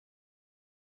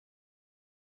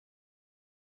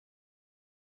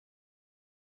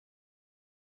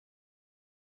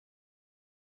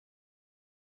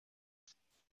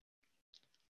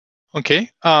Okay.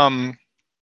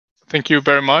 Thank you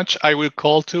very much. I will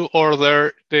call to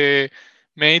order the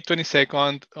May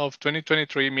 22nd of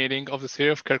 2023 meeting of the City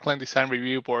of Kirkland Design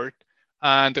Review Board,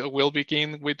 and we'll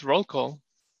begin with roll call.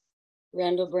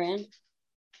 Randall Brand.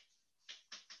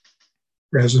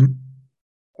 Present.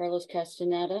 Carlos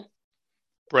Castaneda.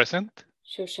 Present.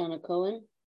 Shoshana Cohen.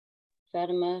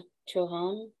 Fatima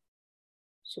Chauhan.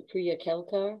 Supriya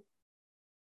Kelkar.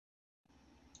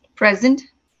 Present.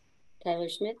 Tyler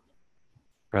Smith.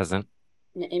 Present.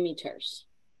 Naomi Terse.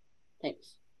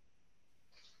 Thanks.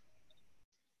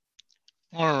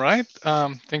 All right.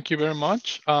 Thank you very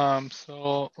much.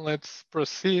 So let's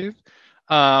proceed.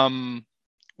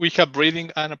 We have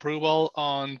reading and approval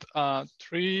on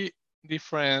 3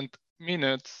 different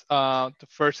minutes. The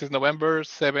first is November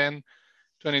 7,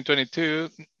 2022.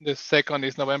 The second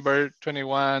is November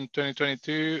 21,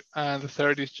 2022. And the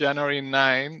third is January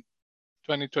 9,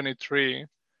 2023.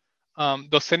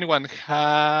 Does anyone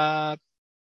have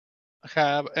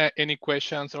any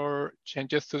questions or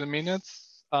changes to the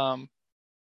minutes?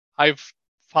 I've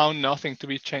found nothing to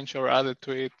be changed or added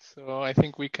to it, so I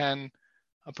think we can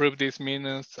approve these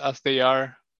minutes as they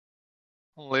are,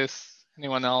 unless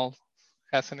anyone else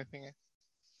has anything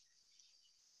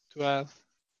to add.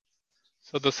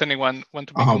 So does anyone want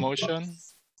to make a motion?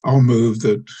 I'll move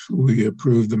that we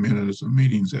approve the minutes of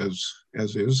meetings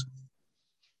as is.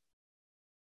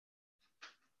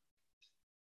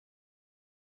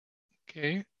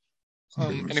 Okay.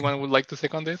 Anyone would like to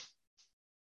second this?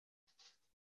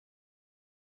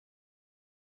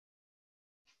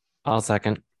 I'll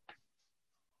second.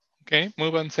 Okay,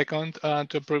 move on second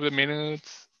to approve the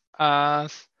minutes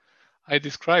as I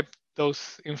described.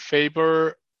 Those in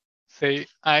favor say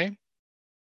aye.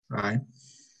 Aye.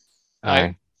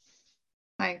 Aye.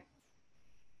 Aye.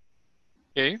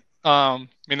 Okay,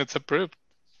 minutes approved.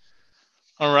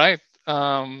 All right.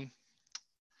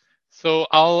 So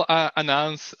I'll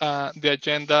announce the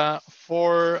agenda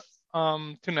for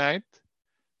tonight.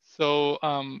 So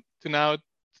tonight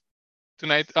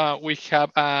we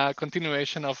have a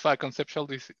continuation of a conceptual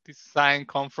design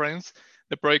conference.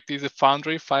 The project is a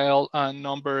Foundry file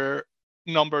number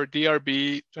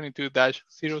DRB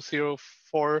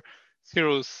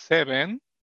 22-00407.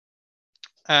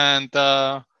 And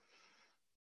I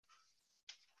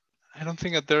don't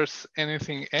think that there's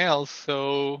anything else.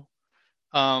 So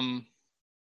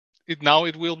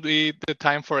it will be the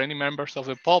time for any members of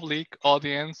the public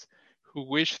audience who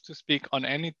wish to speak on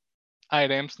any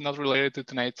items not related to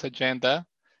tonight's agenda.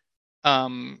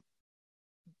 John,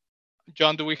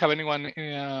 do we have anyone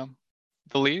in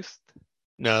the list?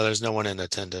 No, there's no one in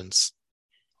attendance.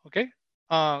 Okay.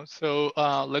 So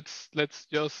let's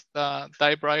just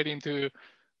dive right into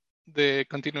the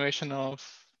continuation of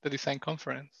the design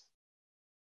conference.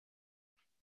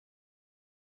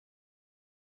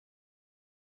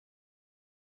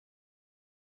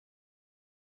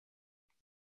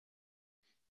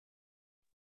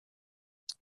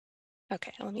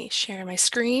 Okay, let me share my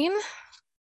screen.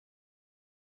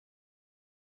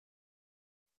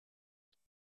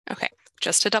 Okay,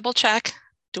 just to double check,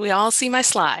 do we all see my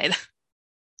slide?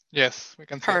 Yes, we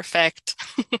can see. Perfect.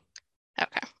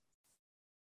 Okay.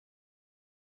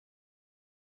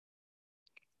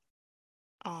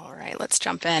 All right, let's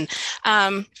jump in.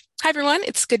 Hi, everyone.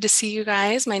 It's good to see you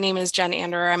guys. My name is Jen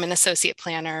Anderer. I'm an associate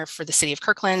planner for the City of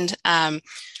Kirkland.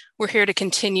 We're here to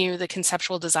continue the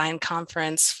conceptual design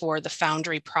conference for the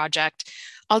Foundry project.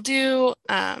 I'll do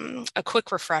a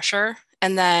quick refresher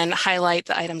and then highlight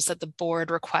the items that the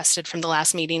board requested from the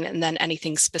last meeting and then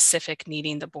anything specific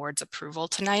needing the board's approval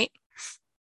tonight.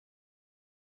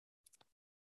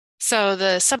 So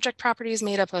the subject property is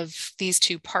made up of these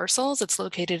 2 parcels. It's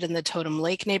located in the Totem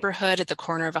Lake neighborhood at the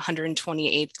corner of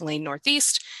 128th Lane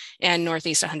Northeast and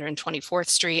Northeast 124th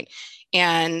Street.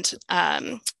 And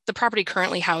the property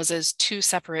currently houses 2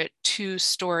 separate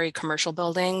 2-story commercial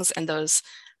buildings, and those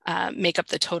make up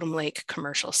the Totem Lake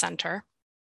Commercial Center.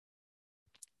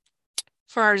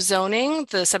 For our zoning,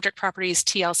 the subject property is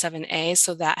TL7A,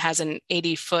 so that has an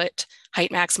 80-foot height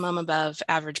maximum above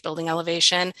average building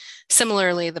elevation.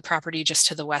 Similarly, the property just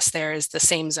to the west there is the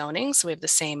same zoning, so we have the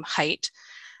same height.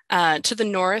 To the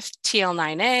north,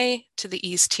 TL9A, to the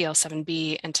east,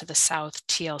 TL7B, and to the south,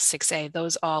 TL6A.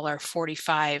 Those all are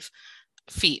 45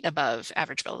 feet above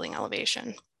average building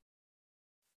elevation.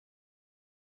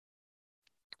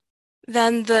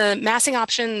 Then the massing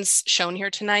options shown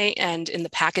here tonight and in the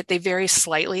packet, they vary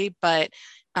slightly, but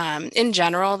in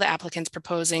general, the applicant's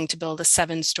proposing to build a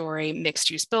 7-story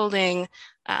mixed-use building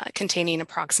containing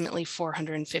approximately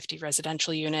 450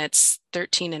 residential units,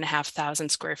 13,500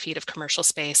 square feet of commercial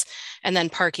space, and then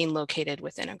parking located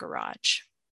within a garage.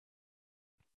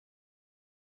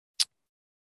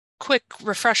 quick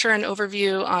refresher and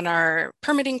overview on our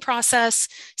permitting process.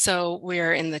 So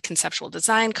we're in the conceptual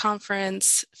design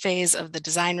conference phase of the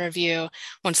design review.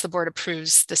 Once the board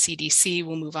approves the CDC,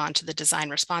 we'll move on to the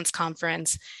design response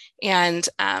conference. And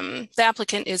the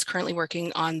applicant is currently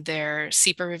working on their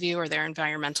SEPA review or their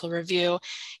environmental review,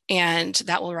 and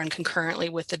that will run concurrently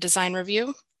with the design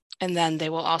review. And then they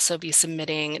will also be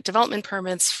submitting development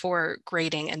permits for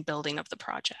grading and building of the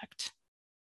project.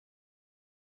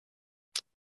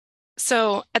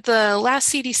 So at the last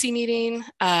CDC meeting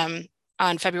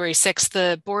on February 6th,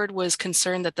 the board was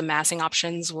concerned that the massing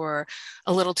options were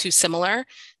a little too similar.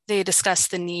 They discussed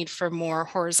the need for more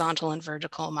horizontal and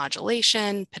vertical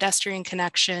modulation, pedestrian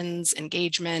connections,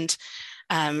 engagement,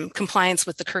 compliance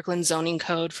with the Kirkland zoning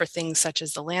code for things such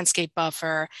as the landscape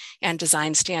buffer and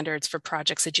design standards for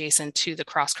projects adjacent to the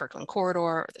Cross Kirkland Corridor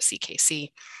or the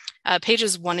CKC.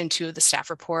 Pages 1 and 2 of the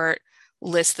staff report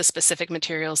list the specific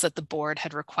materials that the board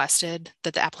had requested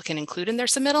that the applicant include in their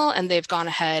submittal, and they've gone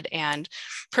ahead and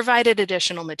provided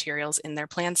additional materials in their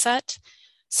plan set.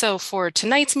 So for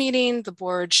tonight's meeting, the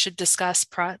board should discuss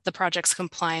the project's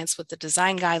compliance with the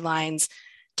design guidelines,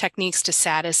 techniques to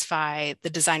satisfy the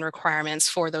design requirements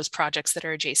for those projects that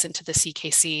are adjacent to the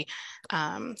CKC,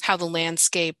 how the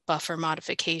landscape buffer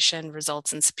modification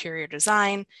results in superior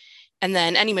design, and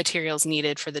then any materials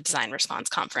needed for the design response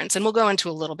conference. And we'll go into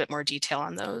a little bit more detail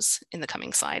on those in the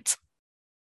coming slides.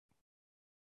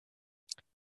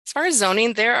 As far as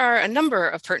zoning, there are a number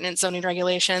of pertinent zoning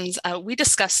regulations. We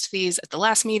discussed these at the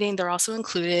last meeting. They're also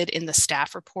included in the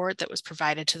staff report that was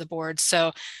provided to the board.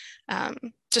 So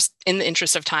just in the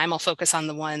interest of time, I'll focus on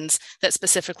the ones that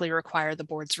specifically require the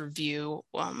board's review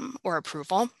or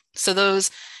approval. So those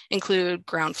include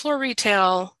ground floor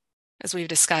retail, as we've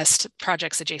discussed,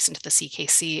 projects adjacent to the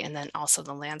CKC, and then also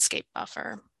the landscape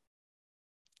buffer.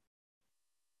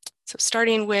 So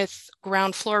starting with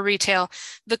ground floor retail,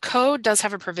 the code does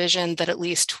have a provision that at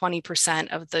least 20%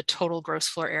 of the total gross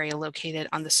floor area located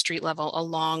on the street level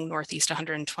along Northeast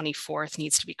 124th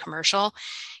needs to be commercial.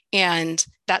 And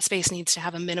that space needs to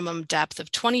have a minimum depth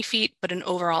of 20 feet, but an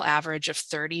overall average of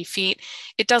 30 feet.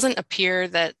 It doesn't appear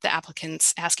that the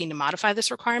applicant's asking to modify this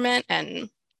requirement,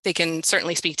 and they can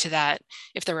certainly speak to that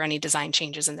if there were any design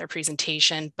changes in their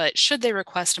presentation. But should they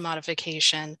request a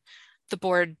modification, the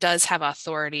board does have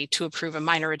authority to approve a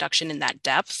minor reduction in that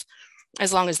depth,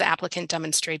 as long as the applicant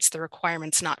demonstrates the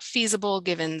requirement's not feasible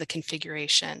given the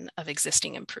configuration of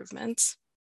existing improvements.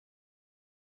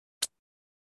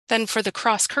 Then for the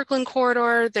Cross Kirkland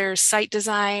Corridor, there's site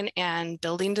design and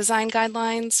building design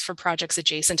guidelines for projects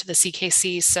adjacent to the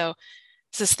CKC. So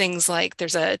this is things like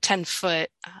there's a 10-foot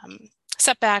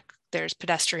setback, there's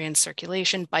pedestrian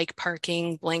circulation, bike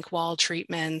parking, blank wall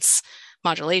treatments,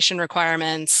 modulation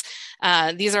requirements.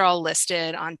 These are all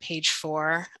listed on page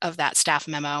 4 of that staff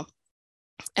memo.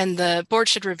 And the board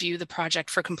should review the project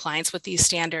for compliance with these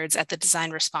standards at the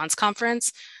design response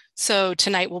conference. So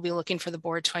tonight we'll be looking for the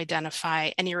board to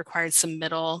identify any required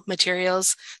submittal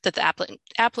materials that the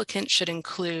applicant should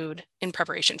include in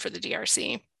preparation for the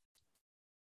DRC.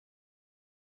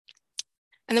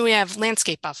 And then we have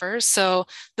landscape buffers. So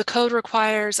the code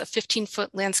requires a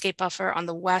 15-foot landscape buffer on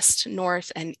the west, north,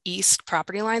 and east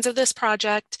property lines of this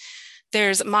project.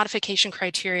 There's modification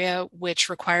criteria, which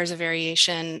requires a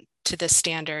variation to this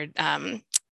standard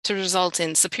to result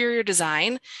in superior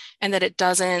design and that it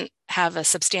doesn't have a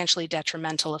substantially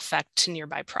detrimental effect to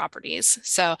nearby properties.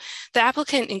 So the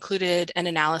applicant included an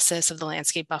analysis of the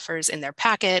landscape buffers in their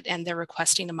packet, and they're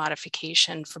requesting a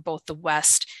modification for both the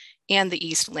west and the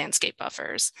east landscape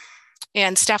buffers.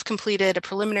 And staff completed a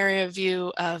preliminary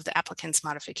review of the applicant's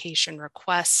modification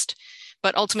request,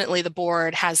 but ultimately the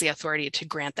board has the authority to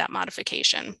grant that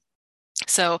modification.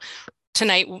 So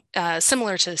tonight,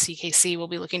 similar to the CKC, we'll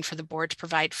be looking for the board to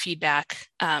provide feedback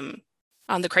on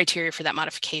the criteria for that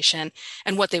modification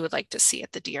and what they would like to see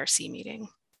at the DRC meeting.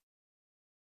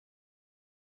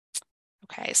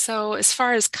 Okay, so as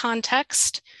far as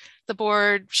context, the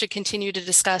board should continue to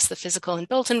discuss the physical and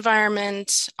built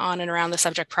environment on and around the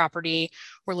subject property.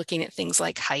 We're looking at things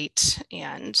like height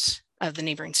and of the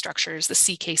neighboring structures, the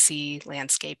CKC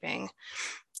landscaping,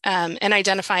 and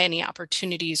identify any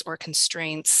opportunities or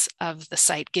constraints of the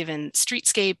site given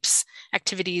streetscapes,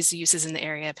 activities, uses in the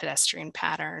area, pedestrian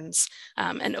patterns,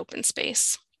 and open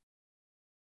space.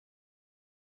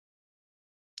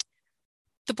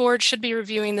 The board should be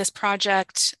reviewing this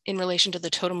project in relation to the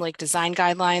Totem Lake design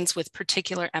guidelines with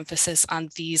particular emphasis on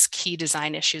these key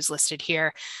design issues listed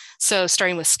here. So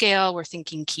starting with scale, we're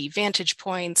thinking key vantage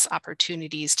points,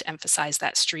 opportunities to emphasize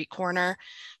that street corner,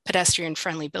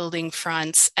 pedestrian-friendly building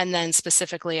fronts, and then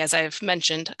specifically, as I've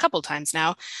mentioned a couple times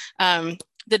now,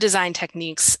 the design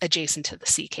techniques adjacent to the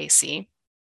CKC.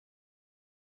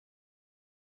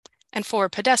 And for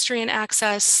pedestrian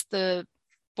access, the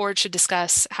board should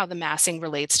discuss how the massing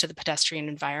relates to the pedestrian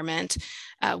environment,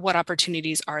 what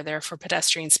opportunities are there for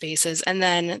pedestrian spaces, and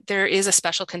then there is a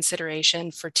special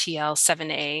consideration for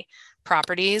TL7A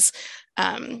properties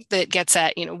that gets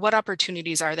at, what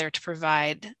opportunities are there to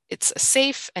provide it's a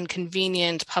safe and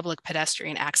convenient public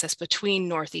pedestrian access between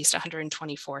Northeast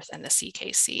 124th and the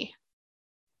CKC.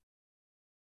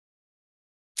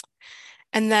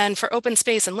 And then for open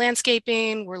space and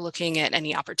landscaping, we're looking at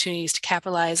any opportunities to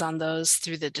capitalize on those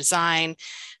through the design.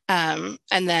 And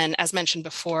then, as mentioned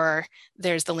before,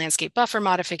 there's the landscape buffer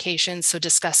modifications. So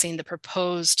discussing the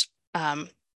proposed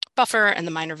buffer and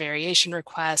the minor variation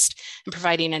request and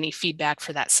providing any feedback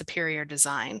for that superior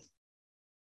design.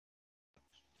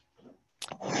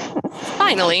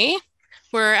 Finally,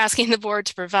 we're asking the board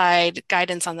to provide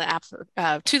guidance on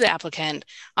to the applicant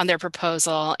on their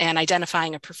proposal and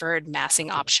identifying a preferred massing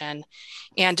option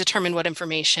and determine what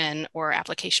information or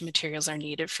application materials are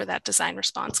needed for that design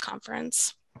response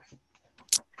conference.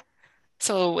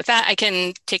 So with that, I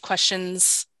can take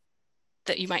questions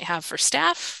that you might have for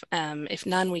staff. If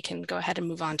none, we can go ahead and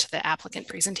move on to the applicant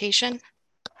presentation.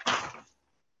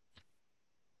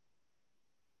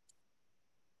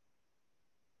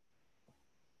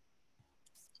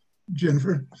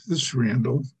 Jennifer, this is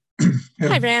Randall.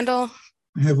 Hi, Randall.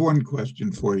 I have one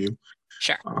question for you.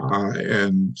 Sure.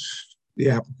 And the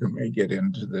applicant may get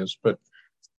into this, but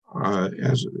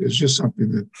as it's just something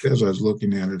that, as I was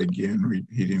looking at it again,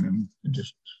 repeating and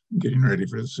just getting ready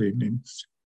for this evening,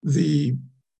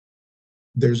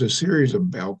 there's a series of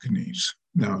balconies.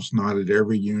 Now, it's not at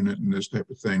every unit and this type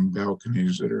of thing,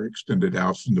 balconies that are extended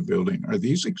out from the building. Are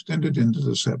these extended into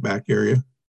the setback area?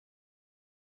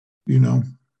 Do you know?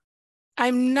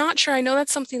 I'm not sure. I know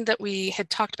that's something that we had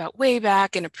talked about way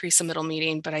back in a pre-submittal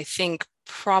meeting, but I think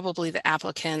probably the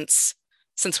applicants,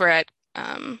 since we're at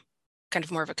kind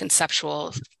of more of a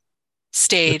conceptual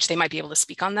stage, they might be able to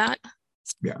speak on that.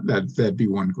 Yeah, that'd be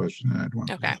one question that I'd want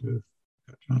to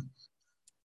touch on.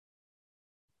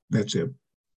 That's it.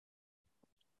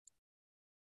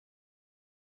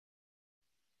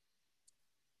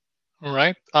 All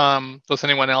right. Does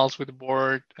anyone else with the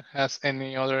board has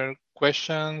any other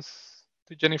questions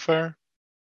to Jennifer?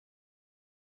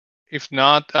 If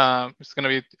not, it's going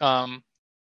to be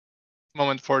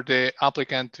moment for the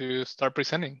applicant to start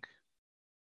presenting.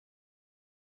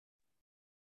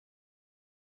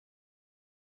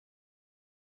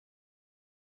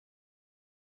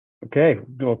 Okay,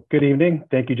 well, good evening.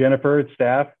 Thank you, Jennifer,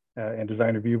 staff, and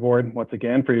Design Review Board, once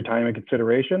again, for your time and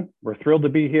consideration. We're thrilled to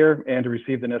be here and to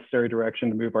receive the necessary direction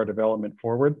to move our development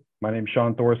forward. My name is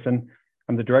Sean Thorson.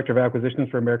 I'm the Director of Acquisitions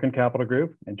for American Capital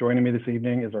Group, and joining me this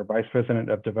evening is our Vice President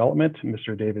of Development,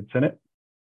 Mr. David Sinnott.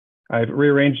 I've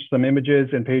rearranged some images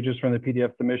and pages from the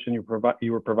PDF submission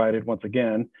you were provided once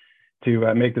again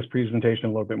to make this presentation a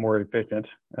little bit more efficient.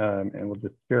 And we'll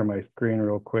just share my screen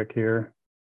real quick here.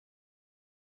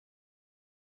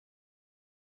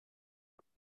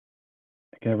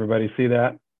 Can everybody see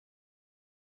that?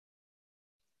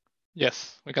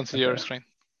 Yes, we can see your screen.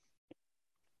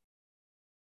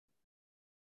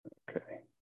 Okay.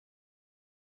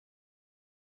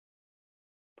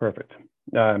 Perfect.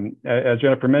 As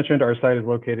Jennifer mentioned, our site is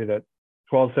located at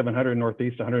 12700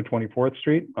 Northeast 124th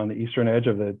Street on the eastern edge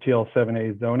of the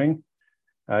TL7A zoning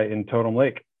in Totem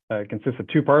Lake. It consists of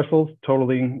 2 parcels,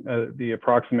 totaling the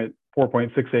approximate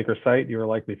 4.6 acre site you are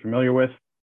likely familiar with.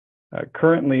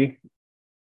 Currently,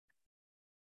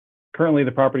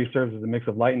 the property serves as a mix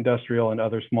of light industrial and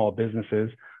other small businesses,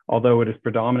 although it is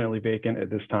predominantly vacant at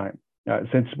this time.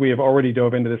 Since we have already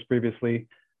dove into this previously,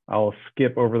 I'll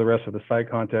skip over the rest of the site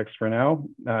context for now.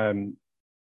 And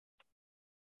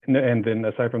then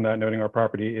aside from that, noting our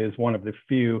property is one of the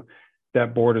few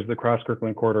that borders the Cross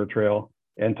Kirkland Corridor Trail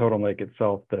and Totem Lake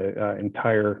itself, the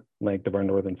entire length of our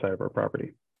northern side of our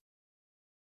property.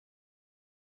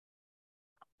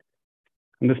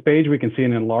 On this page, we can see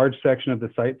an enlarged section of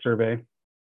the site survey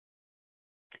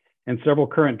and several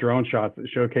current drone shots that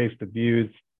showcase the views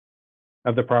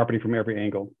of the property from every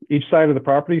angle. Each side of the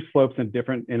property slopes in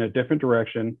a different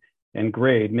direction and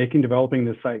grade, making developing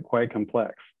this site quite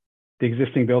complex. The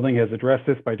existing building has addressed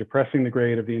this by depressing the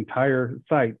grade of the entire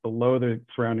site below the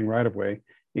surrounding right-of-way,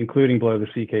 including below the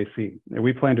CKC. And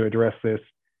we plan to address this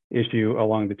issue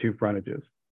along the 2 frontages.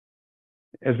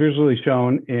 As visually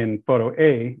shown in photo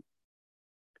A,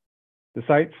 the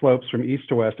site slopes from east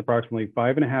to west approximately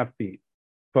 5.5 feet.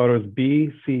 Photos B,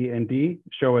 C, and D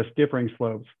show us differing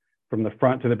slopes from the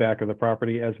front to the back of the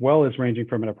property, as well as ranging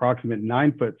from an approximate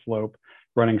 9-foot slope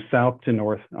running south to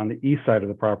north on the east side of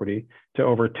the property to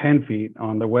over 10 feet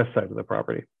on the west side of the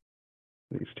property,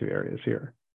 these two areas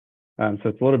here. So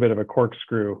it's a little bit of a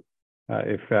corkscrew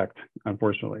effect,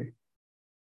 unfortunately.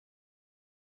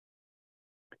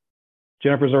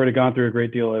 Jennifer's already gone through a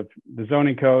great deal of the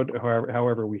zoning code.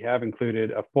 However, we have included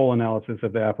a full analysis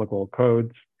of the applicable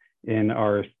codes in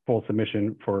our full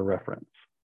submission for reference.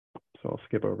 So I'll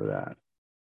skip over that.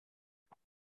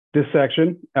 This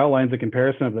section outlines a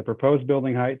comparison of the proposed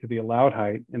building height to the allowed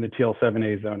height in the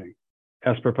TL7A zoning.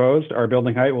 As proposed, our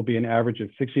building height will be an average of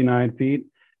 69 feet,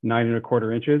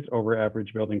 9¼ inches over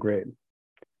average building grade.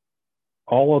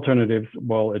 All alternatives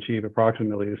will achieve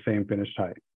approximately the same finished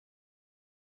height.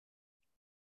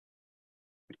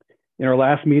 In our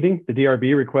last meeting, the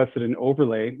DRB requested an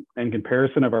overlay and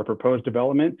comparison of our proposed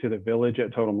development to the village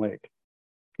at Totem Lake.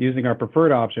 Using our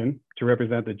preferred option to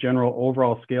represent the general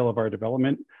overall scale of our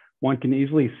development, one can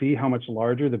easily see how much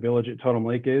larger the village at Totem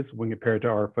Lake is when compared to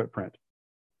our footprint.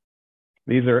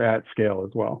 These are at scale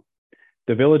as well.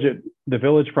 The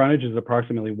village frontage is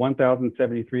approximately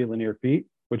 1,073 linear feet,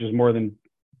 which is more than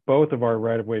both of our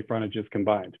right-of-way frontages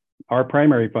combined. Our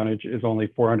primary frontage is only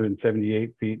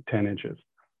 478 feet, 10 inches.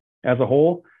 As a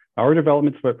whole, our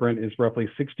development's footprint is roughly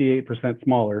 68%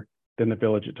 smaller than the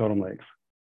village at Totem Lakes.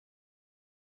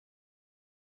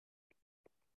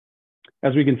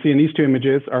 As we can see in these two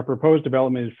images, our proposed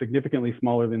development is significantly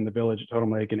smaller than the village at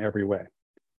Totem Lake in every way.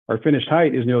 Our finished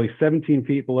height is nearly 17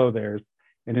 feet below theirs,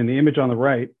 and in the image on the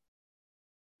right,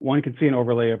 one can see an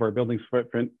overlay of our building's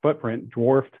footprint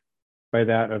dwarfed by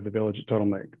that of the village at Totem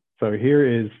Lake. So here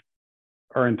is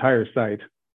our entire site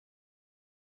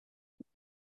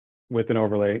with an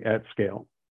overlay at scale.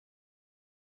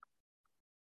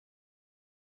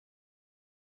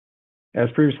 As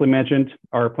previously mentioned,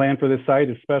 our plan for this site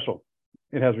is special.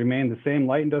 It has remained the same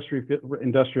light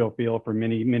industrial feel for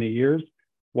many, many years,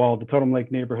 while the Totem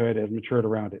Lake neighborhood has matured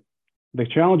around it. The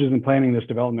challenges in planning this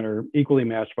development are equally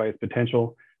matched by its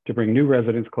potential to bring new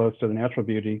residents close to the natural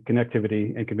beauty,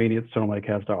 connectivity, and convenience Totem Lake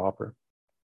has to offer.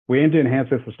 We aim to enhance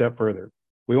this a step further.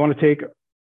 We want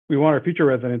our future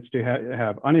residents to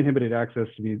have uninhibited access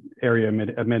to these area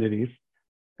amenities.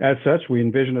 As such, we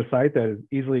envision a site that is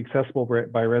easily accessible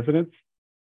by residents,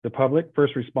 the public,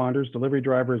 first responders, delivery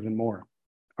drivers, and more.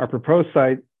 Our proposed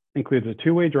site includes a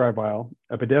two-way drive aisle,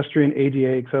 a pedestrian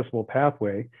ADA accessible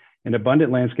pathway, and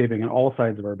abundant landscaping on all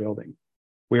sides of our building.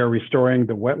 We are restoring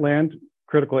the wetland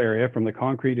critical area from the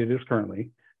concrete it is currently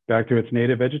back to its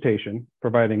native vegetation,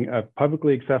 providing a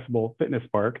publicly accessible fitness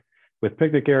park with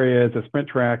picnic areas, a sprint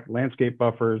track, landscape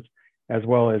buffers, as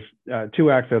well as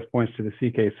 2 access points to the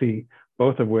CKC,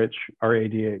 both of which are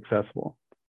ADA accessible.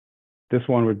 This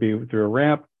one would be through a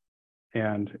ramp,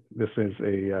 and this is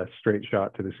a straight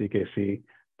shot to the CKC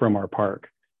from our park.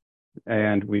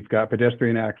 And we've got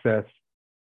pedestrian access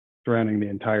surrounding the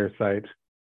entire site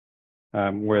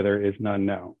where there is none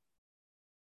now.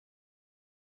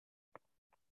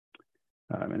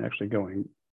 And actually going,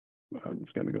 I'm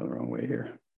just going to go the wrong way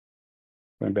here.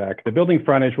 Going back, the building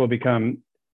frontage will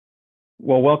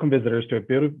welcome visitors to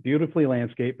a beautifully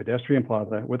landscaped pedestrian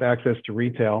plaza with access to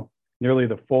retail nearly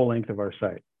the full length of our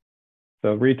site.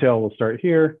 So retail will start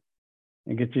here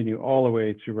and continue all the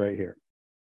way to right here.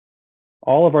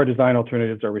 All of our design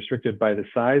alternatives are restricted by the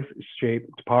size, shape,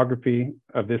 topography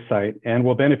of this site and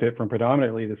will benefit from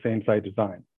predominantly the same site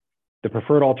design. The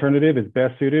preferred alternative is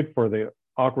best suited for the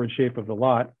awkward shape of the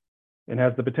lot and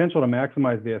has the potential to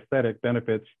maximize the aesthetic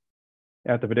benefits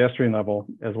at the pedestrian level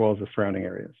as well as the surrounding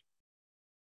areas.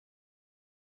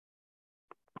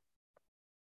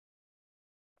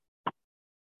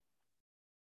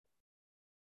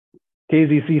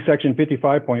 KZC section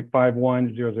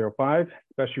 55.51005,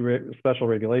 special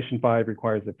regulation 5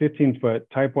 requires a 15-foot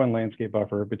type 1 landscape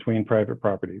buffer between private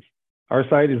properties. Our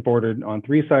site is bordered on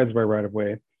 3 sides by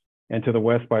right-of-way and to the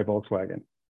west by Volkswagen.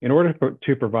 In order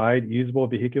to provide usable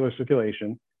vehicular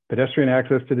circulation, pedestrian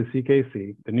access to the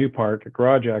CKC, the new park,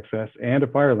 garage access, and a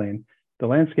fire lane, the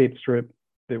landscape strip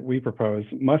that we propose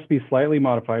must be slightly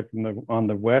modified on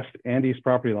the west and east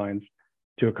property lines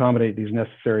to accommodate these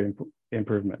necessary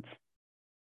improvements.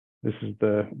 This is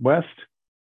the west.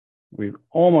 We've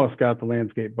almost got the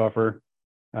landscape buffer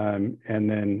and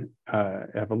then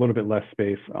have a little bit less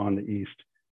space on the east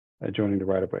adjoining the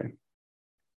right-of-way.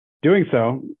 Doing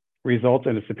so results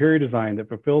in a superior design that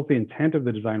fulfills the intent of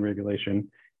the design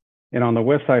regulation, and on the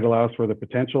west side allows for the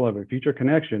potential of a future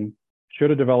connection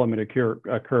should a development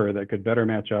occur that could better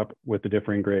match up with the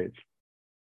differing grades.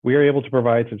 We are able to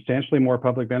provide substantially more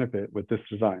public benefit with this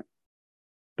design.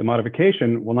 The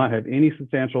modification will not have any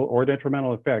substantial or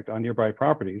detrimental effect on nearby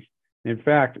properties. In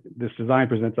fact, this design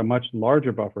presents a much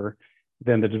larger buffer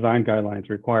than the design guidelines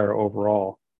require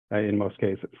overall in most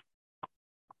cases.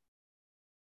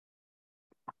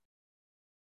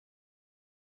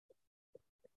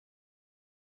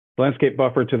 The landscape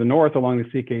buffer to the north along the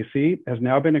CKC has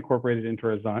now been incorporated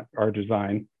into our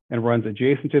design and runs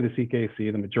adjacent to the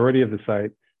CKC, the majority of the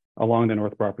site along the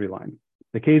north property line.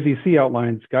 The KZC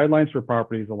outlines guidelines for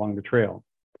properties along the trail.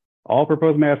 All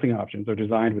proposed massing options are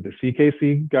designed with the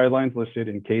CKC guidelines listed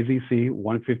in KZC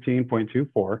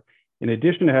 115.24, in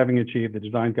addition to having achieved the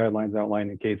design guidelines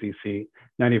outlined in KZC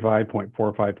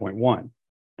 95.45.1.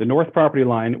 The north property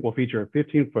line will feature a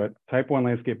 15-foot type 1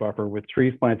 landscape buffer with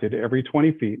trees planted every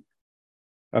 20 feet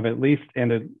of at least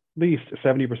 70%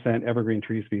 evergreen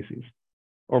tree species.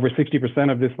 Over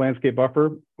 60% of this landscape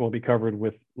buffer will be covered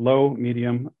with low,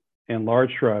 medium, and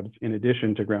large shrubs in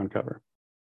addition to ground cover.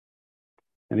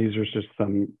 And these are just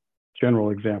some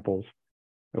general examples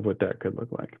of what that could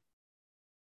look like.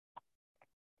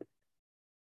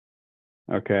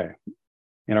 Okay,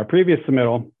 in our previous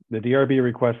submittal, the DRB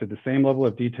requested the same level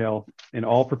of detail in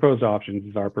all proposed options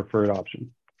as our preferred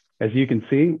option. As you can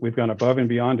see, we've gone above and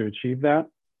beyond to achieve that.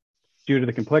 Due to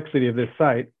the complexity of this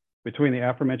site, between the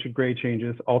aforementioned grade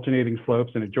changes, alternating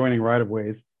slopes, and adjoining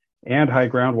right-of-ways, and high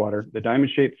groundwater, the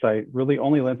diamond-shaped site really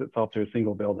only lends itself to a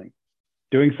single building.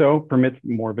 Doing so permits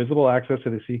more visible access to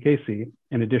the CKC,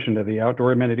 in addition to the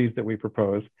outdoor amenities that we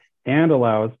propose, and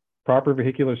allows proper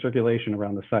vehicular circulation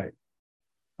around the site.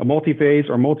 A multi-phase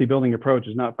or multi-building approach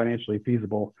is not financially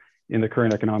feasible in the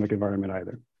current economic environment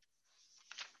either.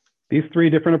 These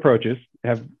three different approaches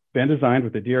have been designed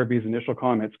with the DRB's initial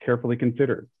comments carefully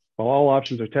considered. While all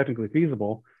options are technically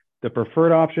feasible, the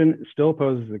preferred option still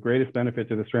poses the greatest benefit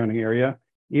to the surrounding area,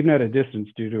 even at a distance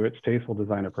due to its tasteful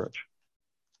design approach.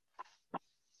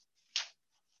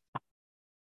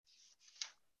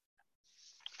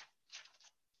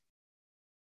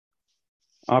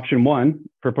 Option 1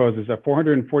 proposes a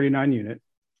 449 unit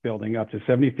building up to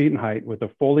 70 feet in height with a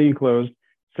fully enclosed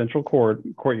central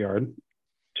courtyard,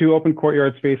 2 open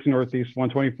courtyards facing northeast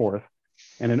 124th,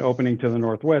 and an opening to the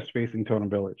northwest facing Totem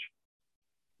Village.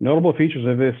 Notable features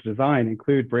of this design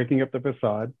include breaking up the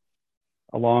facade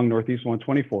along northeast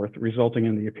 124th, resulting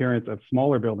in the appearance of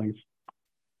smaller buildings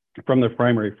from the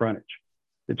primary frontage.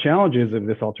 The challenges of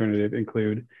this alternative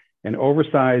include an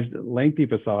oversized, lengthy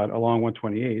facade along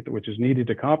 128th, which is needed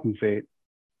to compensate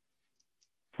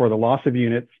for the loss of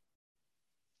units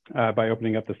by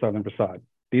opening up the southern facade.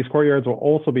 These courtyards will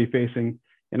also be facing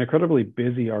an incredibly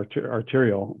busy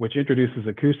arterial, which introduces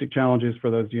acoustic challenges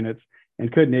for those units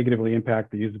and could negatively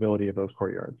impact the usability of those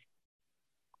courtyards.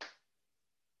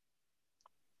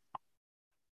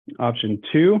 Option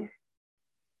 2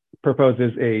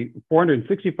 proposes a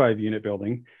 465 unit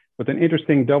building with an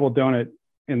interesting double donut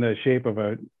in the shape of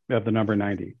the number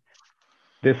 90.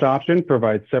 This option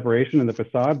provides separation in the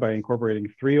facade by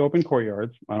incorporating 3 open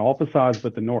courtyards on all facades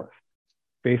but the north,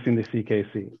 facing the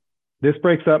CKC. This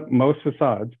breaks up most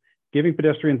facades, giving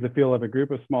pedestrians the feel of a group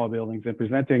of small buildings and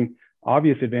presenting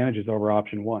obvious advantages over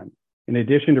option 1, in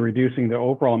addition to reducing the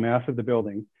overall mass of the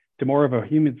building to more of a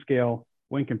human scale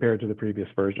when compared to the previous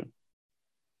version.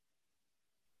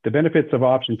 The benefits of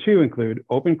option 2 include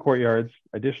open courtyards,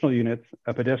 additional units,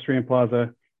 a pedestrian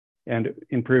plaza, and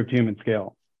improved human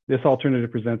scale. This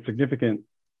alternative presents more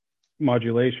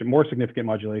significant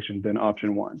modulation than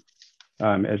option 1,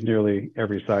 as nearly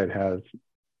every site has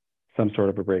some sort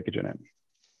of a breakage in it.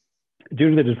 Due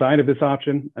to the design of this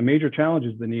option, a major challenge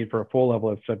is the need for a full level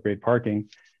of subgrade parking,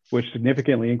 which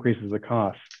significantly increases the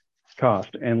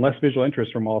cost and less visual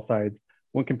interest from all sides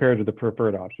when compared to the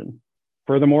preferred option.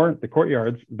 Furthermore, the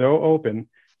courtyards, though open,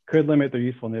 could limit their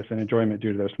usefulness and enjoyment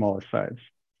due to their smaller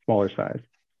size.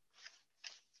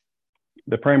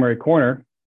 The primary corner,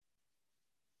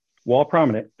 while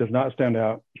prominent, does not stand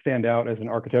out as an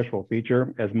architectural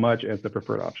feature as much as the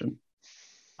preferred option.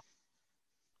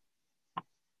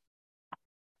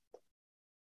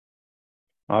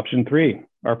 Option 3,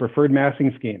 our preferred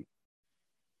massing scheme,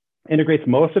 integrates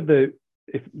most of the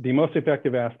most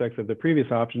effective aspects of the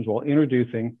previous options while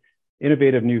introducing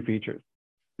innovative new features.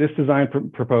 This design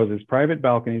proposes private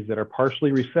balconies that are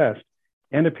partially recessed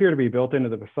and appear to be built into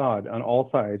the facade on all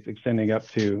sides, extending up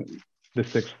to the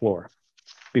 6th floor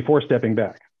before stepping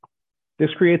back.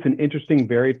 This creates an interesting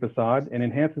varied facade and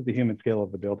enhances the human scale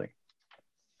of the building.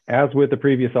 As with the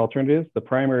previous alternatives, the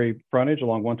primary frontage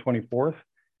along 124th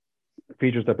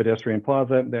features a pedestrian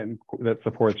plaza that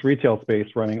supports retail space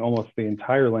running almost the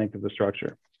entire length of the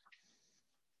structure.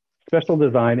 Special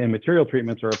design and material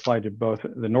treatments are applied to both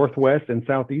the northwest and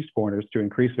southeast corners to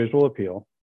increase visual appeal.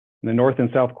 And the north and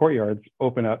south courtyards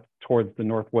open up towards the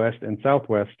northwest and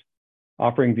southwest,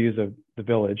 offering views of the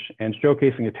village and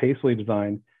showcasing a tastefully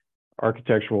designed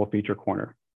architectural feature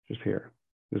corner, just here.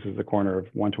 This is the corner of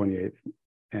 128th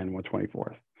and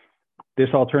 124th. This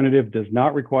alternative does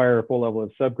not require a full level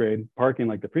of subgrade parking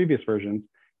like the previous versions,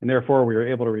 and therefore we are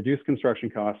able to reduce construction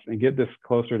costs and get this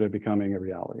closer to becoming a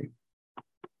reality.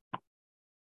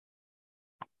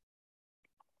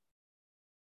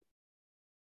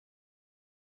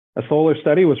 A solar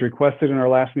study was requested in our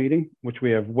last meeting, which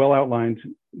we have well outlined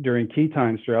during key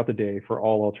times throughout the day for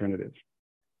all alternatives.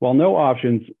 While no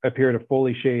options appear to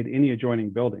fully shade any adjoining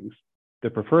buildings, the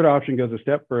preferred option goes a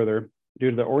step further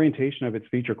due to the orientation of its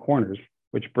feature corners,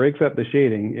 which breaks up the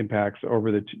shading impacts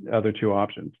over the other two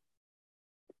options.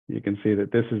 You can see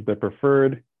that this is the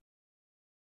preferred,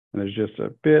 and there's just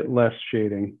a bit less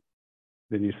shading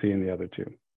than you see in the other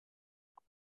two.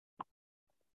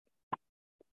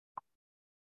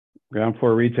 Ground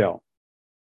floor retail.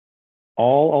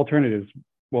 All alternatives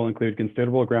will include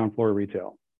considerable ground floor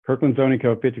retail. Kirkland Zoning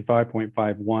Code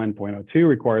 55.51.02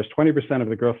 requires 20% of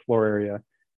the gross floor area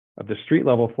of the street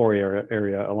level floor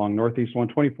area along Northeast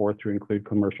 124th to include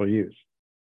commercial use.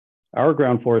 Our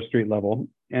ground floor street level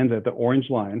ends at the orange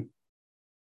line,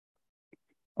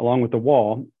 along with the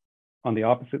wall on the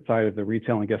opposite side of the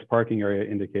retail and guest parking area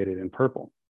indicated in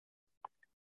purple.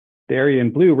 The area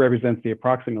in blue represents the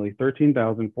approximately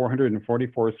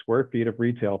 13,444 square feet of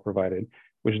retail provided,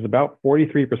 which is about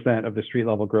 43% of the street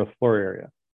level gross floor area.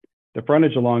 The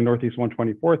frontage along Northeast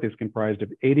 124th is comprised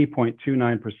of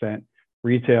 80.29%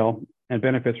 retail and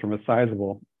benefits from a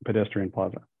sizable pedestrian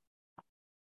plaza.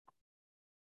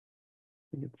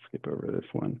 Let's skip over this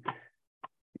one.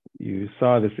 You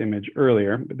saw this image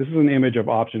earlier, but this is an image of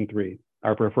option 3,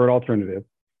 our preferred alternative,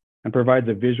 and provides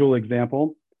a visual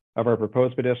example of our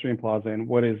proposed pedestrian plaza and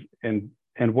what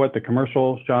the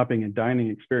commercial, shopping, and dining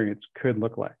experience could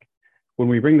look like. When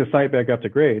we bring the site back up to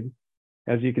grade,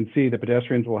 as you can see, the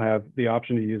pedestrians will have the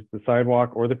option to use the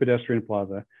sidewalk or the pedestrian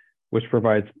plaza, which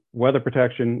provides weather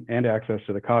protection and access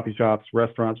to the coffee shops,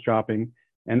 restaurants, shopping,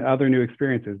 and other new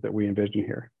experiences that we envision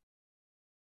here.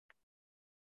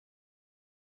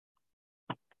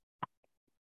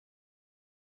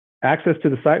 Access to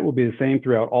the site will be the same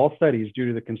throughout all studies due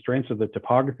to the constraints of the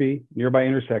topography, nearby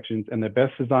intersections, and the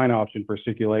best design option for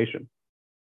circulation,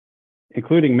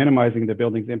 including minimizing the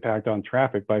building's impact on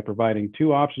traffic by providing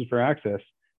 2 options for access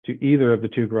to either of the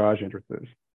 2 garage entrances.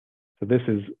 So this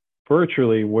is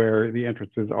virtually where the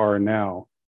entrances are now,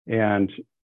 and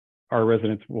our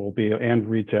residents will be, and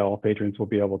retail patrons will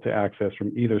be able to access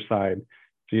from either side,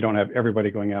 so you don't have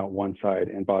everybody going out one side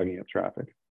and bogging up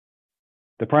traffic.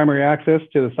 The primary access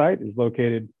to the site is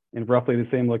located in roughly the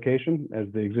same location as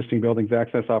the existing building's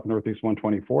access off Northeast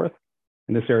 124th.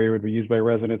 And this area would be used by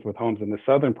residents with homes in the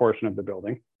southern portion of the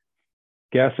building,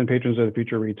 guests and patrons of the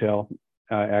future retail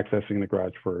accessing the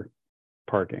garage for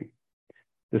parking.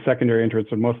 The secondary entrance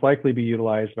would most likely be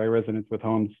utilized by residents with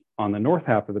homes on the north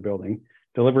half of the building,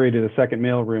 delivery to the second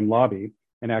mailroom lobby,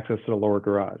 and access to the lower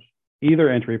garage. Either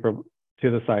entry to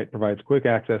the site provides quick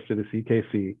access to the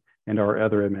CKC and our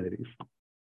other amenities.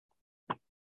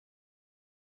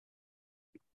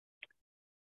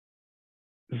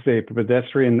 This is a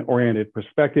pedestrian-oriented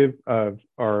perspective of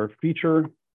our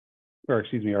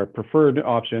our preferred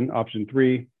option, option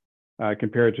 3,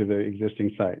 compared to the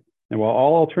existing site. And while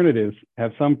all alternatives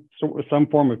have some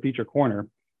form of feature corner,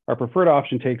 our preferred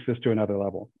option takes this to another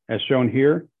level. As shown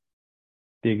here,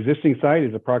 the existing site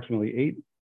is approximately 8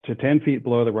 to 10 feet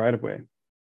below the right-of-way,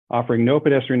 offering no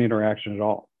pedestrian interaction at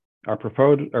all. Our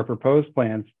proposed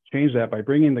plans change that by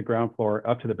bringing the ground floor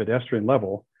up to the pedestrian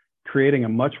level, creating a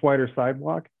much wider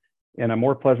sidewalk and a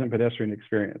more pleasant pedestrian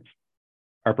experience.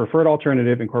 Our preferred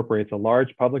alternative incorporates a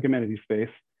large public amenity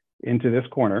space into this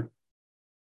corner,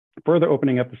 further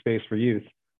opening up the space for use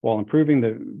while improving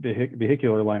the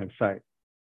vehicular line of sight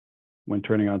when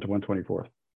turning onto 124th.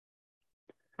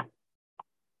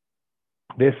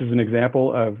 This is an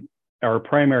example of our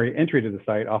primary entry to the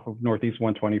site off of Northeast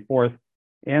 124th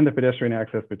and the pedestrian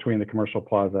access between the commercial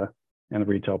plaza and the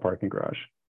retail parking garage.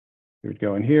 We would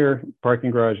go in here, parking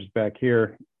garage is back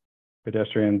here,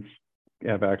 pedestrians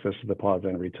have access to the plaza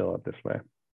and retail up this way.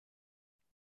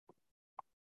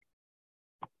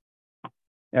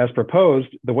 As proposed,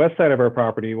 the west side of our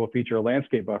property will feature a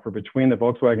landscape buffer between the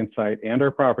Volkswagen site and our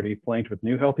property, flanked with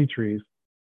new healthy trees,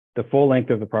 the full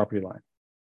length of the property line.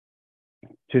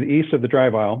 To the east of the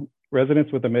drive aisle,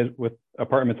 residents with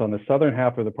apartments on the southern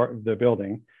half of the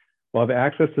building will have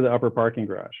access to the upper parking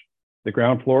garage. The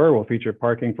ground floor will feature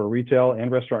parking for retail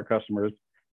and restaurant customers,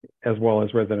 as well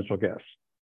as residential guests.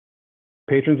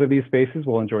 Patrons of these spaces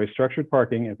will enjoy structured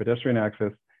parking and pedestrian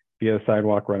access via a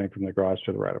sidewalk running from the garage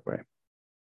to the right-of-way.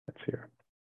 That's here.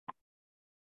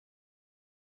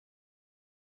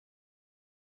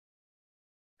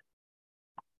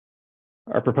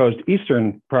 Our proposed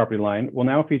eastern property line will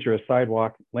now feature a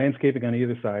sidewalk, landscaping on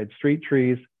either side, street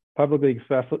trees, publicly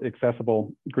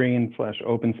accessible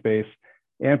green/open space,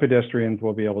 and pedestrians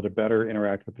will be able to better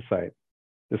interact with the site.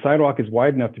 The sidewalk is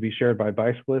wide enough to be shared by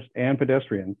bicyclists and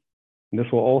pedestrians, and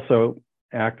this will also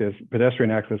act as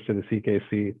pedestrian access to the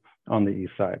CKC on the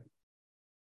east side.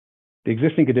 The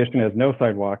existing condition has no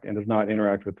sidewalk and does not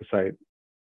interact with the site,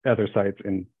 other sites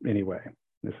in any way.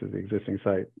 This is the existing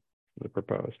site, the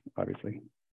proposed, obviously.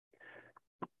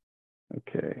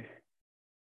 Okay.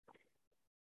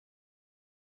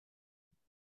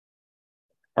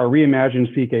 Our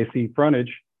reimagined CKC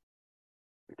frontage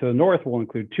to the north will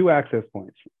include 2 access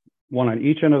points, one on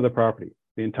each end of the property.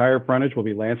 The entire frontage will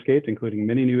be landscaped, including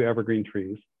many new evergreen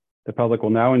trees. The public will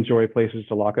now enjoy places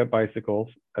to lock up bicycles,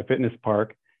 a fitness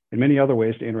park, and many other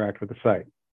ways to interact with the site.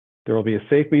 There will be a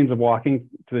safe means of walking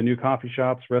to the new coffee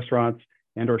shops, restaurants,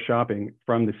 and/or shopping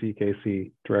from the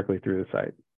CKC directly through the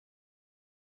site.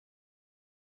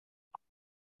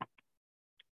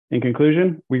 In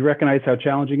conclusion, we recognize how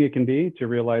challenging it can be to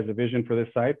realize a vision for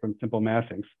this site from simple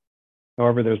massings.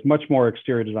 However, there's much more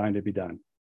exterior design to be done.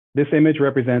 This image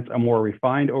represents a more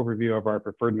refined overview of our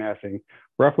preferred massing,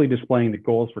 roughly displaying the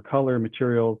goals for color,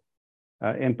 materials,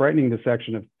 and brightening the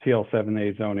section of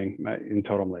TL7A zoning in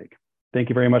Totem Lake. Thank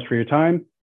you very much for your time.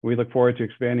 We look forward to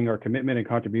expanding our commitment and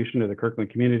contribution to the Kirkland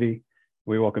community.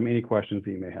 We welcome any questions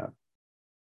that you may have.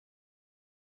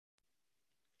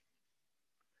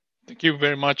 Thank you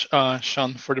very much,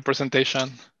 Sean, for the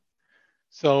presentation.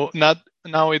 So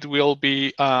now it will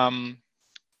be, now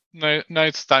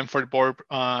it's time for the board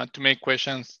to make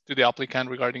questions to the applicant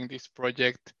regarding this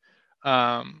project.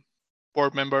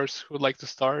 Board members who would like to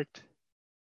start?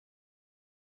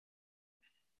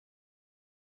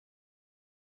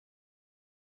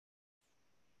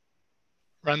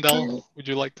 Randall, would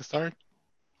you like to start?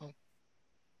 Oh.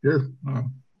 Sure.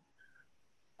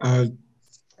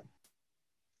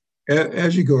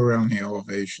 As you go around the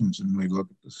elevations and we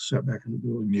look at the setback of the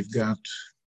building, you've got,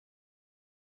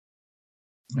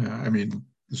 I mean,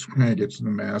 this kind of gets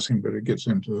into massing, but it gets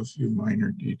into a few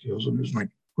minor details. And there's my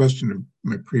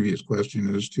previous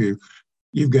question is to,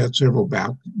 you've got several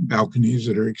balconies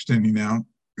that are extending out,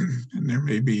 and there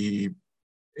may be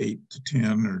 8 to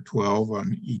 10 or 12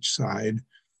 on each side.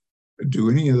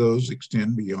 Do any of those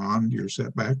extend beyond your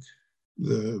setback,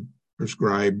 the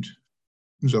prescribed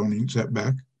zoning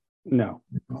setback? No.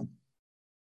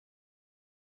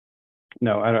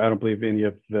 No, I don't believe any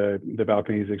of the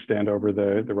balconies extend over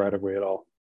the right of way at all.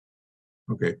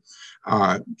 Okay.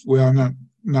 Well, I'm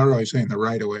not really saying the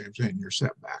right of way, I'm saying your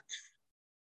setback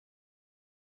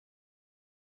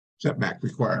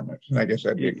requirements. And I guess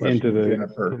that'd be a question into the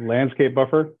Jennifer. Landscape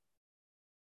buffer?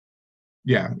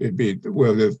 Yeah, it'd be,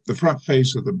 well, the front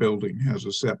face of the building has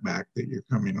a setback that you're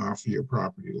coming off of your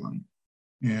property line.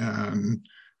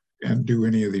 And do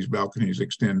any of these balconies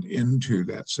extend into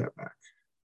that setback?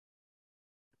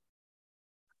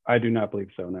 I do not believe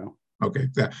so, no. Okay,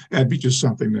 that'd be just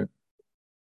something that,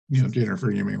 you know, Jennifer,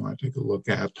 you may want to take a look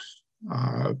at,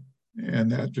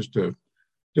 and that just to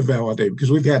validate,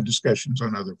 because we've had discussions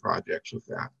on other projects with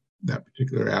that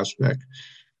particular aspect.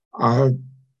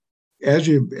 As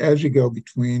you go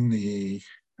between the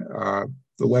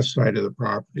west side of the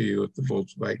property with the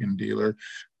Volkswagen dealer,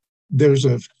 there's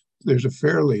a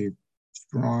fairly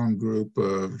strong group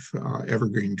of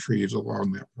evergreen trees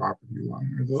along that property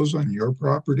line. Are those on your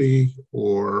property,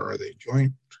 or are they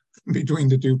joint between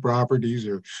the two properties,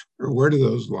 or where do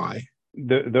those lie?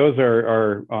 Those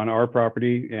are on our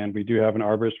property, and we do have an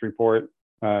arborist report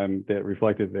that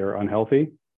reflected they're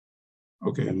unhealthy.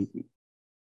 Okay. And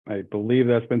I believe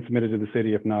that's been submitted to the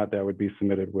city. If not, that would be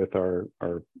submitted with our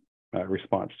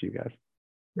response to you guys.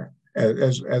 Yeah.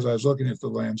 As I was looking at the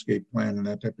landscape plan and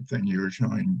that type of thing, you were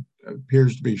showing,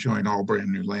 appears to be showing all brand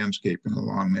new landscaping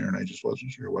along there, and I just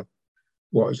wasn't sure what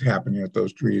was happening with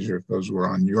those trees, or if those were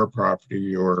on your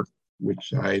property, or which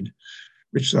side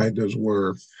those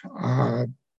were.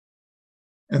 And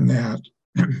that,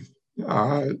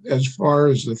 as far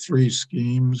as the 3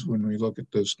 schemes, when we look at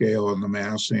the scale and the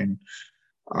massing,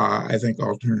 I think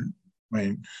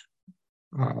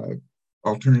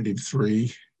alternative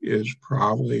 3 is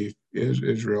probably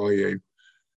is really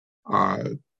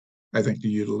I think the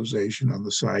utilization on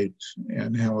the site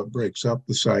and how it breaks up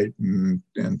the site and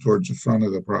towards the front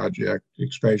of the project,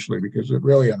 especially because it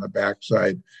really on the back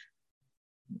side,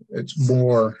 it's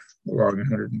more along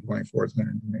 124th,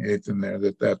 128th in there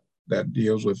that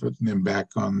deals with it, and then back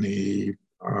on the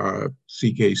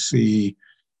CKC,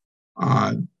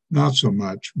 not so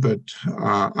much. But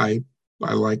I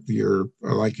like your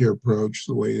approach,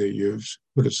 the way that you've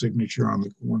put a signature on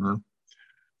the corner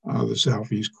the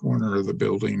southeast corner of the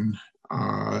building,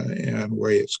 and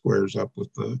way it squares up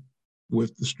with the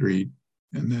street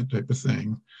and that type of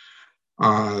thing.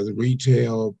 The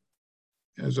retail,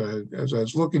 as I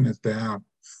was looking at that,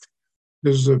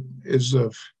 is the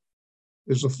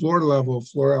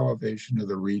floor elevation of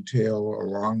the retail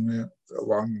along the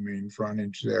main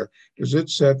frontage there, does it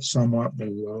set somewhat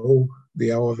below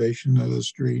the elevation of the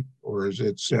street, or is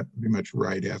it set pretty much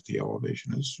right at the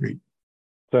elevation of the street?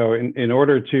 So in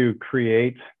order to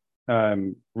create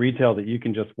retail that you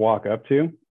can just walk up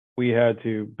to, we had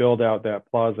to build out that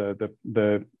plaza.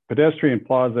 The pedestrian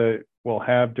plaza will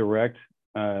have direct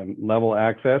level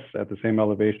access at the same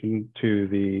elevation to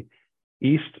the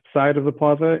east side of the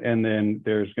plaza, and then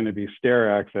there's going to be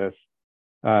stair access.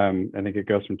 I think it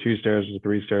goes from 2 stairs to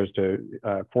 3 stairs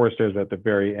to 4 stairs at the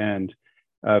very end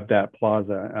of that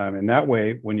plaza. And that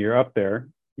way, when you're up there,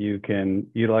 you can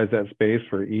utilize that space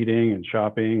for eating and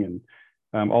shopping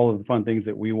and all of the fun things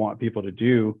that we want people to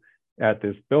do at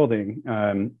this building,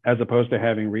 as opposed to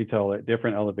having retail at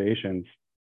different elevations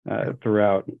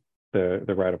throughout the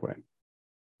right of way.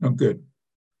 Oh, good.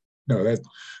 No, that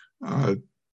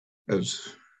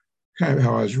is kind of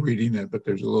how I was reading it, but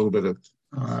there's a little bit of,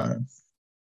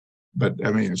 but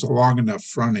I mean, it's a long enough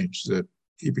frontage that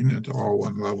keeping it to all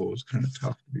one level is kind of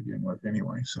tough to begin with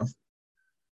anyway. So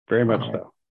very much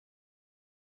so.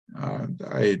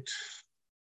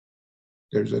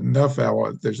 There's enough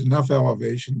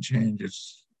elevation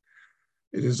changes.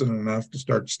 It isn't enough to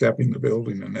start stepping the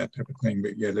building and that type of thing,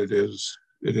 but yet it is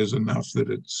enough that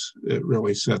it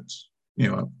really sets, it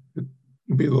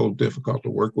can be a little difficult to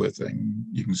work with, and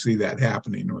you can see that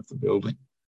happening with the building.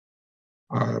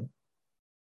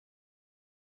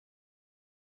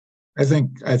 I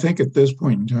think at this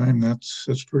point in time, that's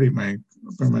pretty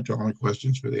much all my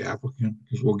questions for the applicant,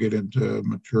 because we'll get into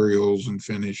materials and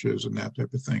finishes and that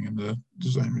type of thing in the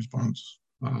design response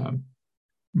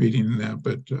meeting and that.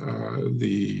 But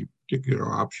the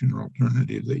particular option or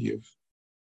alternative that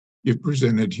you've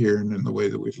presented here, and in the way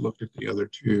that we've looked at the other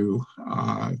two,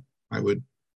 I would,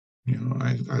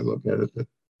 I look at it that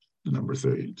the number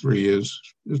 33 is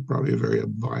probably a very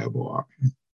viable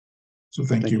option. So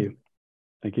thank you.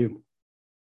 Thank you.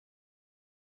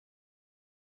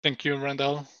 Thank you,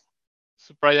 Randall.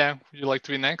 Supriya, would you like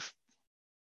to be next?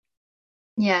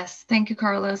 Yes, thank you,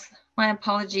 Carlos. My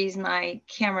apologies, my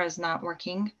camera is not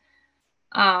working.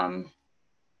 My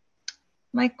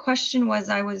question was,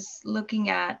 I was looking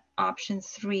at option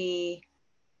 3,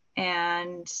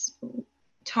 and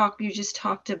you just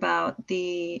talked about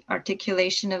the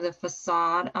articulation of the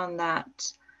facade on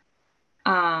that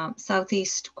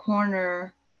southeast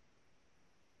corner.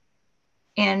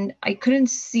 And I couldn't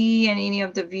see in any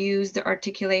of the views the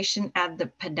articulation at the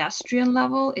pedestrian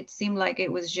level. It seemed like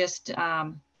it was just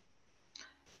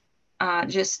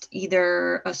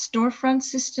either a storefront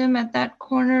system at that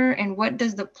corner. And what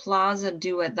does the plaza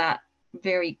do at that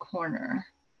very corner?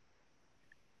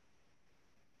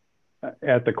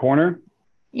 At the corner?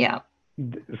 Yeah.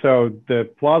 So the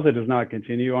plaza does not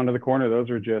continue onto the corner. Those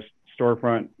are just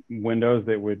storefront windows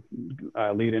that would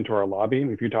lead into our lobby.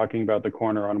 If you're talking about the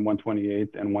corner on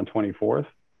 128th and 124th.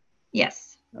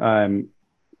 Yes.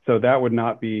 So that would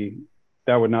not be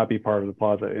part of the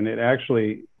plaza. And it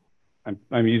actually,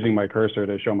 I'm using my cursor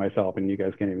to show myself, and you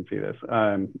guys can't even see this.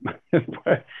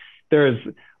 But there's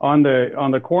on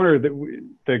the corner,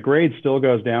 the grade still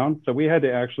goes down. So we had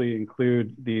to actually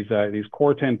include these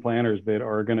core 10 planters that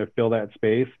are going to fill that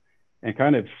space and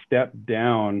kind of step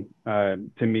down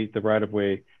to meet the right of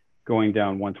way going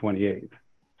down 128th.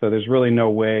 So there's really no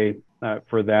way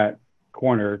for that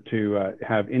corner to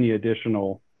have any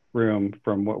additional room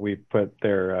from what we've put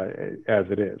there as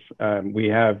it is. We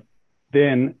have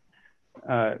then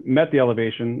met the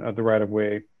elevation of the right of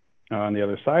way on the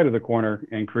other side of the corner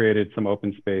and created some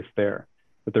open space there.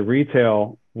 But the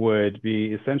retail would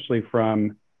be essentially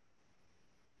from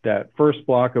that first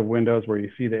block of windows where you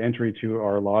see the entry to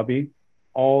our lobby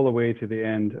all the way to the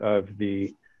end of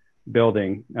the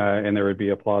building, and there would be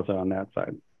a plaza on that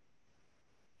side.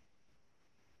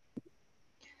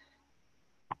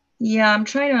 Yeah, I'm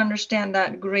trying to understand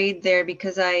that grade there,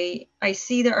 because I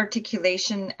see the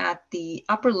articulation at the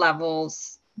upper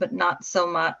levels, but not so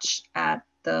much at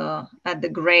the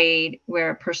grade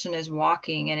where a person is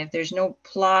walking. And if there's no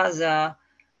plaza,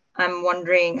 I'm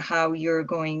wondering how you're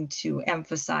going to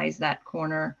emphasize that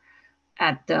corner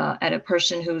at a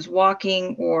person who's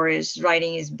walking or is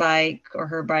riding his bike or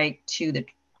her bike to the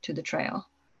trail.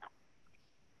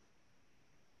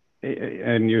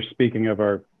 And you're speaking of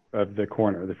the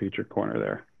corner, the featured corner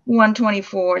there.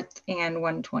 124th and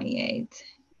 128th.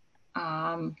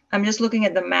 I'm just looking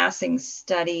at the massing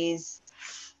studies.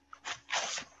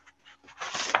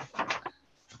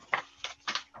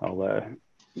 let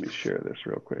me share this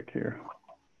real quick here.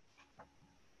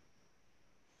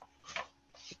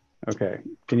 Okay,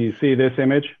 can you see this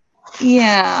image?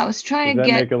 Yeah, I was trying Does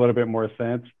to that get, make a little bit more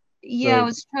sense? yeah, I So-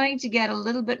 was trying to get a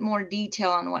little bit more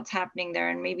detail on what's happening there,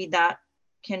 and maybe that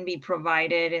can be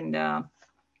provided in the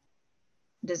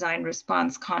design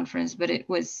response conference, but it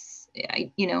was,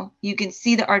 you know, you can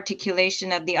see the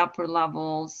articulation of the upper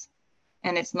levels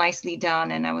and it's nicely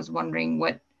done. And I was wondering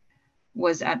what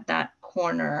was at that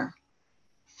corner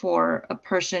for a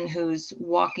person who's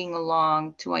walking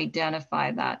along to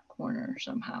identify that corner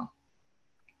somehow.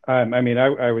 I mean,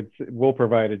 we'll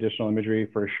provide additional imagery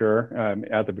for sure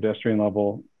at the pedestrian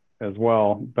level as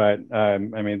well. But I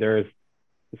mean, there is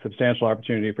a substantial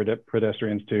opportunity for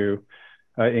pedestrians to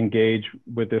engage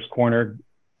with this corner.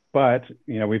 But,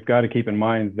 you know, we've got to keep in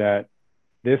mind that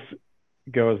this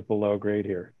goes below grade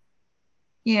here.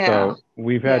 Yeah. So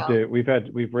we've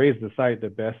raised the site the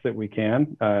best that we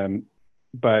can.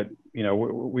 But, you know,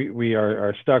 we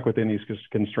are stuck within these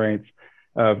constraints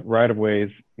of right-of-ways,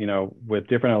 you know, with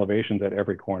different elevations at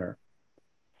every corner.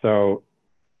 So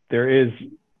there is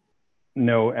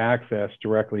no access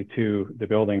directly to the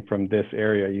building from this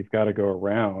area. You've got to go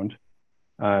around,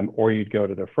 or you'd go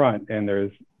to the front, and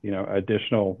there's, you know,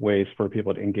 additional ways for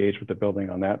people to engage with the building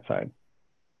on that side.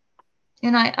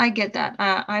 And I get that.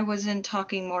 I wasn't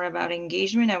talking more about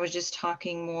engagement. I was just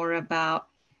talking more about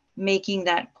making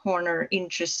that corner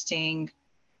interesting,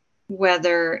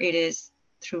 whether it is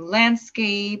through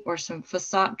landscape or some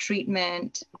facade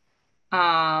treatment,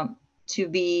 to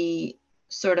be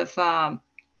sort of,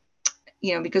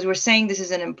 you know, because we're saying this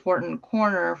is an important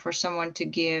corner for someone to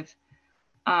give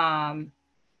a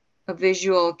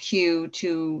visual cue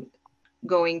to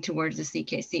going towards the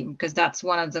CKC, because that's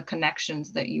one of the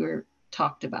connections that you were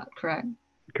talked about, correct?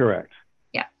 Correct.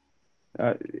 Yeah.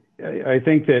 I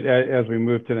think that as we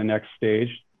move to the next stage,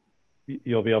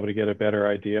 you'll be able to get a better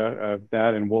idea of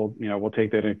that, and we'll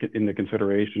take that into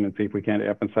consideration and see if we can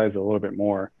emphasize it a little bit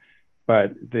more.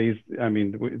 But I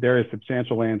mean, there is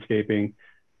substantial landscaping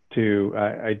to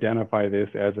identify this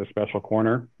as a special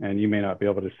corner, and you may not be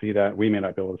able to see that. We may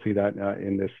not be able to see that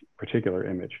in this particular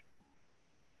image.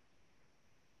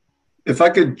 If I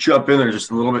could jump in there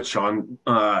just a little bit, Sean.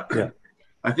 Yeah.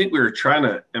 I think we were trying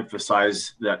to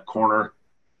emphasize that corner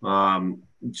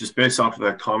just based off of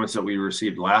the comments that we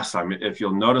received last time. If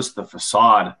you'll notice, the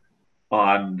facade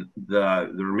on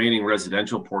the remaining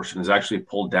residential portion is actually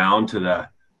pulled down to the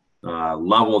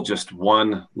level, just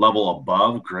one level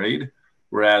above grade,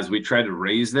 whereas we tried to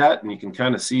raise that, and you can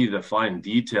kind of see the fine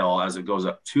detail as it goes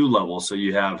up 2 levels. So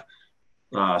you have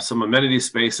some amenity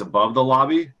space above the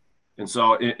lobby. And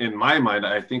so in my mind,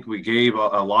 I think we gave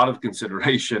a lot of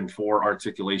consideration for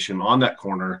articulation on that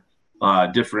corner,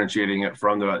 differentiating it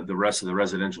from the rest of the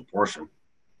residential portion.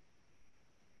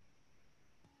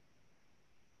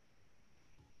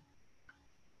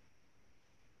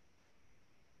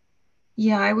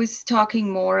 Yeah, I was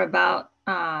talking more about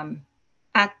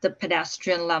at the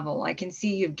pedestrian level. I can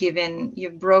see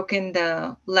you've broken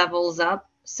the levels up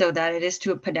so that it is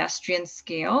to a pedestrian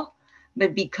scale.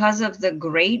 But because of the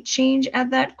grade change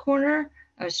at that corner,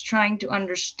 I was trying to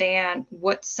understand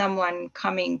what someone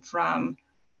coming from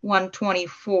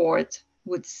 124th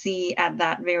would see at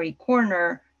that very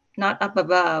corner, not up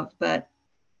above, but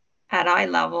at eye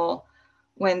level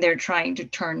when they're trying to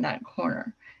turn that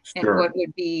corner. Sure. And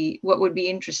what would be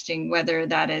interesting, whether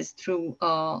that is through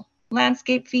a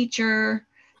landscape feature.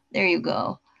 There you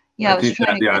go. Yeah, I think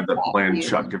the plan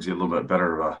shot gives you a little bit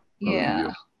better of a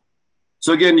view.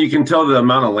 So again, you can tell the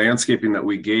amount of landscaping that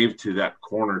we gave to that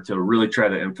corner to really try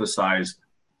to emphasize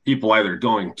people either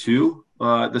going to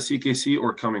the CKC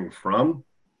or coming from.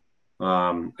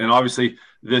 And obviously,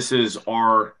 this is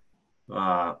our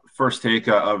first take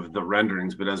of the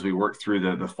renderings, but as we work through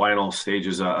the final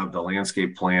stages of the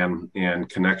landscape plan and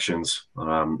connections,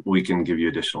 we can give you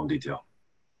additional detail.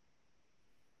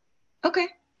 Okay.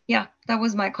 Yeah, that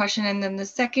was my question. And then the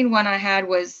second one I had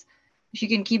was, if you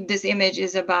can keep this image,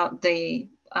 is about the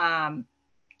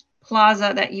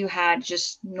plaza that you had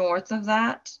just north of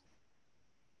that.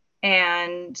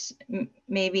 And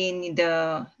maybe in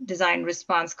the design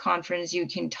response conference, you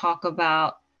can talk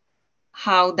about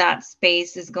how that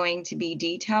space is going to be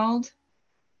detailed.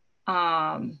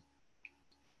 I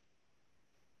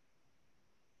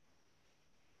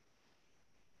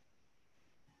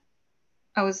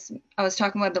was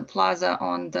talking about the plaza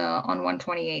on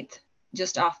 128th,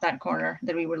 just off that corner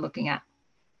that we were looking at.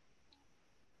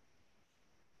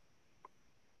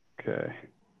 Okay.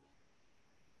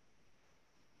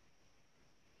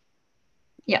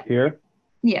 Yeah. Here?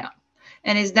 Yeah.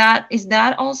 And is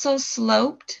that also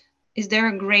sloped is there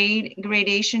a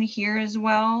gradation here as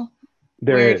well?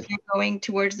 There Where is. if you're going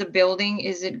towards the building,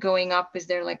 is it going up? Is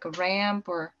there like a ramp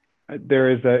or?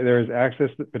 There is access,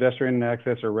 pedestrian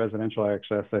access or residential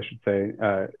access, I should say,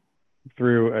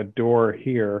 through a door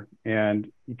here.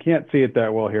 And you can't see it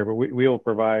that well here, but we will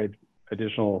provide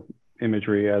additional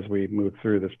imagery as we move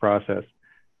through this process.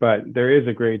 But there is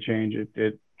a grade change.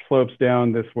 It slopes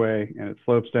down this way, and it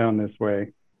slopes down this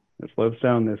way, it slopes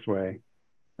down this way.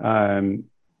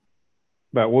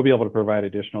 But we'll be able to provide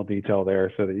additional detail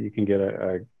there so that you can get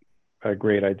a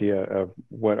great idea of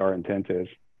what our intent is.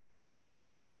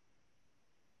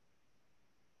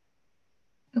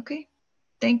 Okay,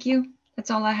 thank you. That's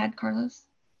all I had, Carlos.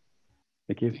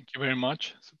 Thank you. Thank you very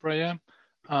much, Supriya.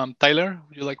 Tyler,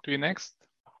 would you like to be next?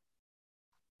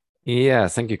 Yeah,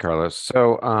 thank you, Carlos.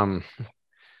 So,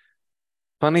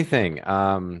 funny thing,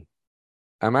 I'm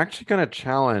actually going to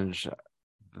challenge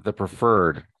the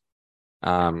preferred,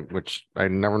 which I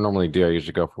never normally do. I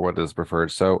usually go for what is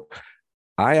preferred. So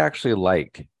I actually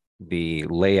like the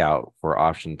layout for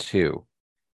option 2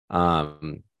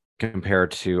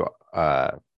 compared to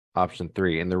option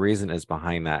 3. And the reason is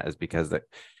behind that is because that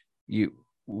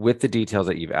with the details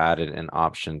that you've added in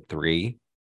option 3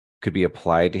 could be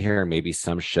applied to here, and maybe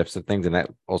some shifts of things. And that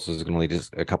also is going to lead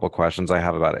to a couple of questions I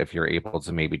have about if you're able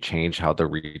to maybe change how the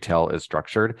retail is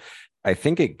structured. I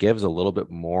think it gives a little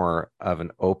bit more of an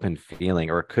open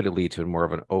feeling, or it could lead to more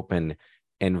of an open,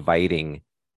 inviting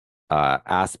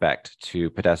aspect to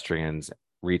pedestrians,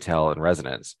 retail, and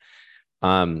residents.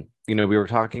 We were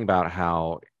talking about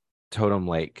how Totem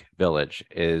Lake Village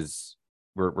is,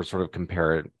 we're sort of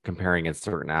comparing in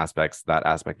certain aspects, that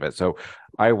aspect of it. So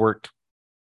I worked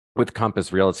with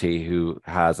Compass Realty, who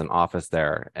has an office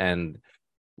there. And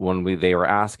when they were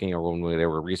asking, or when they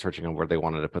were researching on where they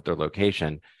wanted to put their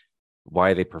location,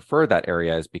 why they prefer that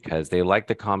area is because they like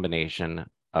the combination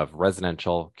of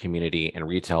residential, community, and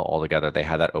retail all together. They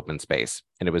had that open space.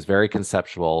 And it was very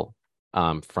conceptual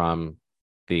from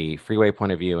the freeway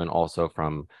point of view and also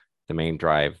from the main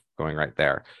drive going right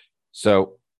there.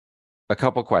 So a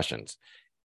couple questions.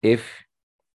 If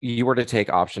you were to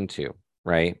take option 2,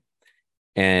 right?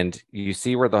 And you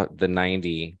see where the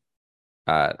 90,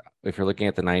 if you're looking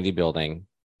at the 90 building,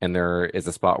 and there is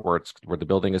a spot where the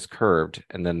building is curved,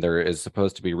 and then there is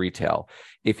supposed to be retail.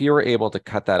 If you were able to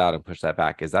cut that out and push that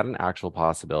back, is that an actual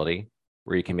possibility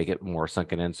where you can make it more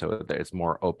sunken in so that it's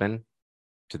more open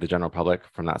to the general public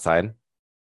from that side?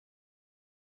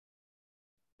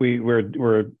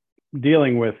 We're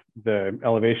dealing with the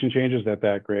elevation changes at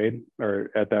that grade or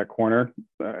at that corner.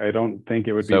 I don't think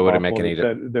it would be. So would it make any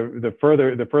the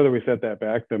further we set that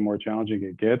back, the more challenging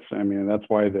it gets. I mean, that's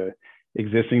why the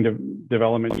existing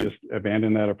development just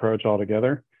abandoned that approach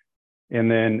altogether. And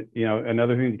then,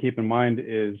 another thing to keep in mind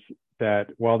is that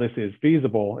while this is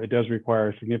feasible, it does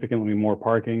require significantly more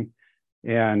parking,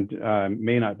 and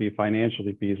may not be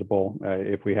financially feasible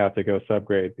if we have to go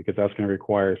subgrade, because that's going to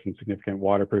require some significant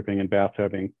waterproofing and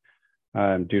bathtubing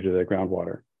due to the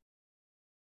groundwater.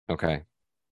 Okay.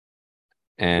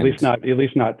 And at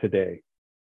least not today.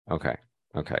 Okay.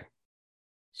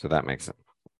 So that makes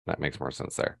more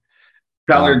sense there.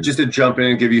 Tyler, just to jump in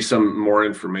and give you some more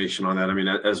information on that. I mean,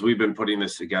 as we've been putting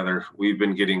this together, we've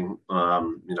been getting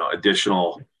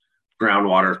additional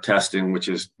groundwater testing, which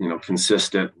is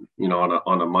consistent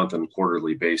on a month and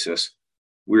quarterly basis.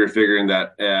 We were figuring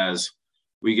that as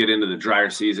we get into the drier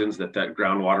seasons, that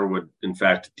groundwater would in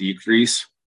fact decrease,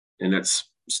 and it's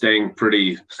staying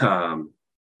pretty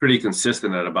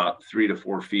consistent at about 3 to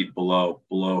 4 feet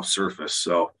below surface.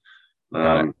 So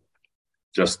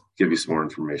just give you some more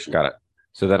information. Got it.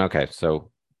 So then, okay, so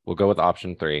we'll go with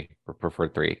option 3 for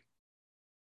preferred 3.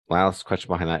 Last question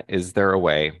behind that: is there a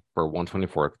way for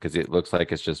 124th, because it looks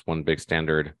like it's just one big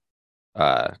standard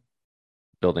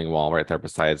building wall right there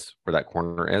besides where that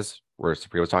corner is, where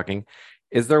Supriya was talking?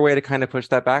 Is there a way to kind of push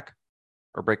that back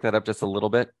or break that up just a little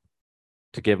bit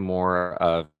to give more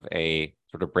of a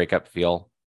sort of breakup feel,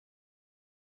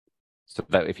 so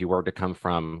that if you were to come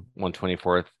from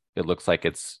 124th, it looks like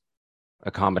it's a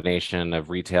combination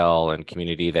of retail and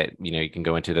community that you can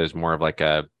go into? There's more of like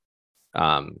a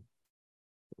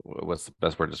what's the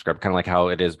best word to describe, kind of like how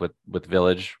it is with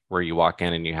Village, where you walk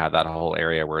in and you have that whole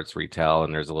area where it's retail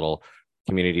and there's a little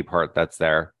community part that's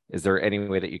there. Is there any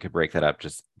way that you could break that up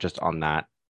just on that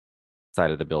side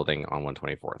of the building on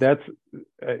 124th?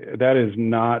 That is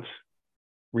not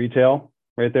retail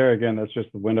right there. Again, that's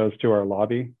just the windows to our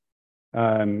lobby.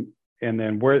 And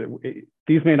then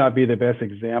these may not be the best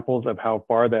examples of how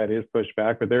far that is pushed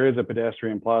back, but there is a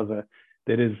pedestrian plaza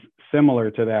that is similar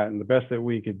to that. And the best that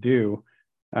we could do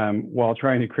while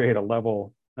trying to create a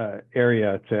level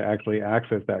area to actually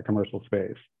access that commercial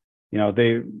space. You know,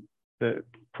 the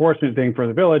fortunate thing for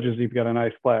the village is you've got a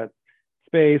nice flat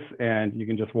space and you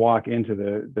can just walk into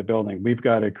the building. We've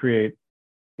got to create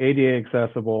ADA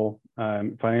accessible,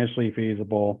 financially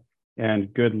feasible,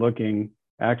 and good looking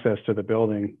access to the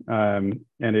building. And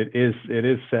it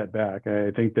is set back.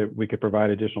 I think that we could provide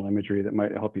additional imagery that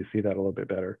might help you see that a little bit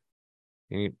better.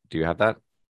 Do you have that?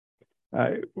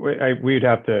 We'd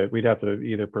have to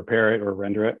either prepare it or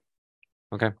render it.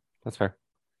 Okay, that's fair.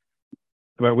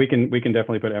 But we can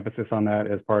definitely put emphasis on that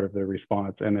as part of the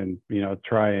response, and then, you know,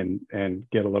 try and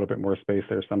get a little bit more space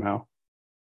there somehow.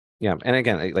 Yeah, and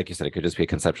again, like you said, it could just be a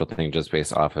conceptual thing just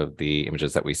based off of the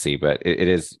images that we see. But it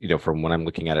is, you know, from when I'm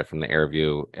looking at it from the air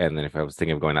view, and then if I was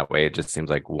thinking of going that way, it just seems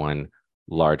like one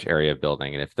large area of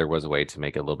building. And if there was a way to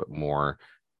make it a little bit more,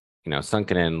 you know,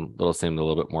 sunken in, seem a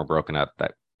little bit more broken up,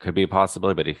 that could be a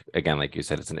possibility. But if, again, like you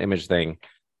said, it's an image thing,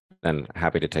 then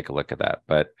happy to take a look at that.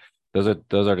 But those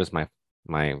are just my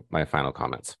final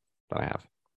comments that I have.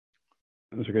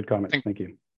 Those are good comments. Thank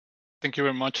you. Thank you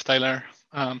very much, Tyler.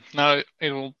 Now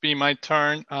it will be my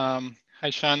turn. Hi,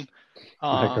 Sean.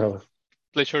 Hi, Carlos.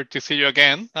 Pleasure to see you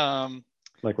again.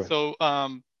 Likewise. So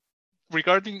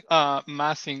regarding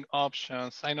massing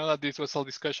options, I know that this was a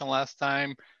discussion last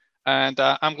time, and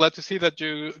I'm glad to see that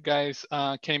you guys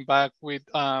came back with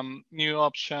new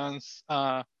options.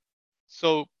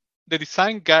 So the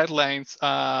design guidelines,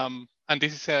 and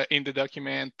this is in the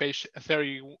document, page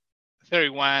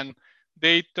 31,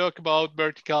 they talk about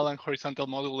vertical and horizontal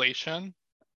modulation,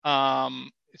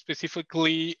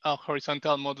 specifically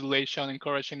horizontal modulation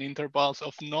encouraging intervals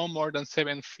of no more than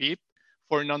 7 feet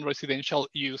for non-residential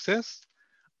uses.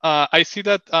 I see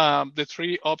that the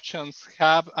three options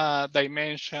have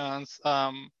dimensions,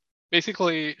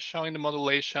 basically showing the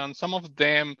modulation. Some of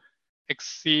them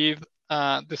exceed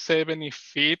the 70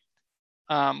 feet.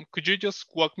 Could you just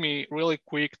walk me really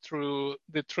quick through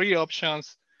the three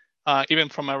options, even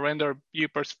from a render view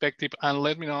perspective, and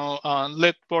let me know,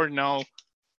 let board know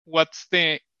what's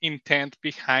the intent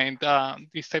behind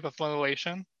this type of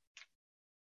modulation?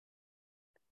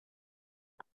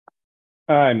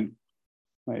 I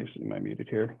see my muted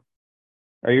here.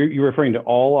 Are you referring to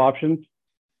all options?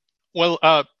 Well,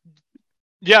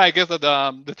 yeah, I guess that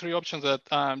the three options that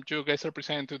you guys are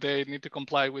presenting today need to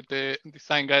comply with the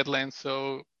design guidelines.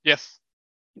 So yes.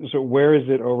 So where is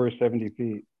it over 70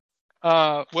 feet?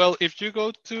 Well, if you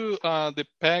go to the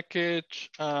package,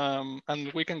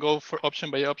 and we can go for option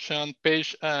by option,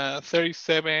 page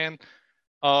 37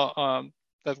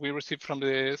 that we received from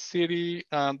the city,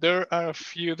 there are a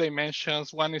few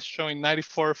dimensions. One is showing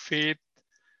 94 feet.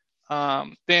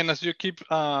 Then as you keep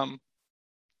going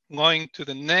to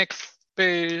the next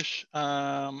page,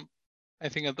 I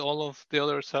think that all of the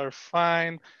others are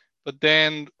fine. But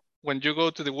then when you go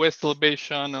to the west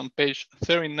elevation on page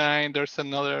 39, there's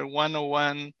another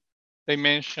 101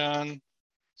 dimension.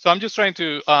 So I'm just trying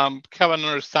to have an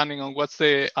understanding on what's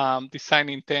the design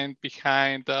intent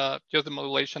behind just the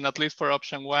modulation, at least for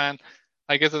option 1.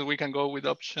 I guess that we can go with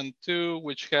option 2,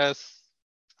 which has,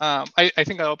 I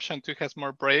think that option 2 has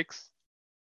more breaks.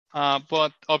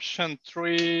 But option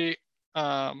 3,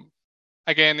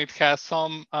 again, it has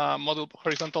some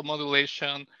horizontal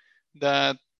modulation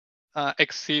that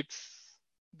exceeds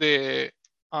the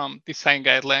design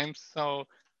guidelines. So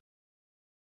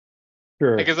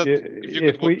sure. I guess that if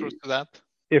you could walk through to that.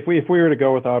 If we were to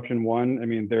go with option 1, I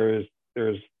mean, there's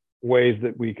ways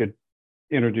that we could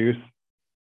introduce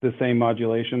the same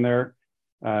modulation there.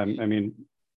 I mean,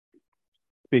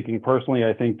 speaking personally,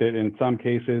 I think that in some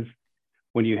cases,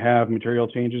 when you have material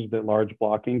changes, that large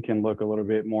blocking can look a little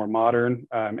bit more modern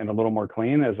and a little more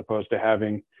clean, as opposed to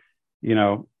having, you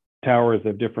know, towers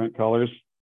of different colors,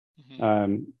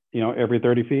 you know, every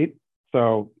 30 feet.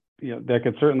 So, you know, that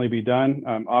could certainly be done.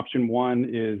 Option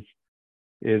 1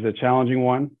 is a challenging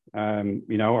one.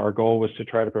 You know, our goal was to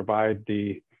try to provide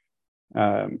the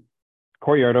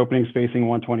courtyard opening spacing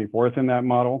 1/24th in that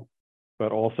model,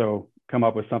 but also come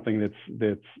up with something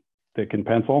that can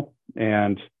pencil.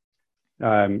 And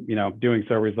you know, doing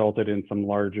so resulted in some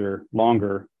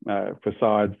longer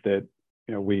facades that,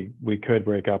 you know, we could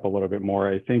break up a little bit more.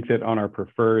 I think that on our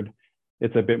preferred,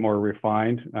 it's a bit more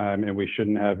refined, and we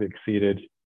shouldn't have exceeded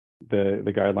the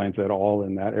guidelines at all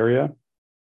in that area.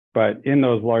 But in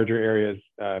those larger areas,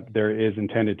 there is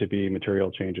intended to be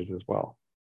material changes as well.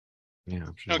 Yeah.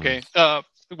 Okay.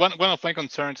 One of my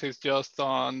concerns is just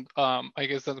on, I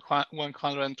guess that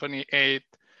 128.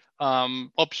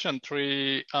 Option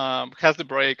 3 has the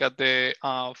break at the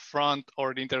front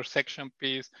or the intersection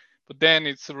piece, but then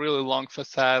it's a really long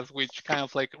facade, which kind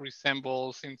of like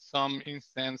resembles in some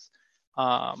instance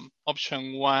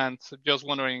option 1. So just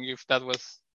wondering if that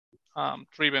was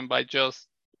driven by just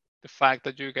the fact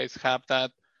that you guys have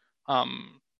that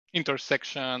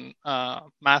intersection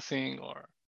massing or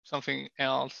something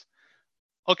else.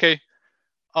 Okay.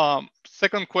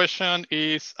 Second question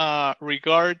is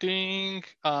regarding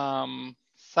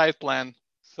site plan.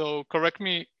 So correct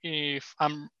me if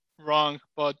I'm wrong,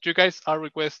 but you guys are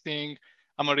requesting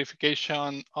a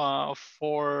modification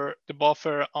for the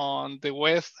buffer on the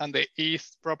west and the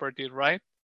east property, right?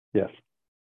 Yes.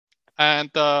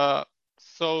 And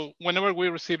so whenever we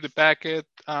receive the packet,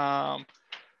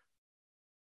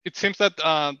 it seems that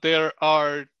there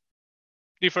are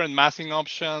different massing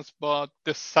options, but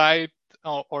the site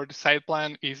or the site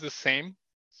plan is the same.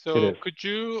 So could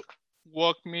you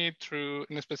walk me through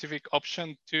in a specific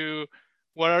option to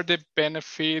what are the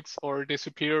benefits or the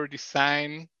superior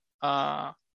design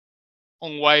on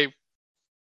why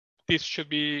this should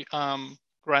be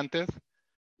granted?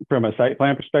 From a site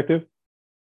plan perspective?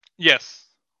 Yes.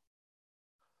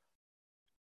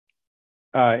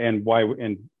 And why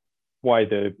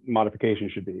the modification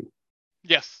should be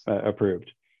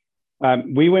approved.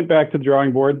 We went back to the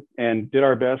drawing board and did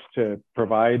our best to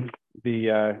provide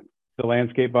the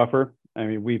landscape buffer. I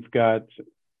mean, we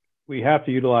have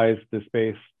to utilize the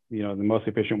space, the most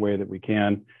efficient way that we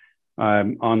can.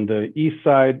 On the east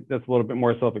side, that's a little bit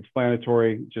more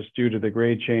self-explanatory, just due to the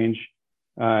grade change.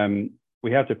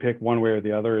 We have to pick one way or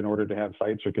the other in order to have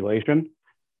site circulation.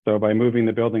 So by moving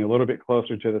the building a little bit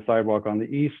closer to the sidewalk on the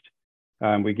east,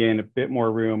 we gain a bit more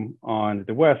room on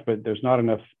the west, but there's not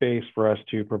enough space for us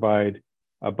to provide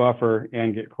a buffer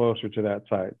and get closer to that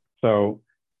site. So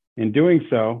in doing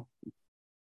so,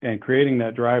 and creating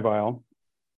that drive aisle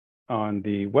on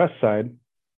the west side.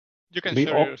 You can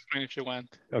share your screen if you want.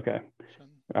 Okay.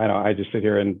 I know, I just sit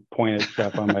here and point at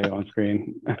stuff on my own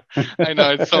screen. I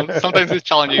know, sometimes it's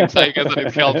challenging, so I guess that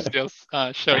it helps just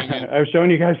showing it. I've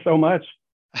shown you guys so much.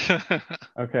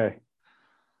 Okay.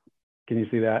 Can you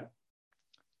see that?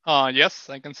 Yes,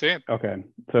 I can see it. Okay,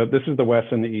 so this is the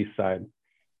west and the east side.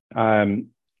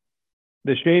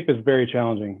 The shape is very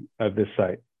challenging of this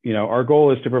site. Our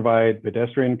goal is to provide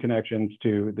pedestrian connections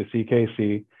to the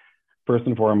CKC, first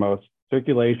and foremost,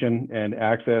 circulation and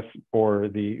access for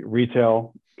the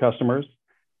retail customers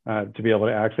to be able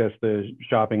to access the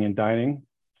shopping and dining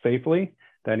safely.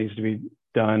 That needs to be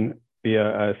done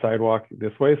via a sidewalk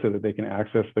this way so that they can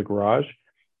access the garage.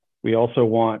 We also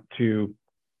want to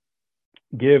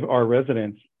give our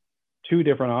residents 2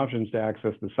 different options to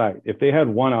access the site. If they had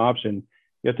one option,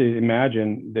 you have to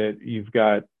imagine that you've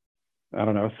got,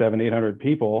 700-800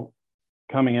 people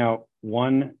coming out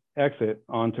one exit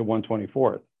onto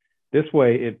 124th. This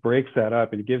way, it breaks that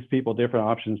up and it gives people different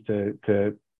options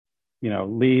to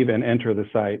leave and enter the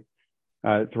site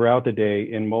throughout the day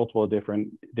in multiple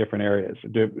different areas,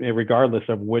 regardless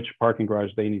of which parking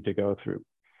garage they need to go through.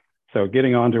 So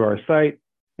getting onto our site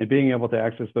and being able to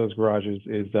access those garages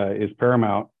is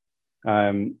paramount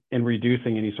in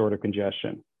reducing any sort of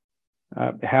congestion.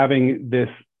 Having this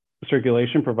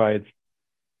circulation provides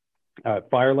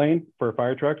fire lane for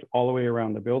fire trucks all the way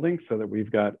around the building so that we've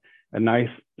got a nice,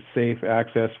 safe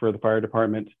access for the fire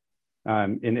department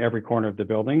in every corner of the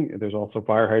building. There's also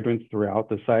fire hydrants throughout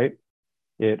the site.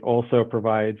 It also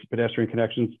provides pedestrian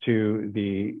connections to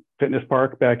the fitness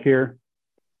park back here.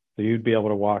 So you'd be able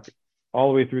to walk all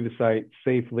the way through the site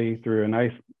safely through a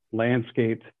nice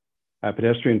landscaped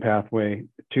pedestrian pathway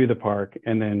to the park,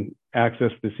 and then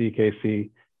access the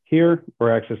CKC here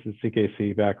or access the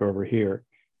CKC back over here.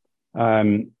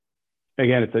 Again,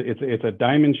 it's a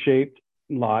diamond-shaped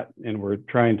lot, and we're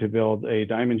trying to build a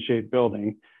diamond-shaped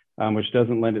building, which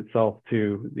doesn't lend itself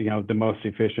to the most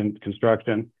efficient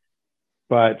construction.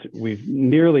 But we've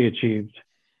nearly achieved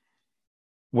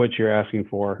what you're asking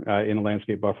for in a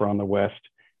landscape buffer on the west.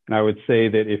 And I would say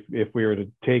that if we were to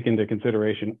take into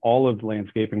consideration all of the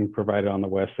landscaping provided on the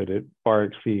west, that it far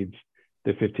exceeds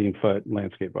the 15-foot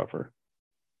landscape buffer.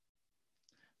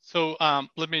 So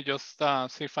let me just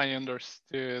see if I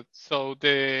understood. So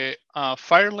the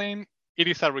fire lane, it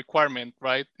is a requirement,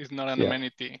 right? It's not an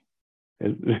amenity.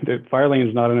 The fire lane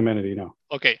is not an amenity, no.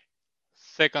 Okay.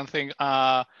 Second thing,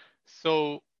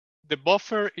 so the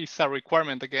buffer is a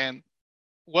requirement again.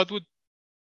 What would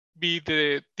be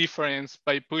the difference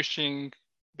by pushing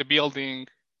the building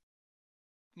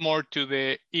more to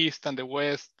the east and the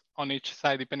west on each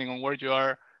side, depending on where you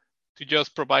are, to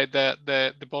just provide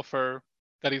the buffer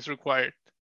that is required?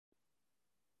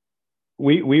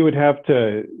 We would have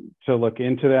to look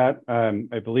into that.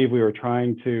 I believe we were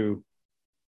trying to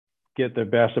get the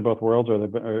best of both worlds, or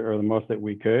the most that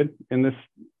we could in this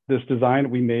this design,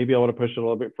 we may be able to push it a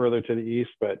little bit further to the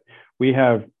east, but we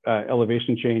have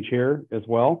elevation change here as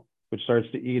well, which starts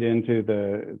to eat into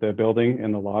the building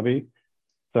and the lobby.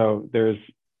 So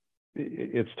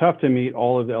it's tough to meet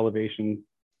all of the elevation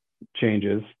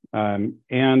changes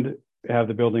and have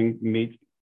the building meet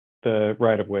the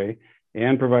right of way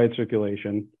and provide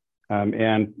circulation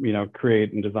and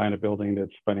create and design a building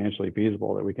that's financially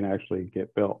feasible that we can actually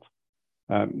get built.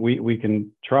 We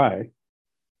can try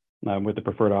with the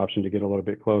preferred option to get a little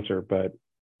bit closer, but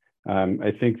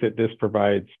I think that this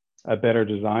provides a better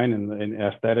design and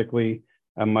aesthetically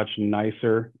a much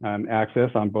nicer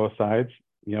access on both sides,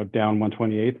 down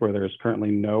 128th where there's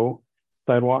currently no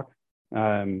sidewalk,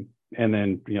 and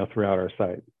then, throughout our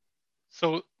site.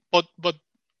 So, but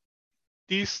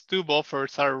these two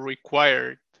buffers are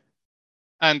required.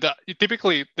 And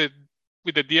typically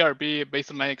with the DRB,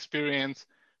 based on my experience,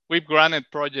 we've granted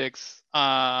projects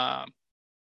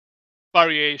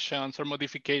variations or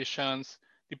modifications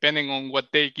depending on what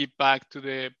they give back to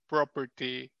the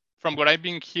property. From what I've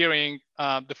been hearing,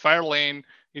 the fire lane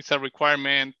is a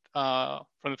requirement from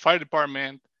the fire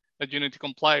department that you need to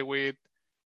comply with.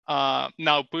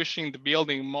 Now pushing the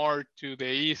building more to the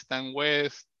east and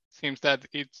west seems that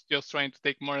it's just trying to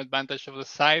take more advantage of the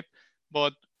site.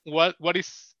 But what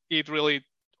is it really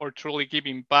or truly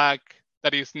giving back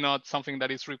that is not something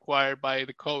that is required by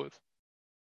the code?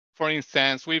 For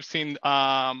instance, we've seen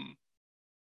other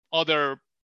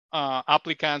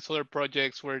applicants, other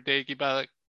projects where they give a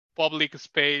public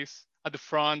space at the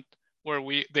front where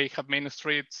they have main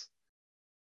streets.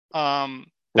 That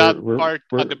part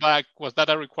at the back, was that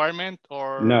a requirement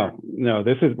or? No,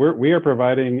 we are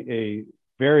providing a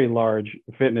very large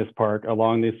fitness park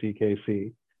along the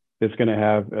CKC. It's going to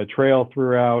have a trail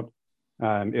throughout.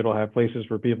 It'll have places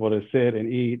for people to sit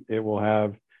and eat. It will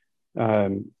have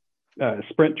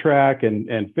sprint track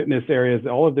and fitness areas.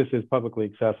 All of this is publicly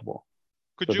accessible.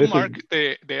 Could you mark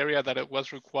the area that it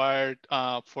was required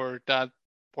for that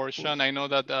portion? I know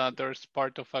that there's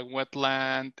part of a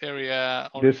wetland area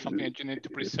or something that you need to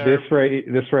preserve.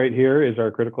 This right here is our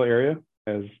critical area,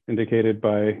 as indicated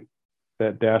by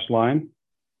that dashed line.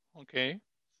 Okay.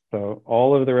 So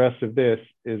all of the rest of this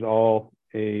is all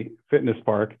a fitness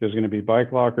park. There's going to be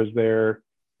bike lockers there.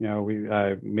 We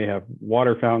may have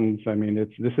water fountains. I mean,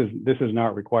 this is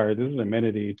not required. This is an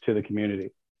amenity to the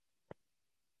community.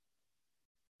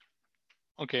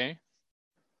 Okay.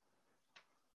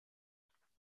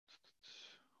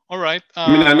 All right.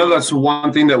 I know that's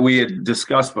one thing that we had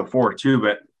discussed before too,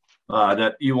 but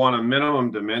that you want a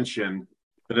minimum dimension.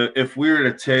 But if we were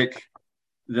to take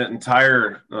the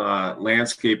entire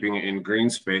landscaping and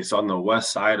green space on the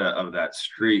west side of that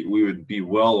street, we would be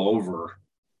well over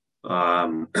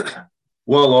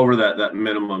that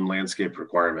minimum landscape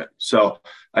requirement. So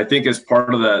I think as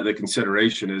part of the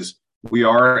consideration is we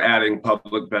are adding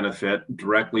public benefit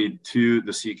directly to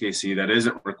the CKC that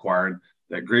isn't required,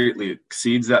 that greatly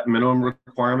exceeds that minimum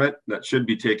requirement, that should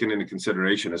be taken into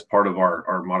consideration as part of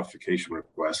our modification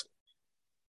request.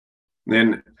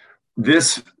 Then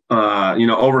this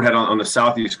overhead on the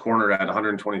southeast corner at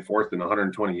 124th and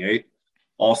 128th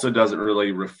also doesn't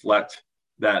really reflect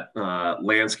that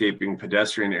landscaping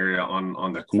pedestrian area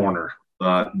on the corner.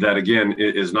 That again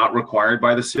is not required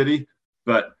by the city,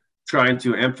 but trying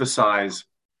to emphasize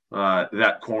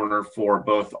that corner for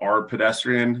both our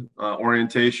pedestrian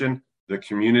orientation, the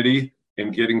community,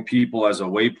 and getting people as a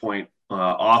waypoint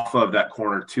off of that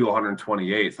corner to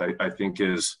 128th, I think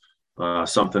is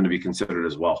something to be considered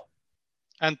as well.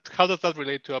 And how does that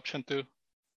relate to option 2?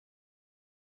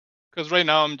 Because right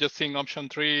now I'm just seeing option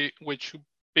 3, which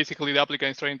basically the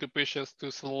applicant is trying to push us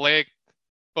to select,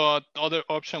 but other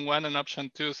option 1 and option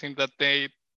 2 seem that they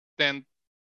then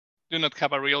do not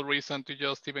have a real reason to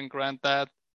just even grant that.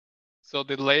 So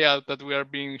the layout that we are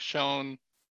being shown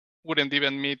wouldn't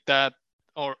even meet that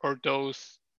or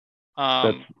those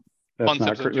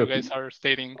concepts that you guys are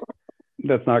stating.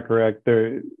 That's not correct.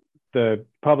 The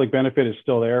public benefit is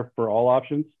still there for all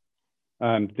options.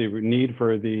 The need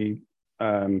for the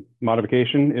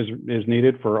modification is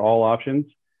needed for all options.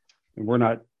 And we're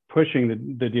not pushing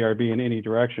the DRB in any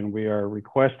direction. We are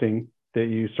requesting that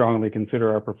you strongly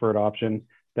consider our preferred option.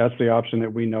 That's the option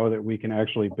that we know that we can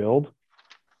actually build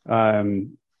under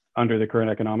the current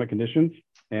economic conditions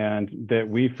and that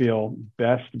we feel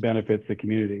best benefits the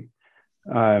community.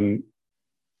 But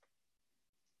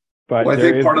I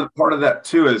think part of that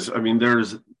too is,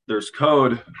 there's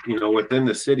code, within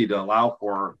the city to allow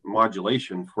for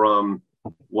modulation from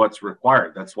what's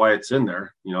required. That's why it's in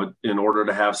there, in order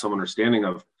to have some understanding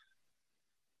of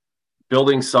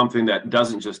building something that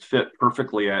doesn't just fit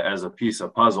perfectly as a piece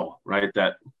of puzzle, right?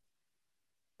 That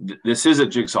this is a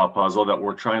jigsaw puzzle that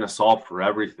we're trying to solve for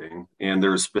everything. And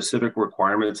there's specific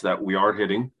requirements that we are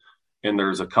hitting. And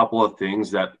there's a couple of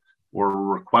things that we're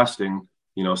requesting,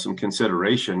 some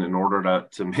consideration in order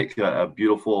to make a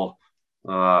beautiful,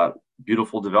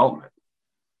 beautiful development.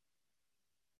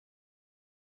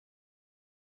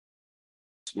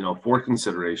 For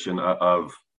consideration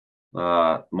of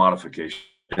modification.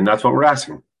 And that's what we're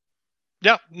asking.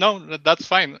 Yeah, no, that's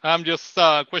fine. I'm just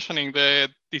questioning the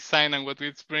design and what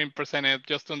is being presented,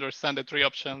 just to understand the three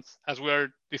options as we're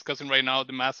discussing right now,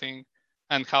 the massing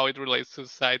and how it relates to the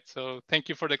site. So thank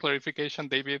you for the clarification,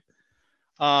 David.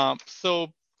 So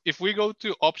if we go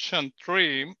to option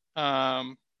 3,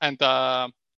 and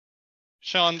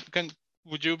Sean,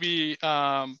 would you be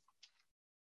kind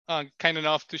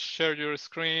enough to share your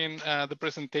screen, the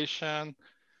presentation?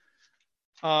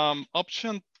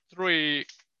 Option 3, I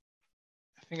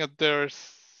think that there's...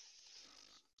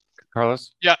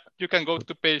 Carlos? Yeah, you can go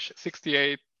to page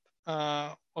 68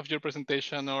 of your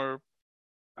presentation, or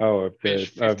page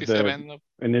 57 of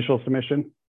the initial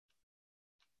submission?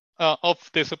 Of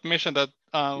the submission that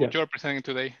Yes. you're presenting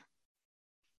today.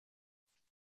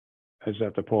 I just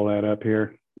have to pull that up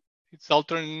here. It's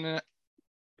alternative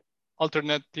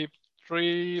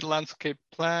 3 landscape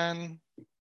plan.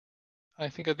 I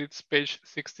think that it's page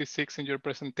 66 in your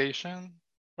presentation,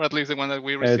 or at least the one that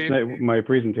we received. My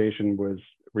presentation was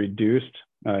reduced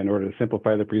in order to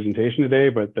simplify the presentation today,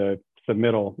 but the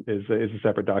submittal is a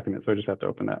separate document, so I just have to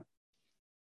open that.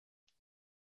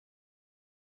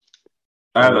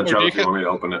 I have that, Joe, if you want me to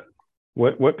open it.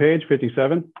 What page?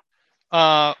 57?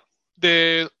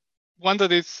 The one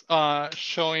that is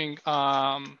showing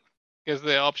is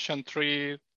the option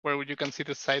 3, where you can see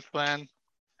the site plan.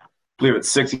 I believe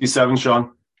it's 67,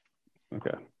 Sean.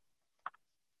 Okay.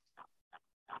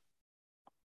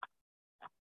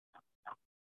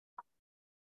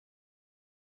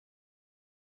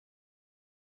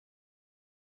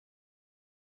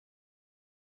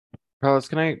 Carlos,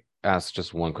 can I ask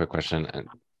just one quick question and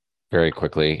very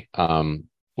quickly? What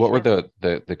were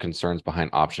the concerns behind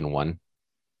option 1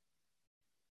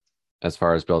 as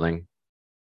far as building?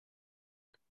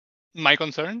 My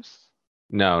concerns?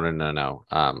 No.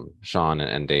 Sean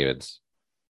and David's.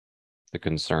 The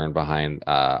concern behind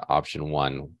option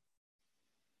 1,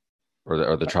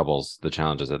 or the troubles, the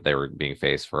challenges that they were being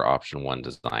faced for option 1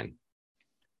 design.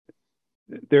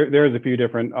 There's a few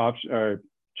different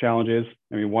challenges.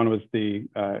 I mean, one was the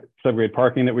subgrade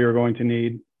parking that we were going to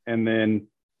need, and then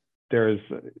there's,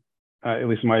 at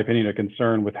least in my opinion, a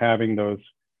concern with having those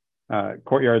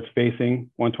courtyards facing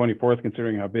 124th,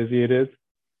 considering how busy it is.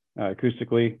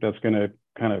 Acoustically, that's going to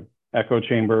kind of echo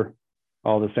chamber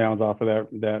all the sounds off of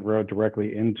that road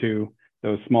directly into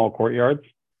those small courtyards.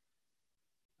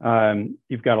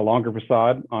 You've got a longer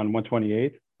facade on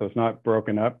 128, so it's not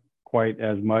broken up quite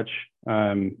as much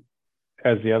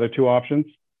as the other two options.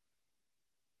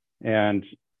 And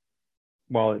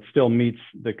while it still meets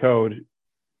the code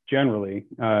generally,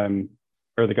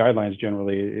 or the guidelines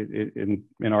generally, it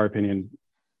in our opinion,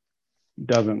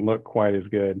 doesn't look quite as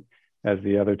good as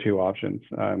the other two options,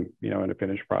 in a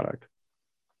finished product.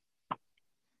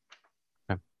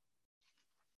 Okay.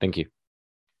 Thank you.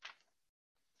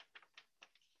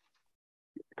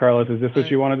 Carlos, is this what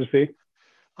you wanted to see?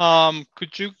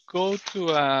 Could you go to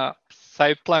a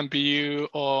site plan view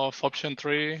of option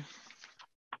 3?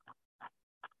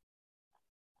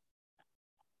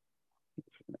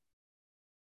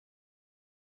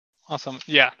 Awesome.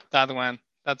 Yeah, that one.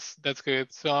 That's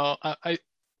good. So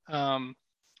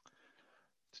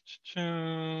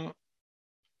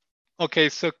okay,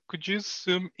 so could you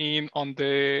zoom in on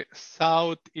the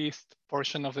southeast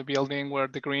portion of the building where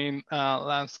the green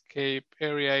landscape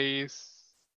area is?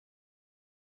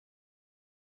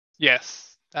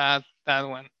 Yes, that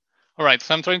one. All right,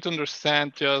 so I'm trying to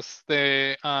understand just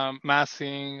the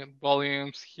massing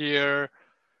volumes here.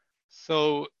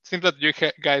 So it seems that you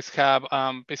guys have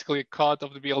basically a cut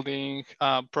of the building,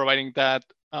 providing that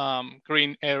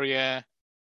green area.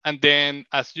 And then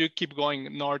as you keep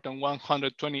going north on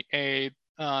 128,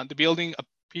 the building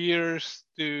appears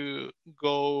to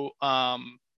go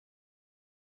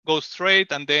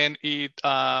straight, and then it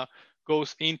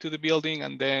goes into the building,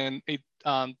 and then it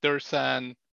there's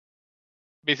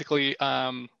basically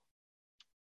an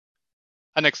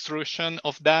extrusion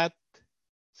of that.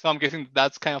 So I'm guessing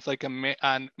that's kind of like a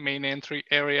main entry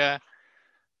area.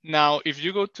 Now, if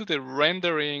you go to the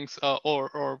renderings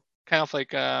or kind of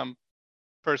like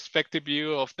perspective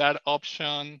view of that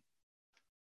option,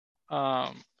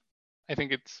 I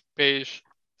think it's page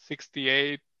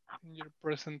 68 in your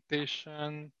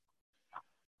presentation.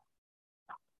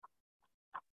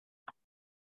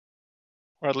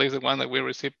 or at least the one that we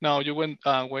received. No, you went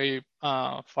way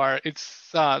far.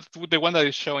 It's the one that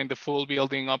is showing the full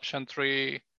building option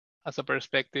 3 as a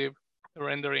perspective, the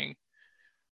rendering.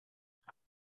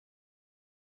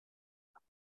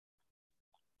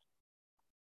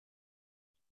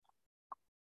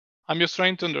 I'm just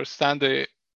trying to understand the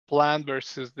plan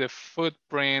versus the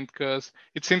footprint, because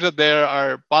it seems that there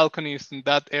are balconies in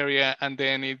that area, and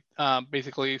then it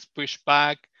basically is pushed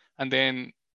back and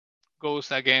then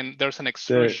goes again. There's an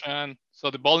extrusion,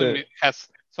 so the volume has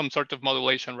some sort of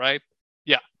modulation, right?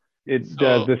 Yeah. It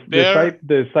does. So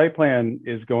the site plan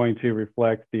is going to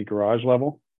reflect the garage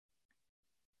level,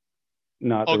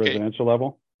 not the residential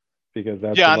level, because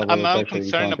that's the level that's I'm actually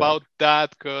concerned in about contact. that,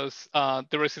 because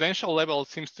the residential level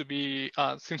seems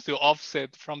to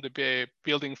offset from the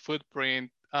building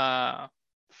footprint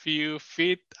few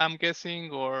feet, I'm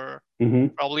guessing, or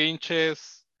probably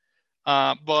inches.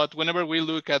 But whenever we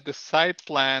look at the site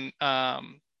plan,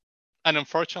 and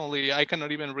unfortunately, I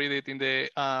cannot even read it in the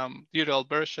digital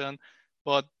version,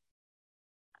 but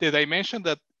the dimension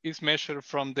that is measured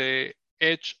from the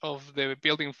edge of the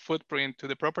building footprint to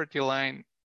the property line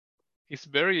is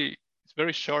very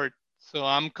short. So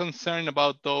I'm concerned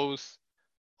about those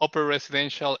upper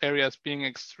residential areas being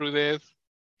extruded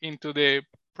into the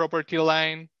property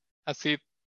line, as it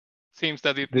seems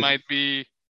that it might be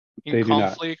in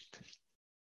conflict.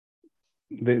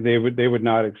 They would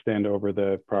not extend over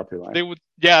the property line. They would,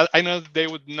 yeah, I know they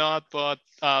would not, but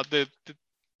the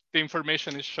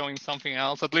information is showing something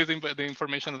else. At least the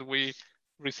information that we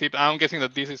received. I'm guessing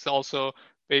that this is also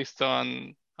based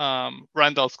on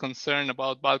Randall's concern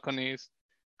about balconies,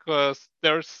 because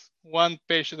there's one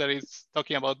page that is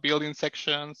talking about building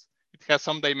sections. It has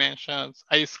some dimensions.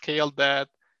 I scaled that,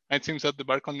 and it seems that the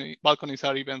balconies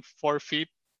are even 4 feet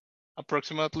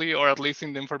approximately, or at least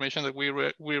in the information that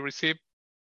we received.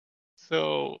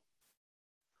 So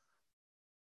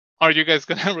are you guys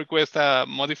gonna request a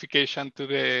modification to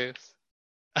the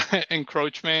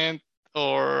encroachment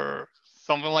or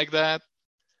something like that?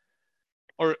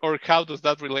 Or how does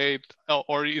that relate?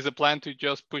 Or is the plan to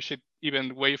just push it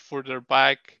even way further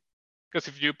back? Because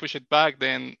if you push it back,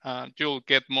 then you'll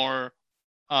get more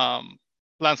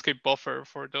landscape buffer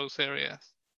for those areas.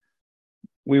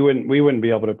 We wouldn't be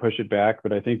able to push it back,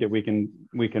 but I think that we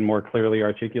can more clearly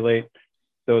articulate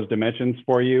those dimensions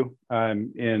for you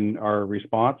in our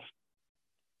response,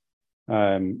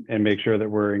 and make sure that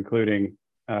we're including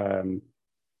an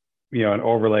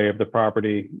overlay of the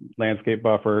property landscape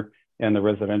buffer and the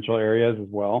residential areas as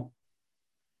well.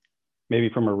 Maybe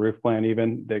from a roof plan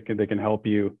even, that can help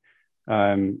you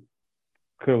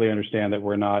clearly understand that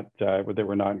we're not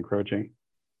encroaching.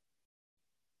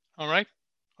 All right.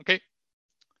 Okay.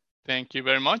 Thank you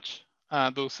very much.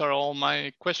 Those are all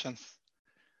my questions.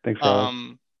 Thanks,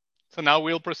 Carlos. So now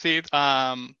we'll proceed.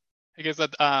 I guess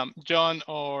that John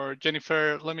or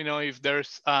Jennifer, let me know if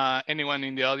there's anyone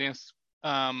in the audience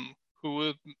who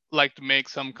would like to make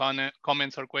some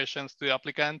comments or questions to the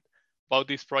applicant about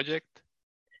this project.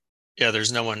 Yeah,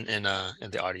 there's no one in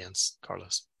the audience,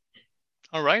 Carlos.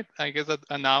 All right, I guess that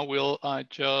now we'll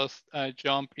just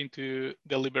jump into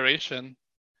deliberation.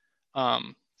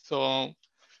 So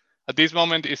at this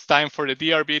moment, it's time for the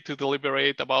DRB to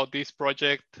deliberate about this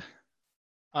project.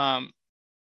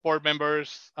 Board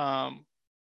members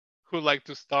who'd like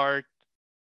to start.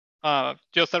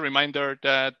 Just a reminder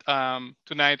that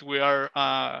tonight we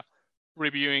are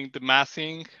reviewing the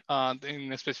massing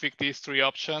in specific these 3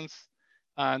 options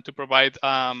to provide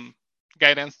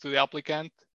guidance to the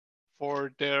applicant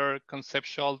for their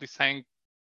conceptual design,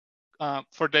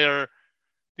 for their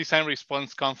design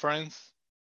response conference.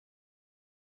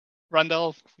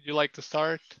 Randall, would you like to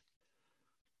start?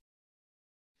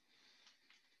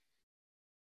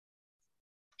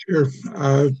 Sure.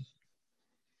 I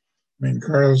mean,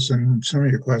 Carlos, and some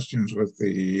of your questions with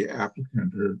the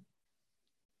applicant are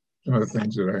some of the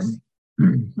things that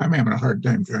I'm having a hard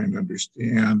time trying to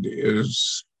understand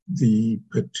is the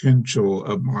potential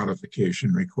of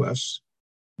modification requests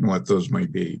and what those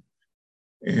might be.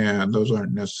 And those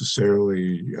aren't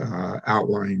necessarily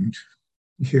outlined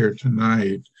here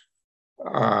tonight.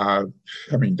 I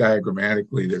mean,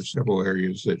 diagrammatically, there's several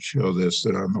areas that show this,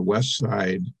 that on the west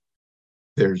side,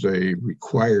 there's a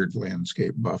required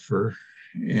landscape buffer,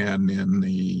 and in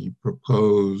the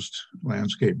proposed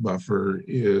landscape buffer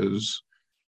is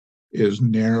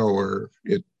narrower.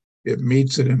 It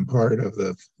meets it in part of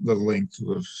the length of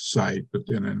the site, but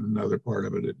then in another part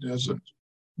of it, it doesn't.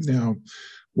 Now,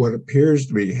 what appears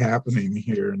to be happening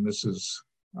here, and this is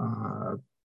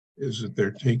that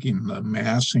they're taking the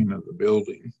massing of the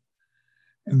building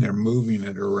and they're moving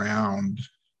it around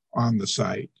on the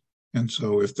site. And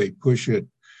so if they push it,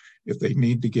 if they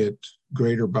need to get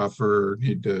greater buffer,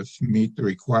 need to meet the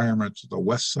requirements of the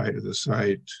west side of the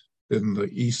site, then the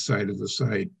east side of the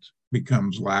site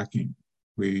becomes lacking.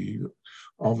 We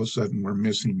all of a sudden we're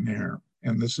missing there.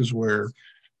 And this is where,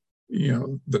 you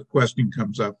know, the question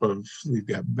comes up of we've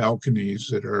got balconies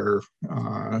that are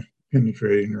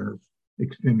penetrating or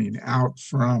extending out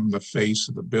from the face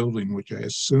of the building, which I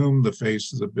assume the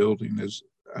face of the building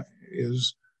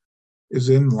is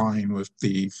in line with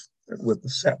the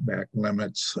setback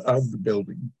limits of the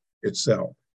building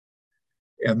itself.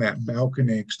 And that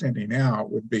balcony extending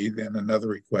out would be then another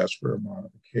request for a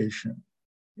modification.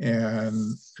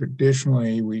 And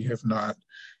traditionally, we have not,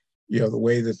 you know, the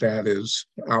way that that is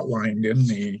outlined in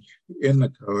the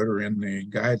code or in the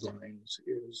guidelines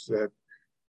is that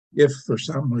if for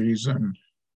some reason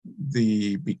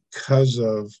because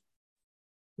of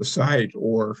the site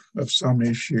or of some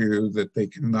issue that they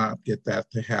cannot get that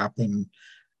to happen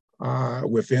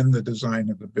within the design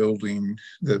of the building,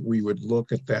 that we would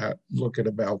look at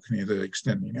a balcony that's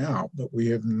extending out, but we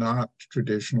have not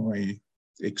traditionally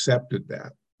accepted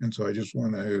that. And so I just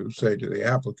want to say to the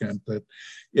applicant that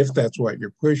if that's what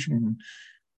you're pushing,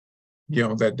 you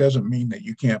know, that doesn't mean that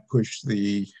you can't push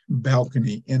the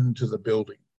balcony into the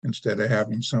building. Instead of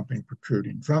having something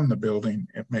protruding from the building,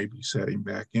 it may be setting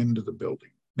back into the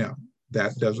building. Now,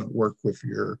 that doesn't work with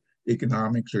your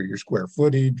economics or your square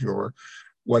footage or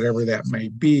whatever that may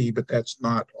be, but that's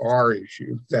not our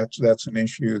issue. That's an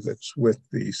issue that's with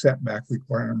the setback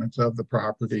requirements of the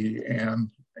property and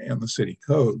the city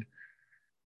code.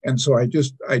 And so I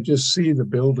just see the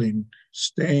building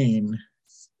staying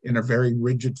in a very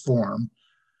rigid form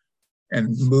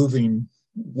and moving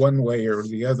one way or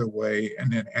the other way,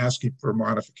 and then asking for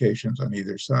modifications on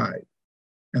either side.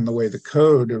 And the way the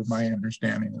code, or my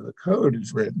understanding of the code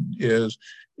is written, is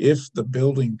if the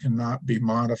building cannot be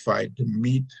modified to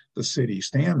meet the city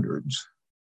standards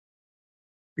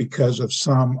because of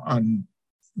some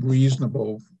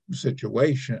unreasonable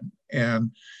situation.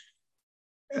 And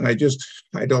I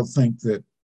don't think that,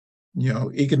 you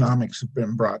know, economics have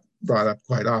been brought up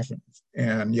quite often.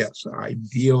 And yes, I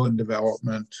deal in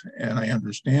development and I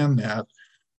understand that,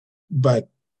 but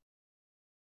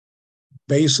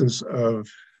basis of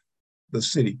the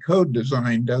city code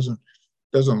design doesn't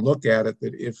look at it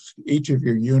that if each of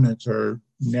your units are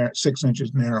 6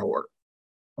 inches narrower,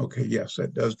 okay, yes,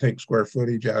 that does take square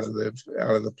footage out of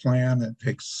the plan. It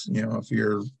takes, you know, if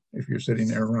you're sitting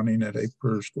there running at a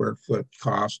per square foot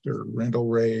cost or rental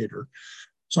rate or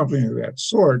something of that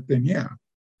sort, then yeah,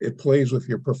 it plays with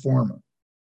your performance.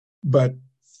 But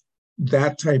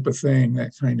that type of thing,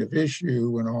 that kind of issue,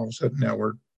 when all of a sudden now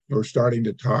we're starting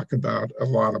to talk about a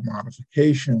lot of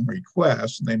modification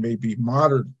requests, and they may be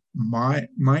minor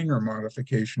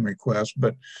modification requests,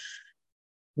 but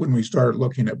when we start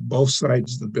looking at both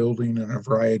sides of the building and a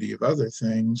variety of other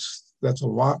things, that's a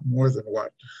lot more than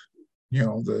what, you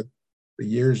know, the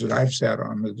years that I've sat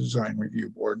on the design review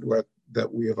board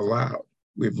that we have allowed.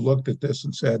 We've looked at this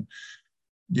and said,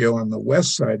 you know, on the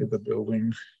west side of the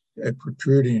building, a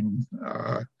protruding,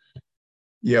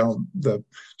 you know,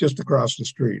 just across the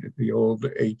street at the old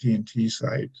AT&T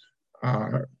site,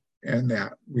 and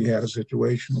that we had a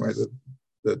situation where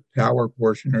the tower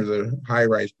portion or the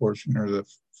high-rise portion or the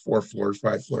 5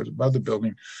 floors above the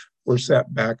building were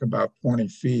set back about 20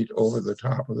 feet over the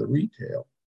top of the retail.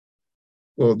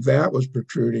 Well, that was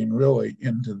protruding really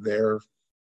into their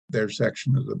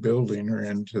section of the building, or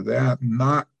into that,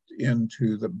 not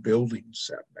into the building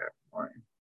setback line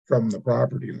from the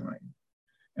property line.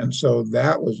 And so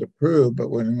that was approved, but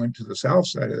when we went to the south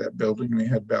side of that building, we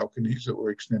had balconies that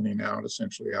were extending out,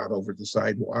 essentially out over the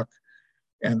sidewalk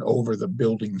and over the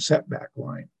building setback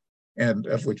line, and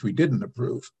of which we didn't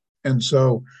approve. And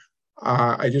so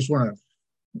I just want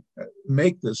to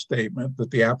make this statement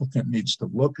that the applicant needs to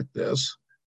look at this,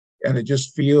 and it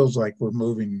just feels like we're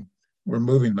moving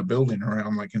the building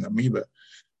around like an amoeba.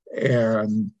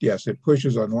 And yes, it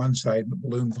pushes on one side and the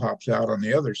balloon pops out on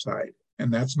the other side.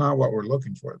 And that's not what we're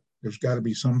looking for. There's got to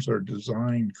be some sort of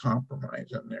design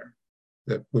compromise in there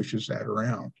that pushes that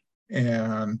around.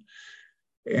 And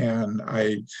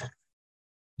I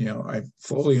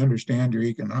fully understand your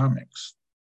economics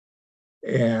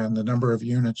and the number of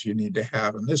units you need to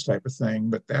have and this type of thing,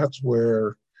 but that's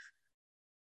where,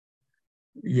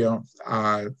 you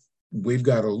know, we've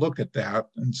got to look at that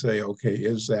and say, okay,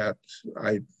 is that,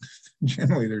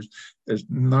 generally there's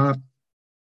not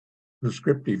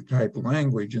prescriptive type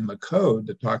language in the code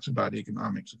that talks about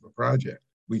economics of a project.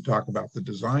 We talk about the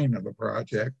design of a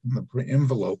project and the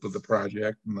envelope of the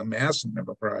project and the massing of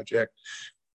a project,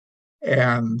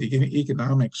 and the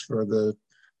economics for the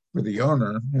for the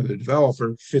owner or the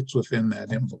developer fits within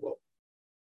that envelope.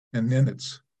 And then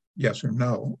it's yes or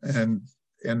no. And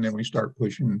then we start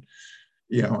pushing,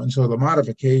 and so the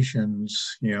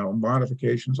modifications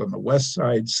on the west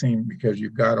side seem, because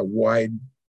you've got a wide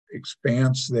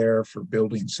expanse there for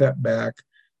building setback,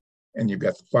 and you've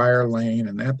got the fire lane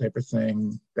and that type of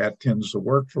thing, that tends to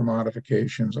work for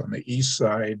modifications. On the east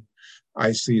side,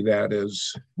 I see that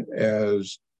as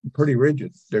pretty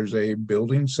rigid. There's a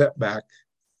building setback,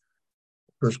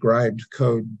 prescribed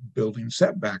code building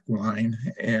setback line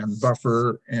and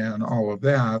buffer and all of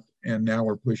that, and now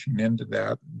we're pushing into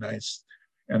that.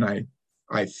 And I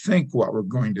think what we're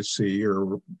going to see,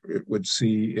 or it would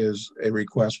see, is a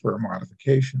request for a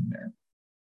modification there.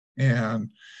 And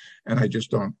I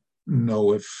just don't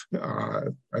know if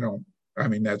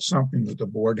that's something that the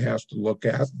board has to look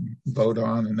at and vote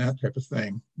on and that type of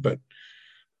thing. But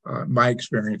my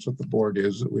experience with the board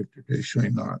is that we've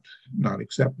traditionally not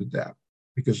accepted that,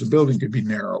 because the building could be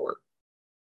narrower.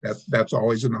 That's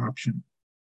always an option.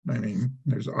 I mean,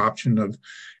 there's an option of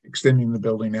extending the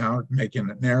building out, making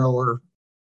it narrower,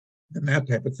 and that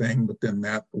type of thing. But then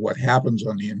what happens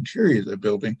on the interior of the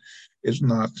building is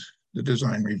not the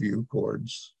design review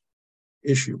board's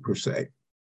issue per se.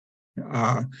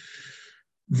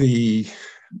 The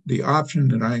option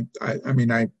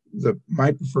that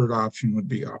my preferred option would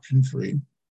be option 3,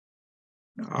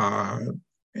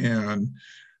 and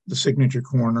the signature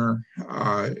corner.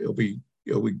 It'll be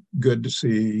good to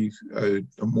see a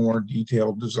more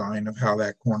detailed design of how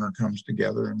that corner comes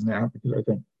together and that, because I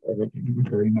think it'd be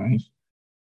very nice.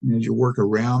 And as you work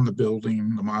around the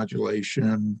building, the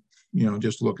modulation,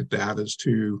 just look at that as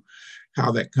to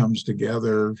how that comes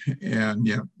together, and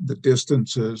the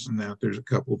distances, and that there's a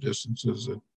couple of distances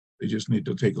that they just need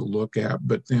to take a look at.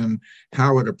 But then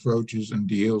how it approaches and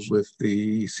deals with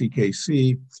the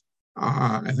CKC,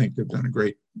 I think they've done a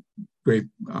great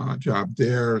job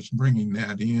there. It's bringing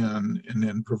that in, and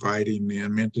then providing the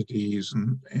amenities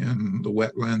and the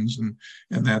wetlands and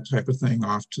that type of thing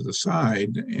off to the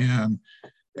side.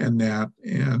 And I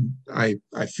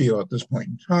feel at this point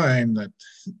in time that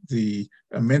the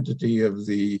amenity of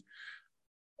the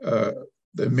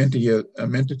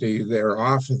amenity there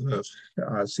off of the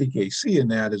CKC,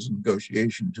 and that is a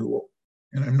negotiation tool.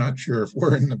 And I'm not sure if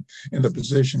we're in the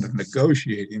position of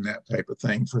negotiating that type of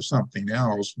thing for something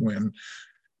else, when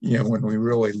we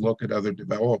really look at other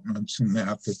developments and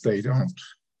that they don't,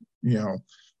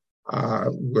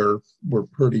 we're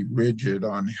pretty rigid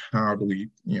on how we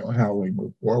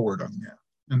move forward on that.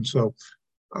 And so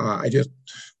I'm just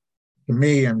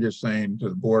saying to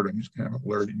the board, I'm just kind of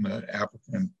alerting the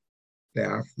applicant,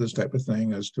 staff, this type of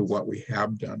thing, as to what we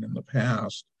have done in the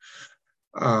past.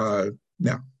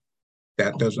 Now,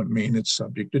 that doesn't mean it's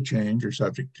subject to change or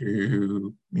subject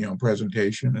to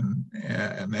presentation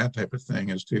and that type of thing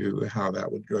as to how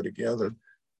that would go together.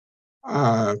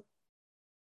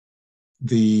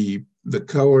 The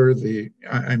color,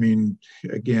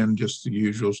 again, just the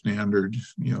usual standard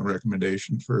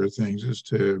recommendation for things is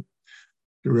to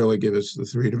really give us the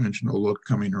 3-dimensional look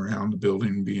coming around the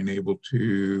building, being able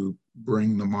to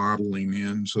bring the modeling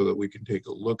in so that we can take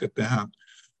a look at that.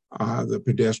 The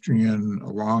pedestrian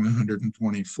along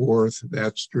 124th,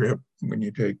 that strip, when you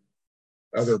take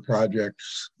other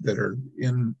projects that are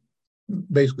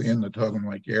basically in the Totem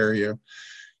Lake area,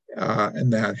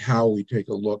 and that how we take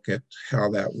a look at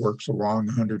how that works along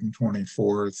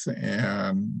 124th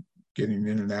and getting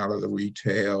in and out of the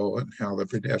retail, and how the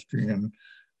pedestrian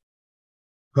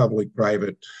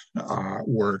public-private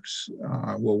works.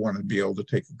 We'll want to be able to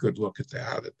take a good look at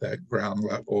that ground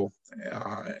level,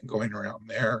 going around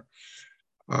there,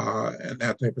 and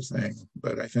that type of thing.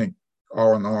 But I think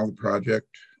all in all, the project,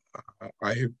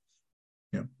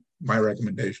 my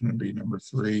recommendation would be number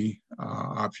 3,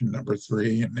 option number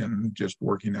 3, and then just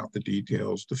working out the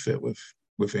details to fit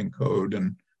within code,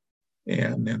 and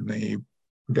then the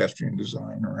pedestrian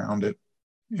design around it.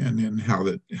 And then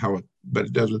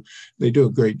they do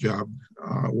a great job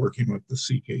working with the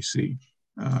CKC.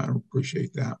 I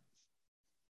appreciate that.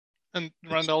 And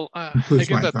Randall, includes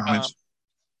my comments.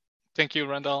 Thank you,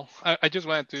 Randall. I just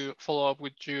wanted to follow up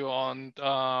with you on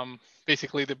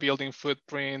basically the building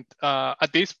footprint.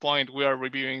 At this point, we are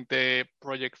reviewing the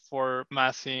project for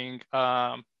massing,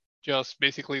 just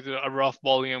basically a rough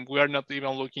volume. We are not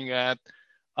even looking at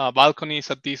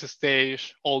balconies at this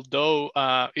stage, although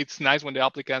it's nice when the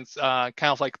applicants kind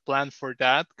of like plan for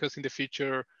that, because in the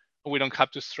future we don't have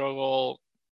to struggle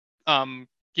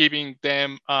giving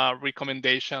them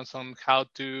recommendations on how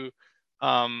to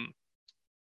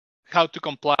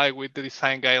comply with the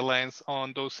design guidelines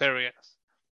on those areas.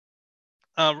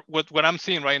 what I'm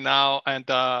seeing right now, and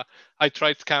I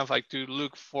tried kind of like to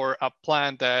look for a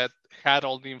plan that had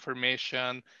all the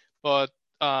information, but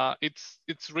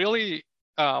it's really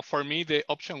for me the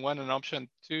option 1 and option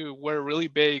 2 were really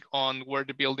vague on where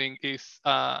the building is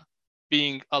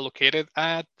being allocated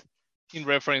at in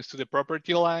reference to the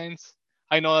property lines.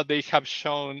 I know that they have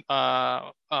shown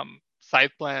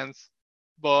site plans,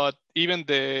 but even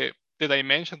the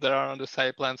dimensions that are on the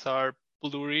site plans are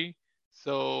blurry,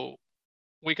 so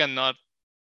we cannot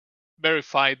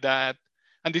verify that.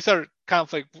 And these are kind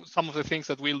of like some of the things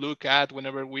that we look at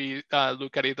whenever we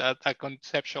look at it at a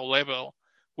conceptual level.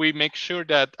 We make sure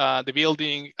that the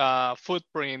building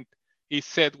footprint is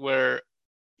set where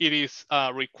it is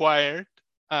required,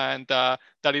 and that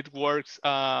it works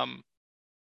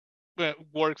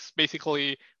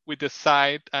basically with the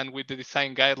site and with the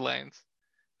design guidelines.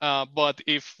 But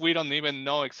if we don't even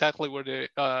know exactly where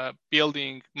the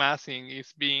building massing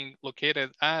is being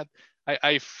located at,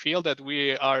 I feel that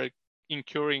we are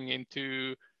incurring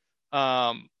into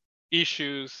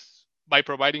issues by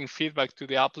providing feedback to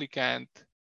the applicant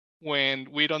when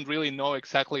we don't really know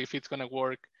exactly if it's going to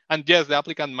work. And yes, the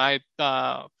applicant might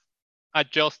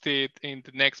adjust it in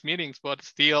the next meetings, but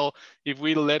still, if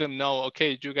we let them know,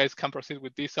 okay, you guys can proceed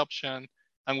with this option,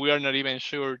 and we are not even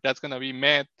sure that's going to be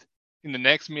met in the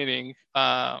next meeting,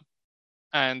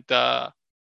 and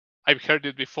I've heard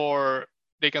it before,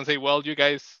 they can say, well, you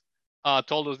guys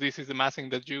told us this is the massing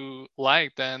that you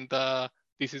liked, and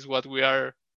this is what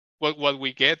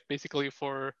we get basically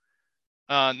for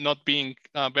not being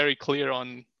very clear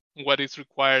on what is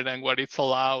required and what is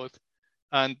allowed.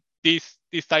 And this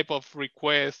type of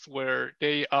request where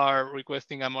they are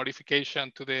requesting a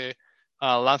modification to the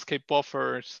landscape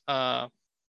buffers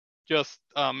just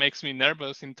makes me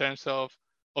nervous in terms of,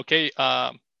 okay,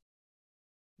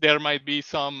 there might be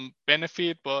some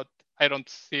benefit, but I don't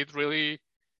see it really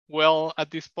well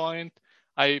at this point.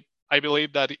 I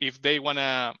believe that if they want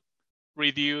to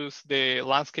reduce the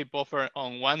landscape buffer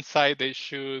on one side, they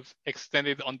should extend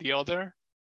it on the other,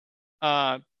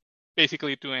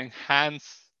 basically to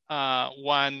enhance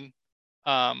one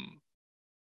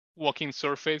walking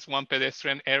surface, one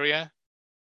pedestrian area.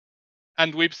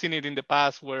 And we've seen it in the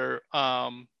past where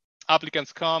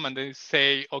applicants come and they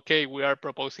say, okay, we are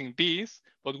proposing this,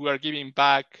 but we are giving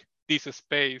back this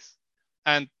space.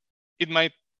 And it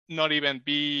might not even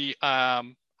be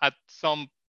at some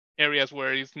areas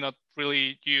where it's not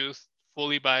really used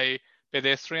fully by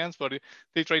pedestrians, but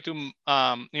they try to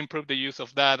improve the use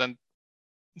of that, and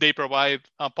they provide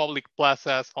public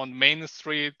plazas on main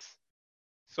streets.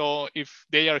 So if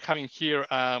they are having here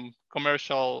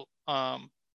commercial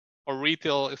or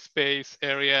retail space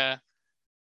area,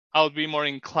 I would be more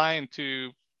inclined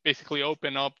to basically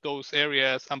open up those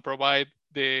areas and provide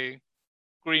the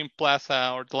green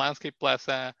plaza or the landscape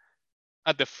plaza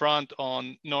at the front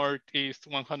on Northeast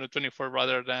 124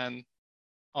 rather than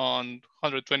on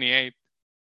 128.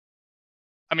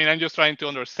 I mean, I'm just trying to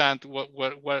understand what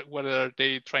are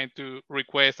they trying to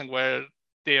request and what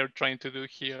they are trying to do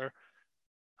here.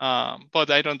 But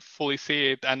I don't fully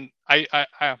see it, and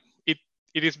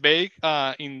it is vague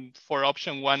for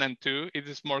option 1 and 2. It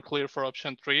is more clear for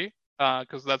option 3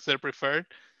 because that's their preferred.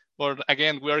 But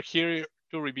again, we are here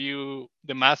to review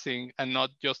the massing and not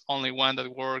just only one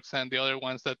that works and the other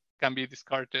ones that can be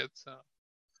discarded. So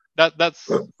that's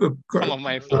some of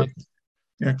my thoughts.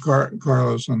 Yeah,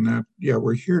 Carlos, on that. Yeah,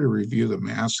 we're here to review the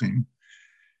massing,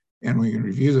 and we can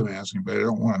review the massing, but I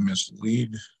don't want to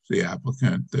mislead the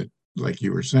applicant that, like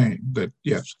you were saying, that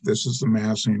yes, this is the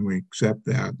massing, we accept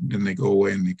that, then they go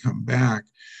away and they come back.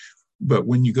 But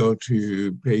when you go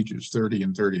to pages 30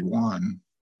 and 31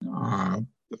 on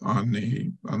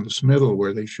the submittal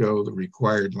where they show the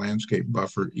required landscape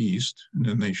buffer east, and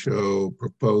then they show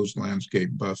proposed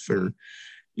landscape buffer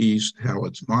east, how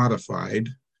it's modified,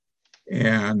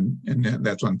 and then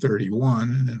that's on 31,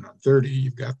 and then on 30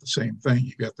 you've got the same thing.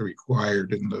 You've got the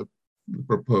required and the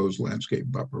proposed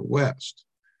landscape buffer west.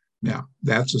 Now,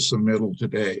 that's a submittal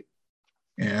today.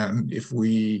 And if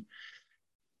we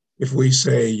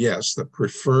say, yes, the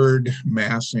preferred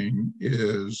massing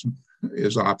is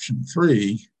option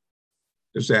 3,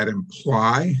 does that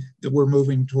imply that we're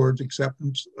moving towards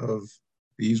acceptance of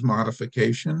these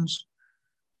modifications?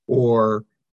 Or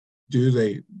do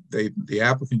the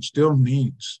applicant still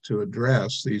needs to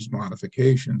address these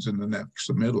modifications in the next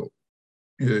submittal?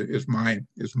 Is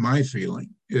my feeling,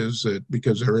 is that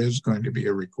because there is going to be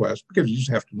a request, because you just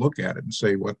have to look at it and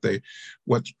say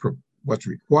what's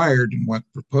required and what's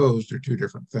proposed are two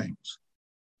different things.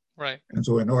 Right. And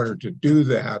so in order to do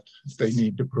that, they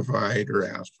need to provide or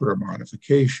ask for a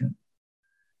modification.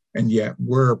 And yet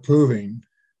we're approving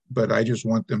but I just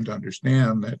want them to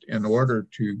understand that in order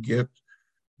to get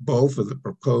both of the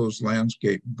proposed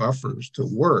landscape buffers to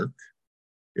work,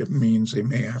 it means they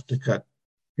may have to cut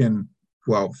 10,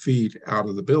 12 feet out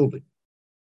of the building,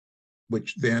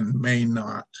 which then may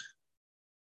not,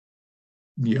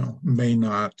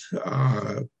 on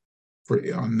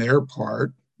their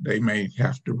part, they may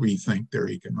have to rethink their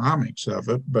economics of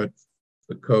it, but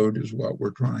the code is what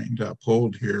we're trying to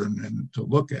uphold here and to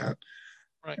look at.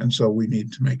 Right. And so we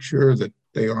need to make sure that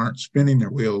they aren't spinning their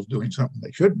wheels doing something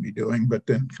they shouldn't be doing, but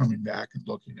then coming back and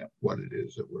looking at what it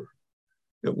is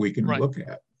that we can look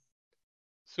at.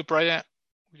 Supriya,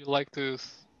 would you like to?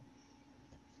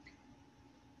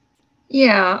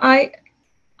 Yeah, I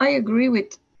agree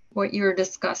with what you're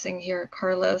discussing here,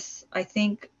 Carlos. I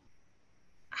think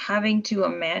having to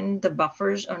amend the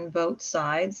buffers on both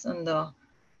sides, on the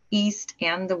east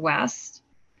and the west,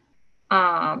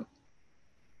 I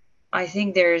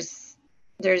think there's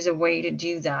a way to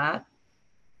do that,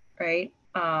 right?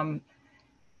 And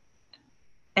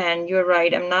you're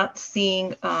right, I'm not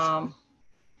seeing a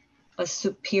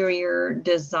superior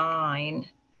design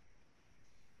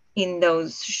in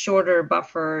those shorter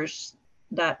buffers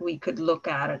that we could look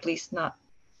at least not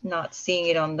seeing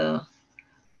it on the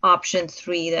option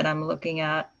 3 that I'm looking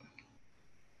at.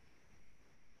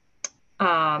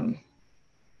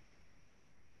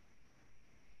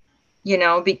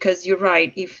 Because you're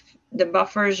right, if the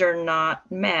buffers are not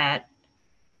met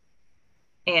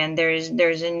and there's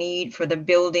a need for the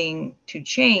building to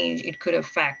change, it could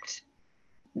affect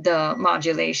the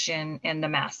modulation and the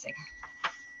massing.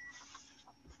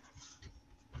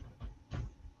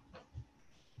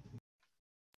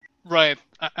 Right.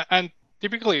 And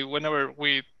typically, whenever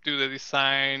we do the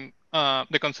design,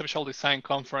 the conceptual design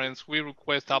conference, we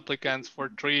request applicants for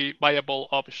 3 viable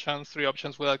options, 3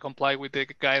 options that comply with the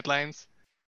guidelines.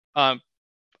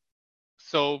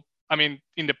 So, I mean,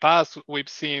 in the past, we've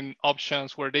seen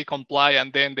options where they comply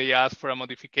and then they ask for a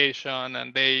modification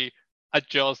and they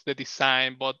adjust the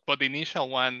design, but the initial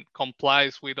one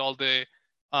complies with all the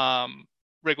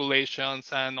regulations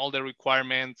and all the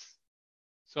requirements.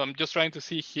 So I'm just trying to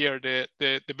see here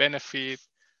the benefit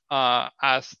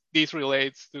as this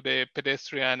relates to the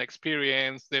pedestrian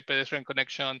experience, the pedestrian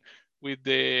connection with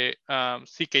the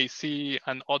CKC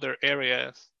and other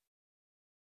areas.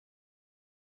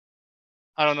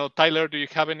 I don't know, Tyler, do you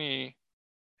have any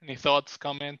thoughts,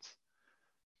 comments?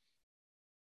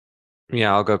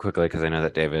 Yeah, I'll go quickly because I know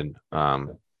that David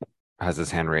has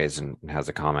his hand raised and has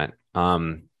a comment.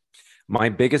 My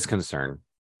biggest concern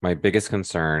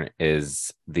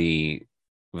is the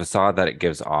facade that it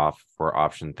gives off for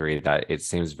option 3, that it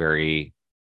seems very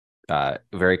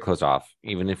very closed off.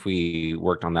 Even if we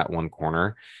worked on that one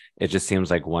corner, it just seems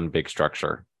like one big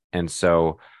structure. And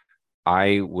so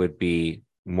I would be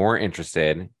more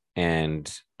interested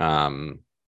and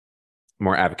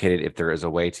more advocated if there is a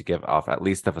way to give off at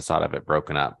least the facade of it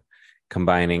broken up,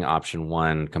 combining option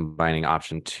 1, combining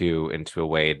option 2 into a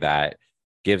way that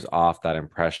gives off that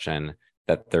impression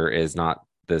that there is not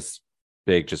this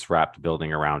big just wrapped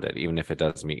building around it, even if it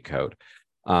does meet code.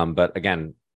 But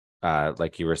again,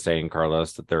 like you were saying,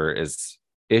 Carlos, that there is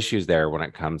issues there when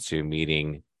it comes to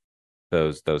meeting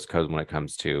those codes when it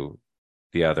comes to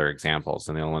the other examples.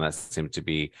 And the only one that seems to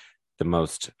be the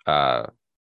most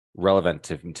relevant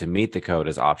to meet the code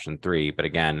is option 3. But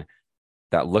again,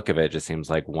 that look of it just seems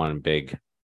like one big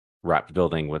wrapped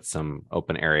building with some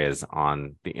open areas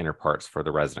on the inner parts for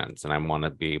the residents. And I want to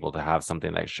be able to have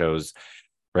something that shows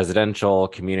residential,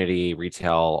 community,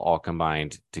 retail, all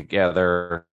combined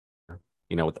together,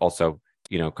 with also,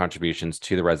 contributions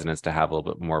to the residents to have a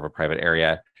little bit more of a private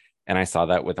area. And I saw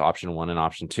that with option 1 and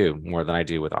option 2 more than I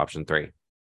do with option 3.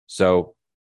 So,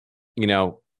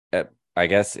 I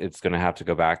guess it's going to have to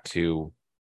go back to,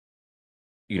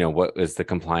 what is the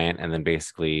compliant, and then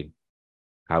basically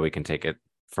how we can take it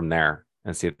from there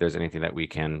and see if there's anything that we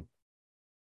can,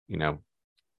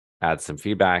 add some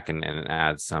feedback and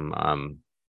add some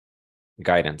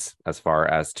guidance as far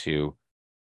as to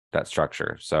that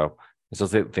structure. So I still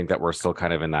think that we're still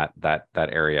kind of in that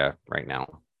area right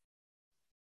now.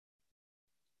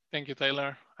 Thank you,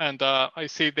 Taylor. And I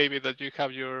see, David, that you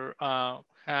have your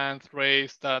hand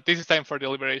raised. This is time for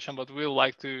deliberation, but we'd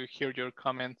like to hear your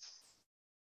comments.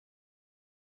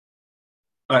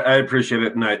 I appreciate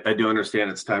it, and I do understand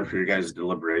it's time for your guys'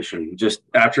 deliberation. Just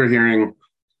after hearing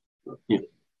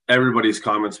everybody's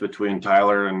comments between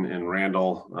Tyler and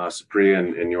Randall, Supriya,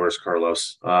 and yours,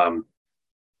 Carlos,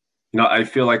 I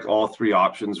feel like all 3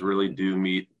 options really do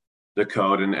meet the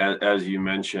code. And as you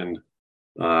mentioned,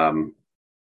 there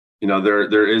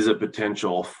is a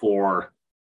potential for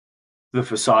the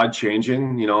facade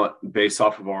changing, you know, based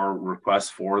off of our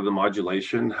request for the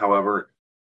modulation. However,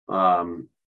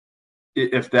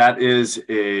 if that is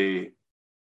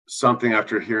something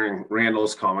after hearing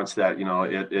Randall's comments that, you know,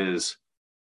 it is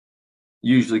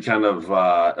usually kind of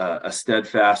a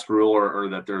steadfast rule, or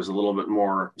that there's a little bit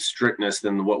more strictness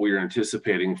than what we were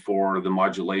anticipating for the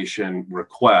modulation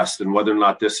request, and whether or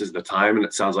not this is the time, and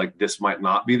it sounds like this might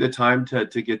not be the time to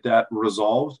get that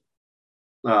resolved.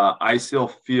 I still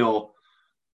feel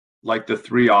like the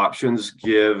three options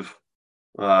give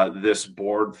this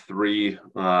board three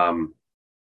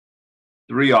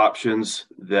options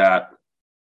that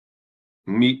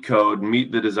meet code,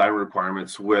 meet the design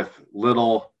requirements with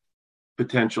little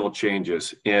potential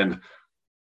changes. And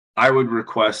I would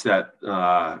request that,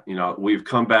 you know, we've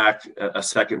come back a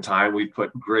second time. We've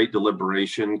put great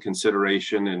deliberation,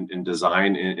 consideration, and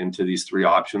design into these three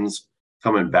options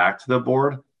coming back to the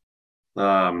board.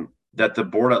 That the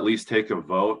board at least take a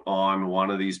vote on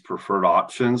one of these preferred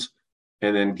options,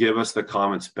 and then give us the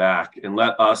comments back and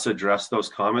let us address those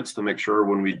comments to make sure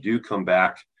when we do come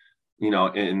back, you know,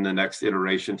 in the next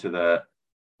iteration to the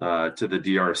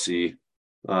DRC,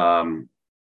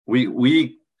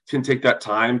 we can take that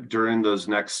time during those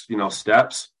next, you know,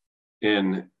 steps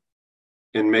and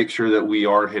make sure that we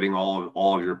are hitting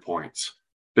all of your points.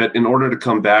 But in order to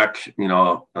come back, you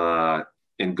know,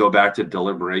 and go back to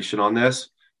deliberation on this,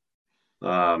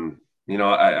 you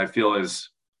know, I feel is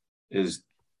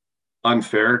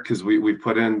unfair, because we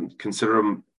put in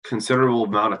considerable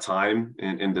amount of time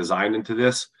and design into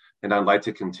this, and I'd like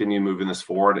to continue moving this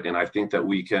forward. And I think that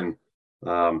we can,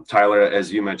 Tyler,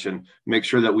 as you mentioned, make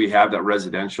sure that we have that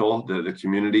residential, the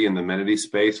community and the amenity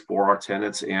space for our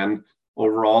tenants and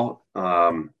overall,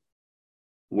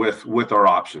 with our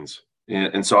options.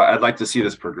 And so I'd like to see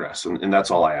this progress, and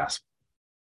that's all I ask.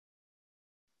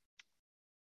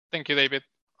 Thank you, David.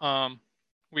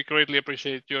 We greatly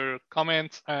appreciate your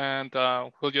comments, and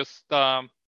we'll just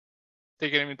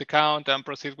take it into account and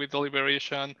proceed with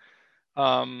deliberation.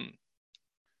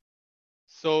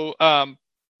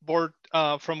 Board,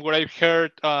 from what I've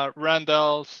heard,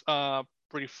 Randall's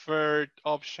preferred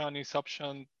option is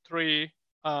option 3.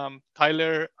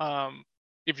 Tyler,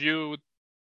 if you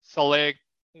select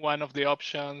one of the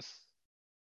options,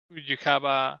 would you have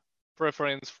a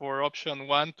preference for option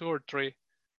 1, 2, or 3?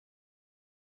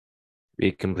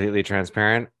 Be completely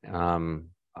transparent.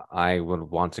 I would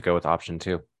want to go with option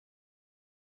 2.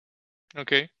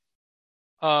 Okay.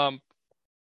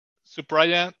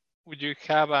 Supriya, would you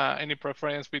have any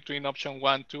preference between option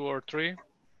 1, 2, or 3?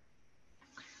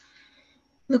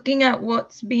 Looking at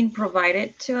what's being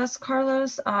provided to us,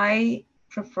 Carlos, I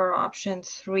prefer option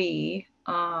 3.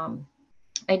 I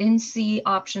didn't see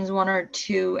options 1 or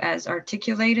 2 as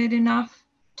articulated enough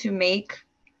to make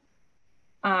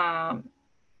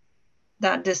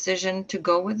that decision to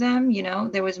go with them. You know,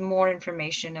 there was more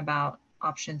information about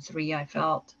option 3, I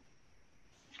felt.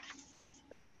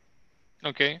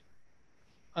 Okay.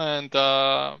 And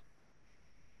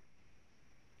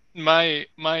my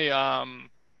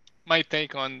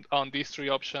take on these 3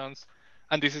 options,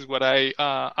 and this is what I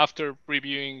after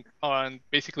reviewing and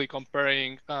basically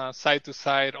comparing side to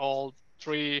side all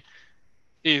 3,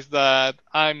 is that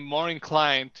I'm more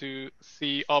inclined to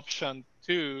see option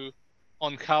 2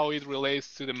 on how it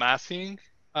relates to the massing.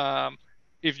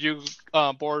 If you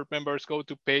board members go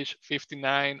to page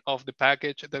 59 of the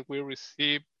package that we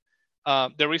received,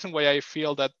 the reason why I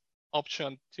feel that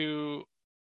option 2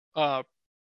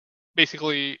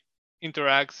 basically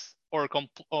interacts or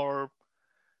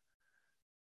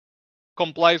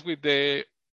complies with the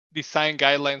design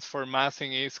guidelines for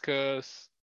massing is because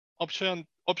option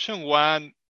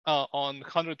 1 on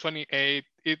 128,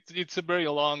 it's a very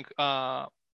long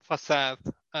facade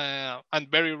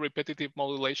and very repetitive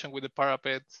modulation with the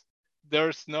parapets.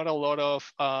 There's not a lot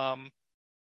of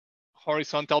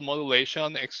horizontal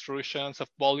modulation, extrusions of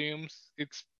volumes.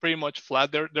 It's pretty much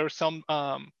flat. There's some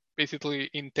basically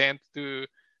intent to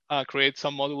create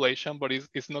some modulation, but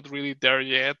it's not really there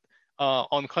yet.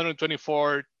 On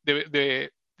 124, the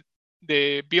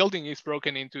building is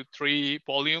broken into 3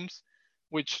 volumes,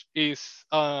 which is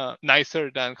nicer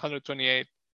than 128.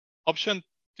 Option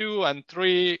 2 and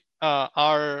 3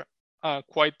 are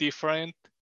quite different.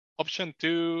 Option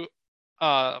 2,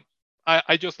 I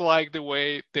just like the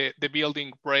way the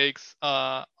building breaks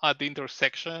at the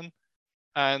intersection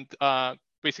and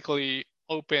basically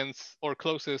opens or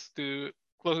closes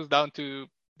down to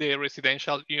the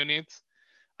residential units.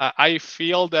 I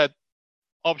feel that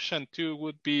option 2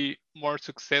 would be more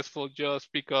successful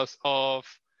just because of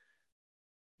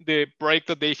the break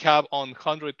that they have on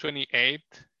 128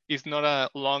 is not a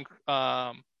long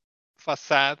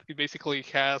facade. It basically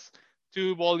has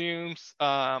two volumes.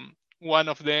 One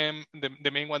of them,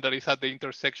 the main one that is at the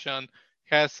intersection,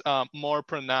 has more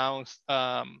pronounced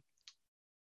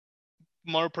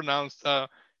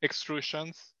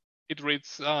extrusions. It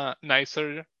reads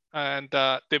nicer, and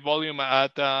the volume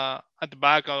at the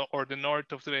back or the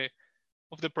north of the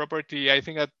property, I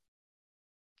think that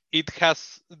it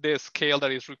has the scale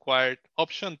that is required.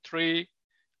 Option 3,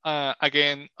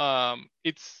 again,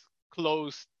 it's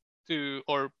close to,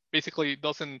 or basically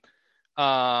doesn't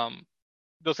have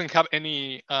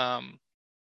any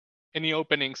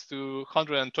openings to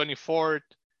 124th.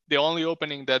 The only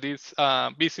opening that is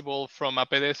visible from a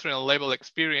pedestrian level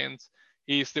experience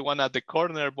is the one at the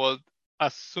corner, but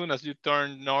as soon as you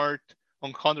turn north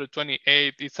on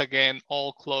 128, it's again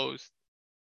all closed.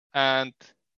 And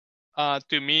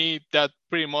to me, that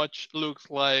pretty much looks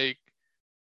like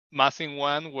Massing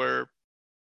 1, where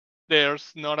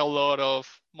there's not a lot of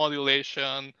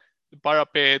modulation. The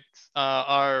parapets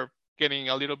are getting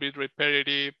a little bit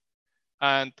repetitive.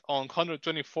 And on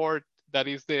 124th, that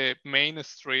is the main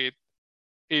street,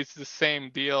 it's the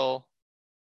same deal.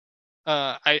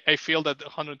 I feel that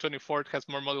 124th has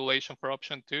more modulation for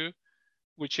option 2,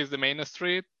 which is the main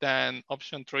street, than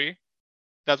option 3.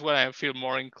 That's why I feel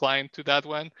more inclined to that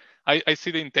one. I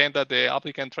see the intent that the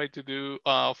applicant tried to do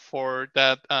for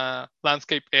that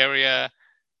landscape area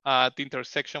at the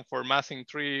intersection for Massing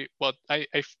 3, but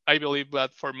I believe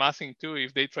that for Massing 2,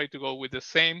 if they try to go with the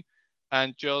same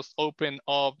and just open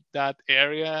up that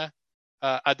area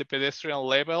at the pedestrian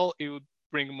level, it would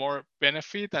bring more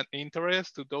benefit and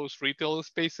interest to those retail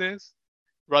spaces,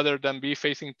 rather than be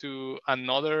facing to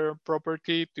another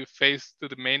property to face to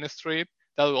the main street.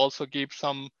 That will also give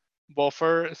some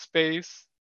buffer space.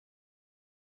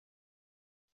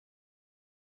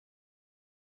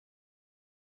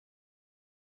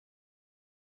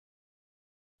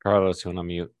 Carlos, you want to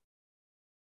mute?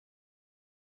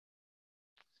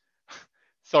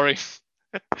 Sorry,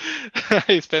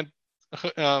 I spent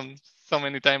so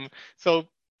many time. So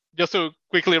just to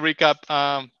quickly recap,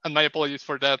 and my apologies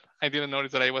for that, I didn't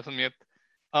notice that I wasn't mute.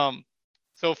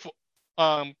 So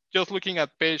just looking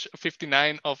at page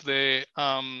 59 of the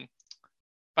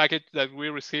package that we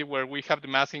received, where we have the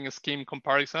massing scheme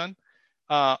comparison,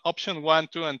 option 1,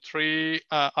 2, and 3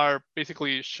 are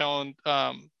basically shown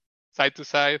side to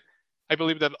side. I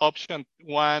believe that option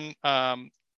 1,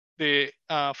 the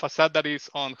facade that is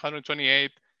on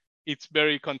 128, it's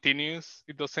very continuous.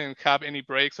 It doesn't have any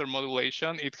breaks or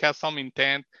modulation. It has some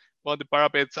intent, but the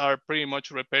parapets are pretty much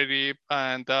repetitive,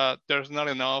 and there's not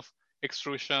enough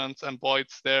extrusions and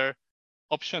voids there.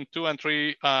 Option 2 and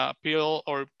 3 appeal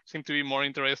or seem to be more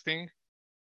interesting.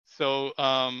 So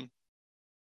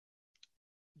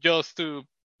just to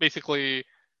basically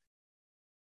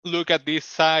look at this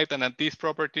site and at this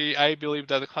property, I believe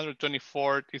that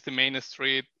 124th is the main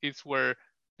street. It's where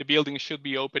the building should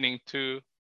be opening to.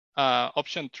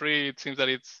 Option 3, it seems that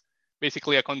it's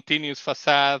basically a continuous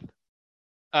facade,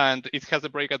 and it has a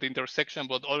break at the intersection.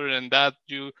 But other than that,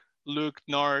 you look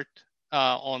north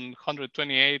on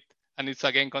 128, and it's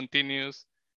again continuous,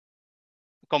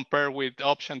 compared with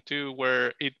option 2,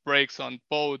 where it breaks on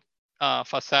both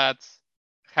facades,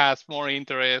 has more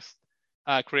interest,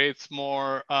 creates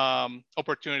more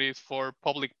opportunities for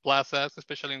public plazas,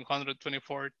 especially in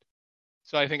 124th.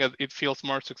 So I think that it feels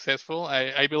more successful.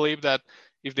 I believe that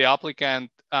if the applicant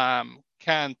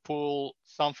can pull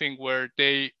something where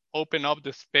they open up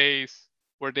the space,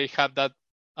 where they have that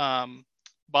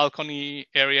balcony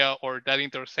area or that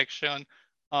intersection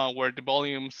where the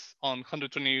volumes on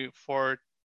 124th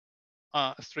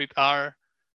Street are,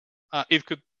 it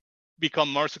could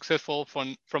become more successful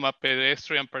from a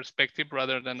pedestrian perspective,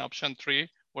 rather than option 3,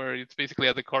 where it's basically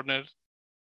at the corner.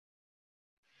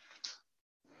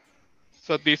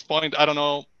 So at this point, I don't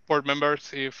know, board members,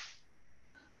 if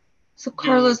so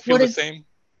Carlos, you feel the same.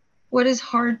 What is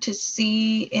hard to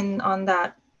see on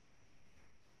that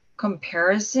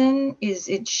comparison is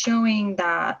it's showing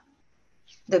that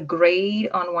the grade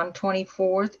on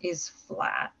 124th is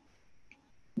flat.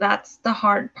 That's the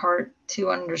hard part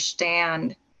to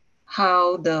understand,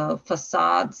 how the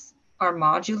facades are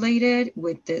modulated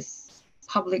with this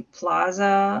public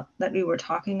plaza that we were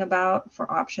talking about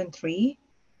for option 3.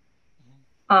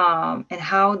 And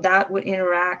how that would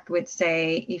interact with,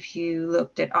 say, if you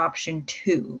looked at option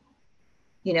 2,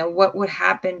 what would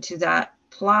happen to that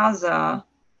plaza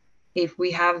if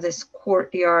we have this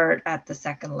courtyard at the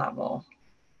second level?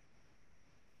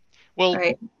 Well,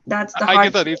 right? That's the I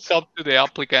guess hard. that it's up to the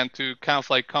applicant to kind of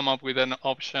like come up with an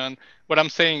option. What I'm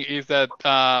saying is that,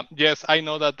 yes, I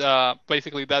know that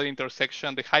basically that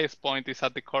intersection, the highest point is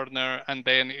at the corner, and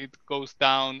then it goes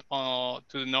down to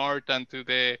the north and to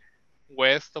the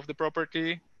west of the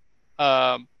property.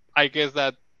 I guess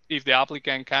that if the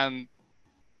applicant can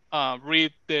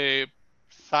read the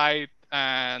site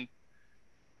and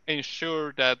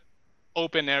ensure that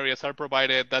open areas are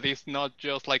provided, that is not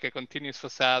just like a continuous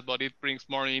facade, but it brings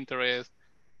more interest.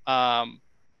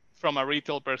 From a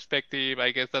retail perspective,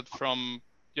 I guess that from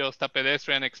just a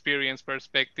pedestrian experience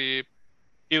perspective,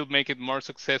 it'll make it more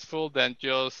successful than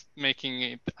just making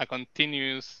it a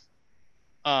continuous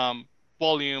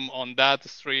volume on that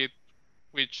street,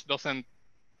 which doesn't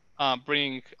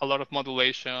bring a lot of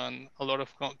modulation, a lot of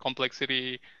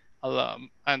complexity,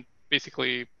 and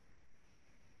basically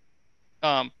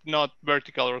not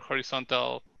vertical or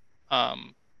horizontal,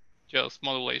 just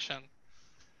modulation.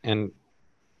 And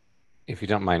if you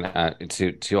don't mind,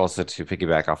 to also to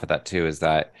piggyback off of that too, is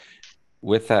that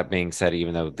with that being said,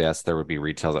 even though yes, there would be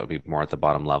retail that would be more at the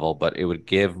bottom level, but it would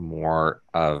give more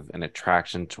of an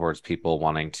attraction towards people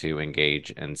wanting to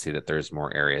engage and see that there's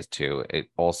more areas too. It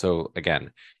also,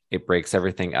 again, it breaks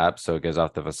everything up, so it gives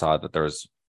off the facade that there's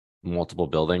multiple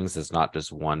buildings. It's not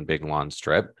just one big lawn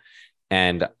strip.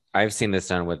 And I've seen this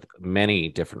done with many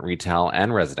different retail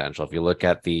and residential. If you look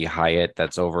at the Hyatt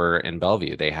that's over in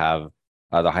Bellevue, they have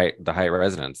the Hyatt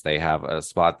residence. They have a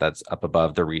spot that's up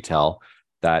above the retail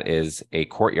that is a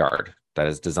courtyard that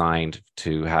is designed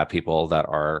to have people that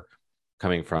are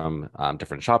coming from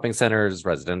different shopping centers.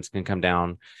 Residents can come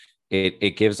down.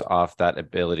 It gives off that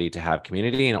ability to have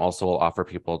community, and also will offer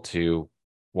people to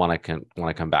want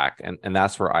to come back, and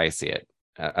that's where I see it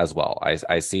as well.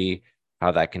 I see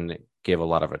how that can give a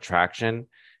lot of attraction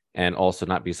and also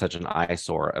not be such an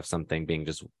eyesore of something being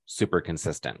just super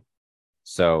consistent.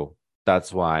 So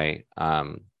that's why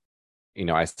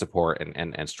I support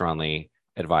and strongly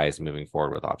advise moving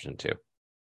forward with option 2.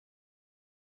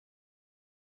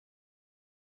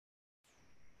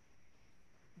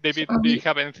 David, do you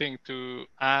have anything to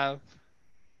add?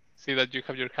 See that you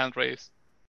have your hand raised.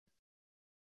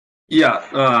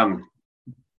 Yeah,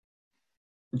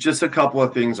 just a couple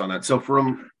of things on that. So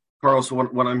from Carlos,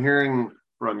 what I'm hearing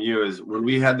from you is when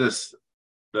we had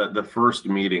the first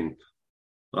meeting,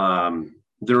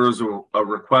 there was a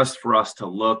request for us to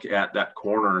look at that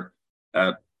corner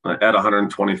at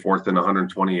 124th and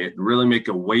 128th, and really make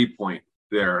a waypoint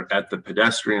there at the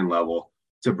pedestrian level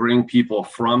to bring people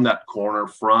from that corner,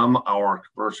 from our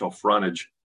commercial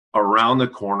frontage around the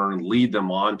corner, and lead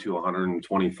them on to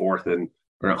 124th and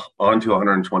onto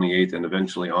 128th and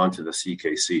eventually onto the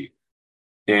CKC.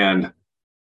 And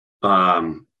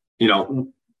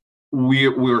we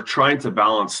were trying to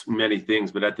balance many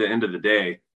things, but at the end of the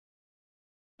day,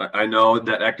 I know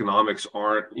that economics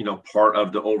aren't part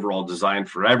of the overall design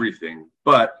for everything,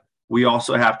 but we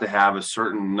also have to have a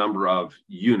certain number of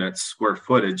units, square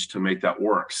footage, to make that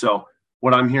work. So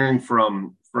what I'm hearing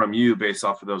from you based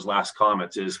off of those last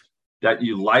comments is that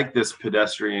you like this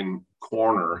pedestrian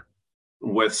corner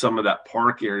with some of that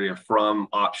park area from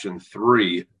option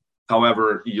 3.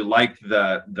 However, you like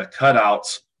the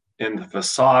cutouts in the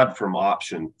facade from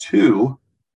option 2,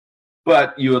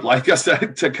 but you would like us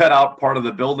to cut out part of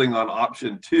the building on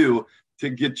option 2 to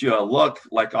get you a look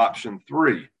like option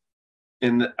 3.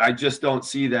 And I just don't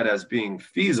see that as being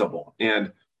feasible.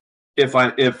 And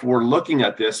if we're looking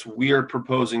at this, we are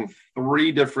proposing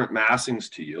 3 different massings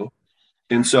to you.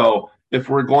 And so if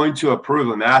we're going to approve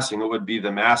a massing, it would be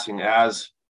the massing as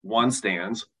 1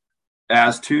 stands,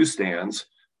 as 2 stands,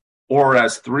 or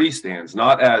as 3 stands,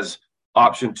 not as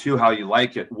option 2, how you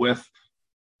like it, with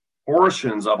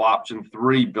portions of option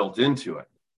 3 built into it.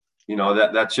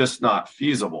 That's just not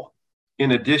feasible.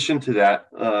 In addition to that,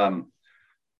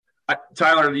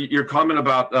 Tyler, your comment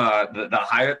about the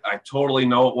Hyatt, I totally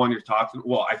know what one you're talking.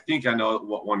 Well, I think I know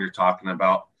what one you're talking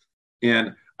about,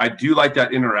 and I do like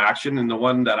that interaction. And the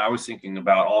one that I was thinking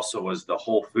about also was the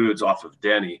Whole Foods off of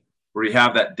Denny, where you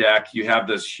have that deck, you have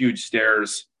those huge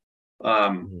stairs.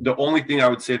 The only thing I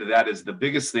would say to that is the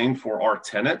biggest thing for our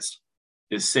tenants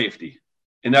is safety.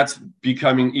 And that's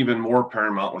becoming even more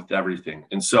paramount with everything.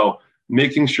 And so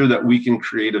making sure that we can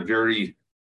create a very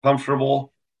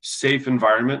comfortable, safe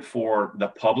environment for the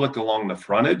public along the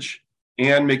frontage,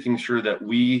 and making sure that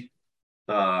we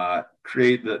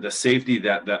create the safety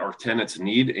that our tenants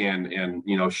need and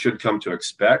should come to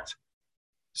expect.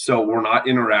 So we're not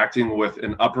interacting with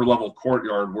an upper level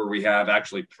courtyard where we have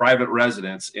actually private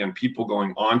residents and people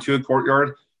going onto a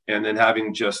courtyard, and then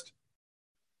having just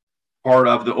part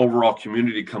of the overall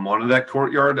community come onto that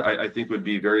courtyard, I think would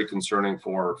be very concerning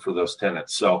for those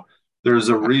tenants. So there's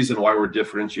a reason why we're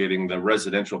differentiating the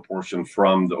residential portion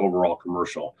from the overall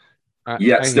commercial,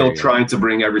 yet still trying to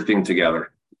bring everything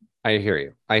together. I hear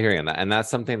you. I hear you on that. And that's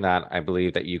something that I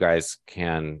believe that you guys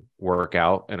can work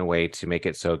out in a way to make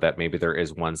it so that maybe there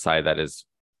is one side that is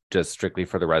just strictly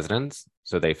for the residents,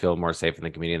 so they feel more safe in the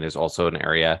community. And there's also an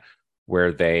area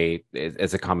where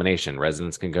it's a combination.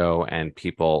 Residents can go and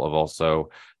people have also,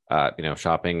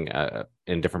 shopping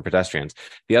in different pedestrians.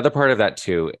 The other part of that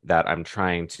too, that I'm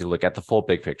trying to look at the full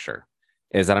big picture,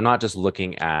 is that I'm not just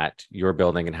looking at your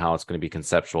building and how it's going to be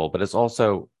conceptual, but it's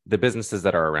also the businesses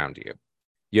that are around you.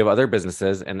 You have other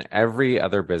businesses, and every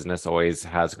other business always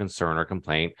has a concern or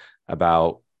complaint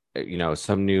about,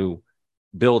 some new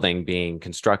building being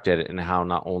constructed, and how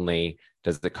not only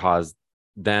does it cause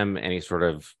them any sort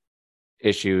of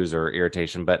issues or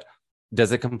irritation, but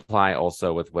does it comply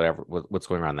also with what's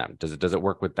going around them? Does it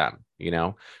work with them?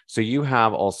 So you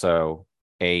have also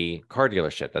a car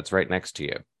dealership that's right next to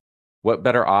you. What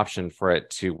better option for it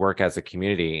to work as a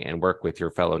community and work with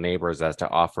your fellow neighbors as to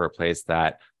offer a place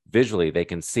that visually they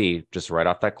can see just right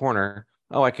off that corner?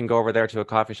 Oh, I can go over there to a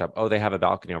coffee shop. Oh, they have a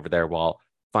balcony over there while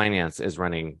finance is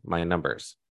running my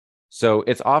numbers. So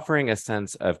it's offering a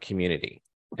sense of community,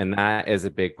 and that is a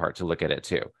big part to look at it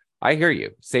too. I hear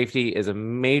you. Safety is a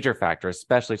major factor,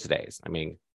 especially today's. I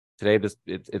mean, today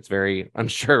it's very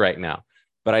unsure right now,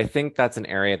 but I think that's an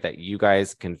area that you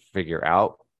guys can figure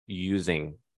out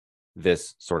using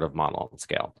this sort of model and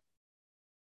scale.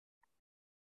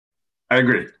 I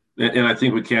agree. And I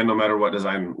think we can, no matter what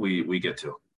design we get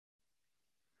to.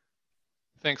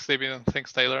 Thanks, David, and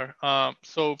thanks, Tyler.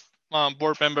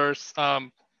 Board members,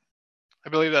 I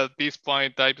believe that at this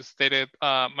point I've stated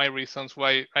my reasons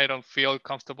why I don't feel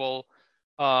comfortable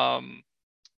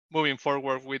moving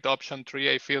forward with option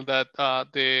 3. I feel that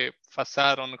the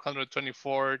facade on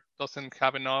 124 doesn't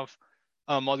have enough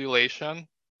modulation,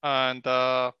 and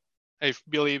I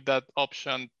believe that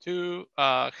option 2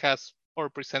 has or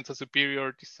presents a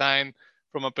superior design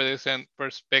from a pedestrian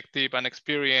perspective and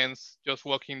experience just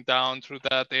walking down through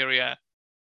that area.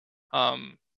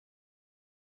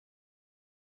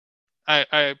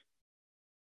 I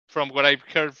from what I've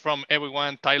heard from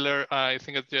everyone, Tyler, I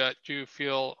think that you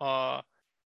feel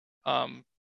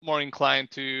more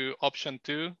inclined to option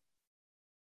 2,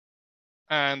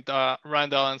 and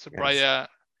Randall and Supriya,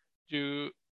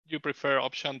 yes, you prefer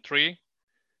option 3.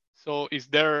 So is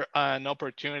there an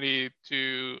opportunity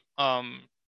to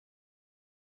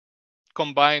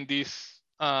combine these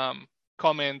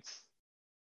comments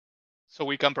so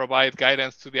we can provide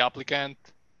guidance to the applicant?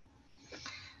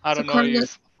 I don't know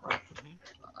if...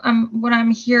 What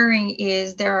I'm hearing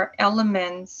is there are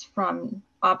elements from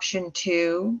option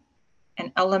 2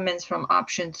 and elements from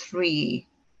option 3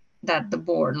 that the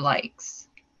board likes.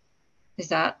 Is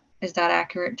that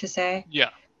accurate to say?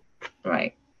 Yeah.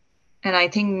 Right. And I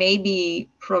think maybe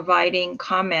providing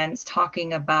comments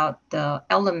talking about the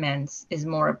elements is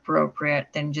more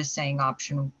appropriate than just saying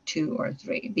option 2 or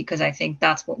 3, because I think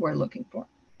that's what we're looking for.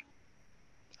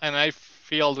 And I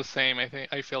feel the same.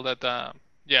 I feel that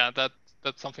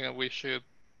that's something that we should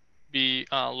be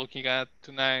looking at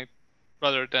tonight,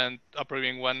 rather than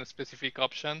approving one specific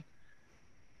option.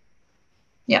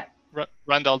 Yeah.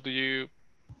 Randall, do you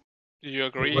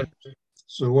agree?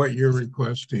 So what you're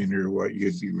requesting, or what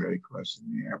you'd be requesting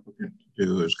the applicant to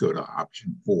do, is go to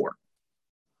option 4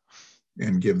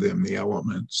 and give them the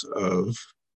elements of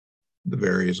the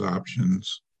various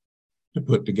options to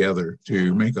put together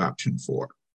to make option 4.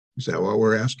 Is that what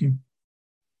we're asking?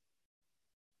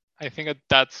 I think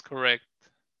that's correct.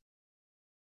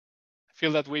 I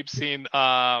feel that we've seen,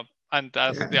 and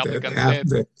as the applicant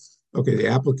said... the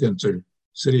applicants are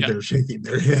sitting there shaking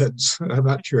their heads. I'm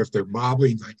not sure if they're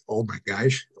bobbling like, oh my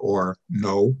gosh, or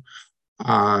no.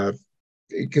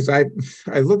 Because I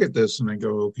look at this and I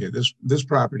go, okay, this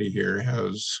property here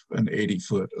has an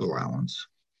 80-foot allowance.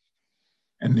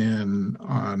 And then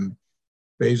on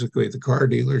basically the car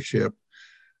dealership,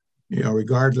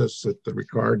 regardless that the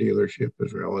car dealership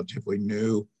is relatively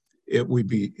new, it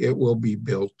will be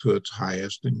built to its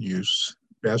highest and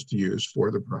best use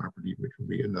for the property, which will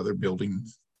be another building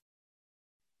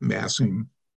massing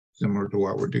similar to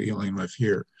what we're dealing with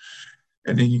here.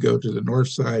 And then you go to the north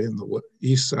side and the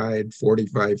east side,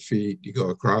 45 feet, you go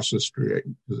across the street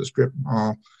to the strip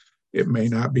mall. It may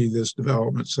not be this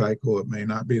development cycle, it may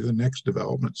not be the next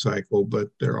development cycle, but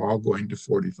they're all going to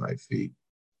 45 feet.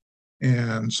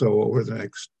 And so over the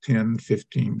next 10,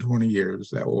 15, 20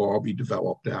 years, that will all be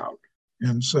developed out.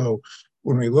 And so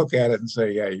when we look at it and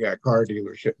say, yeah, you got a car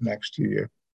dealership next to you,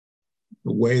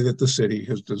 the way that the city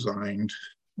has designed,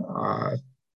 the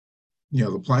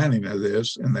planning of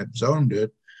this and that zoned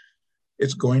it,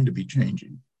 it's going to be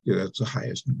changing. That's the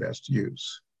highest and best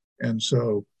use. And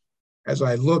so as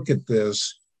I look at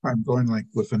this, I'm going like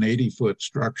with an 80-foot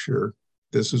structure,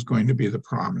 this is going to be the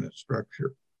prominent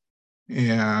structure.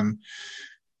 And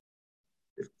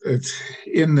it's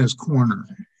in this corner.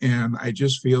 And I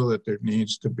just feel that there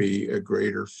needs to be a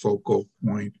greater focal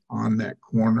point on that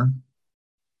corner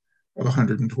of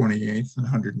 128th and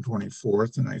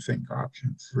 124th. And I think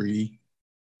option 3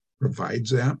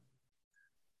 provides that.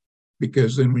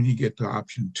 Because then when you get to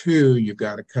option 2, you've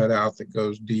got a cutout that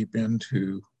goes deep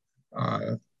into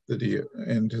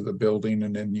the building,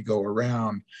 and then you go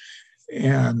around.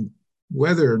 And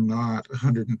whether or not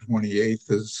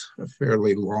 128th is a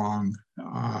fairly long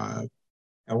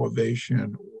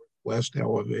elevation, west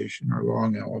elevation, or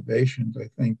long elevations, I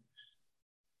think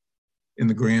in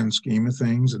the grand scheme of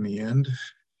things, in the end,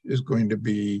 is going to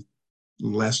be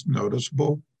less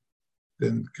noticeable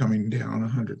than coming down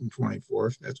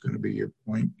 124th. That's going to be your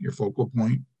point, your focal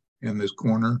point. And this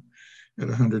corner at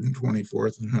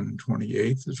 124th and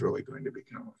 128th is really going to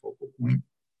become a focal point.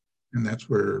 And that's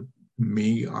where,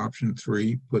 me, option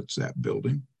 3 puts that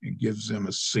building. It gives them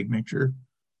a signature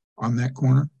on that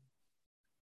corner.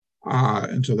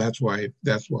 And so that's why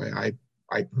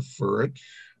I prefer it.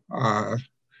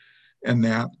 And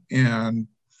I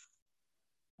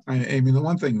mean, the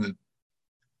one thing that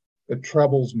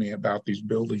troubles me about these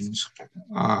buildings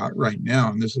right now,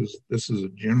 and this is a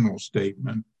general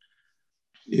statement,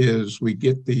 is we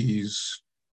get these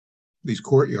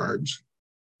courtyards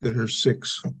that are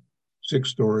six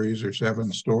stories or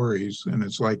 7 stories, and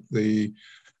it's like the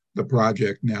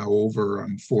project now over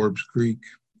on Forbes Creek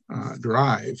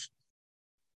Drive,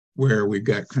 where we've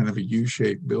got kind of a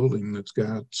U-shaped building that's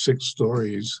got 6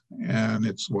 stories, and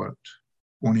it's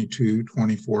 22,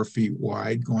 24 feet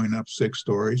wide going up 6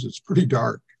 stories. It's pretty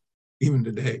dark even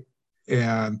today.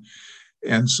 And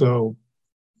so,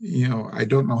 I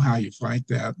don't know how you fight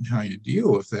that and how you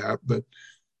deal with that, but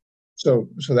so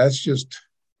that's just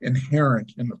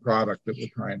inherent in the product that we're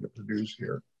trying to produce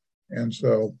here. And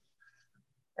so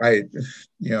I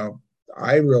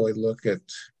really look at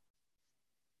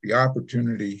the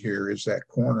opportunity here is that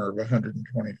corner of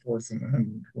 124th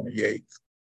and 128th,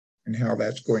 and how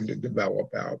that's going to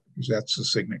develop out, because that's the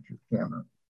signature corner.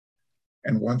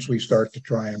 And once we start to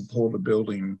try and pull the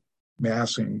building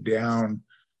massing down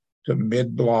to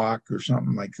mid-block or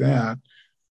something like that,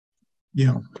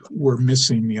 we're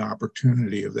missing the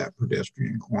opportunity of that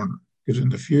pedestrian corner. Because in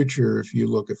the future, if you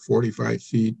look at 45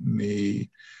 feet and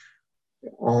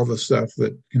all the stuff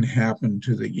that can happen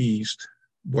to the east,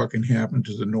 what can happen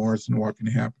to the north, and what can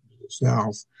happen to the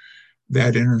south,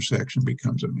 that intersection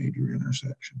becomes a major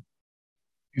intersection.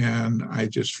 And I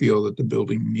just feel that the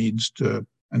building needs to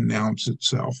announce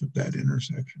itself at that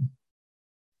intersection.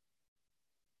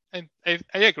 And I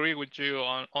agree with you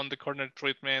on the corner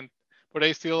treatment, but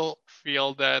I still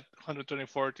feel that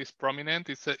 124th is prominent.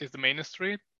 It's the main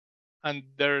street, and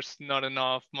there's not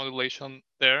enough modulation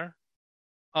there.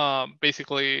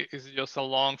 Basically, it's just a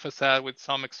long facade with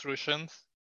some extrusions.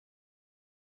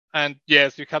 And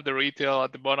yes, you have the retail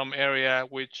at the bottom area,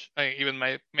 which even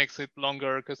makes it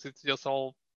longer because it's just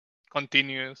all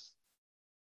continuous.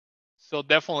 So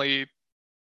definitely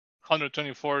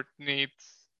 124 needs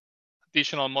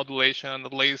additional modulation,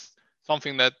 at least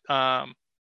something that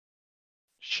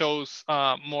shows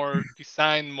more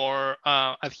design, more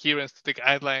adherence to the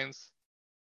guidelines.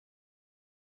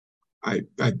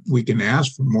 We can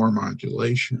ask for more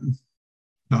modulation,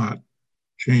 not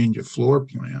change a floor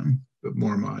plan, but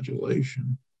more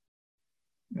modulation.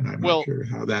 And I'm not sure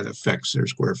how that affects their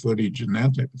square footage and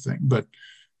that type of thing. But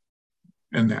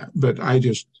we're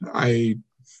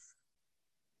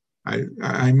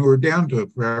down to a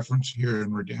preference here,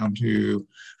 and we're down to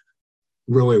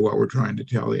really what we're trying to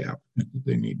tell the applicant that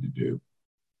they need to do.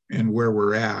 And where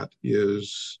we're at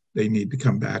is they need to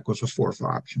come back with a 4th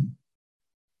option.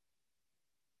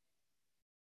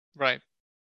 Right.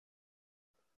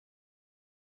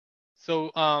 So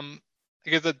I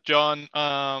guess that John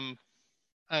and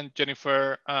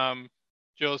Jennifer,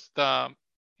 just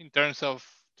in terms of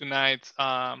tonight's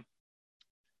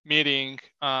meeting,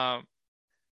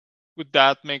 would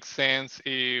that make sense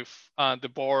if the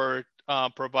board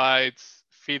provides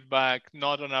feedback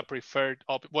not on a preferred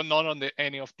not on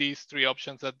any of these 3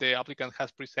 options that the applicant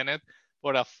has presented,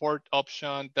 but a 4th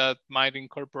option that might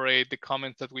incorporate the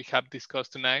comments that we have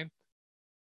discussed tonight?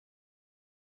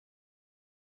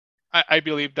 I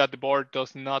believe that the board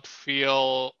does not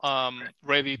feel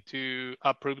ready to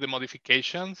approve the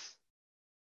modifications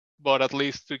but at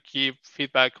least to give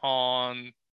feedback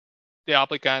on the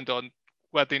applicant on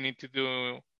what they need to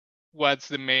do, what's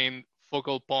the main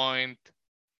focal point.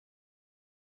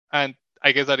 And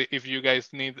I guess that if you guys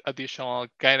need additional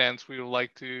guidance, we would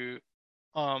like to,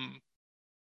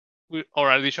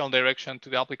 or additional direction to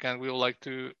the applicant, we would like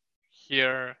to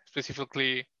hear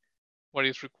specifically what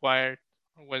is required,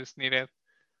 what is needed.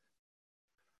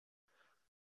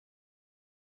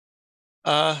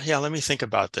 Yeah, let me think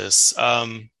about this.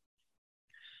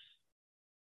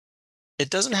 It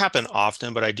doesn't happen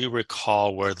often, but I do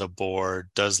recall where the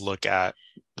board does look at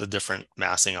the different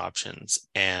massing options.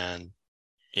 And,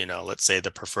 you know, let's say the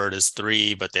preferred is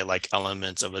 3, but they like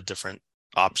elements of a different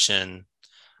option.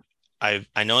 I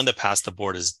know in the past the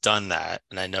board has done that,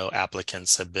 and I know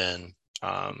applicants have been,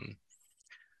 I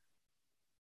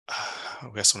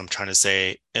guess what I'm trying to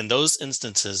say, in those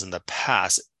instances in the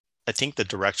past, I think the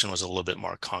direction was a little bit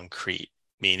more concrete,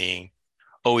 meaning,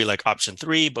 oh, we like option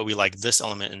 3, but we like this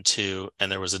element in 2.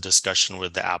 And there was a discussion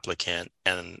with the applicant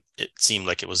and it seemed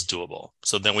like it was doable.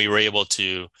 So then we were able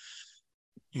to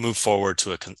move forward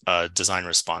to a design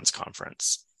response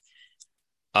conference.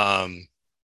 What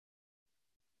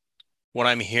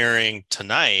I'm hearing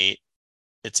tonight,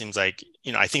 it seems like,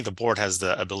 you know, I think the board has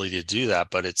the ability to do that,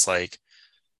 but it's like,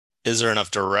 is there enough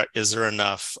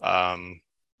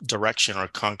direction or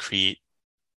concrete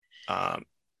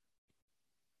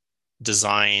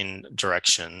design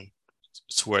direction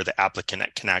to where the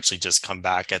applicant can actually just come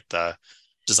back at the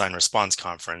design response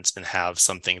conference and have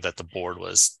something that the board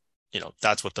was, you know,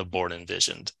 that's what the board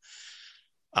envisioned.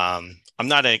 I'm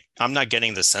not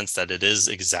getting the sense that it is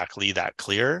exactly that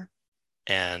clear.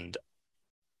 And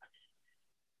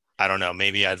I don't know,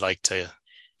 maybe I'd like to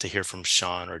hear from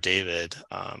Sean or David.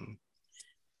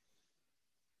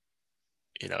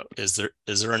 You know, is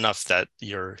there enough that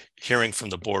you're hearing from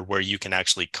the board where you can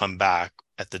actually come back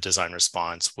at the design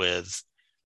response with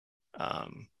a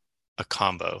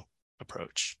combo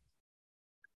approach?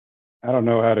 I don't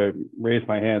know how to raise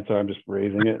my hand, so I'm just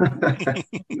raising it.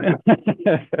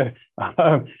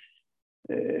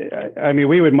 I mean,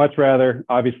 we would much rather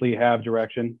obviously have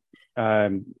direction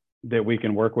that we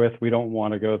can work with. We don't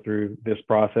want to go through this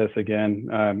process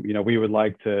again. You know, we would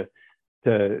like to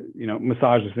you know,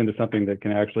 massage this into something that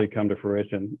can actually come to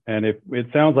fruition. And if it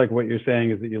sounds like what you're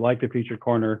saying is that you like the featured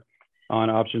corner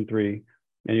on option 3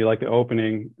 and you like the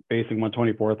opening facing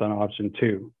 124th on option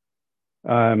 2.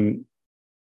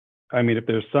 I mean, if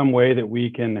there's some way that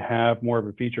we can have more of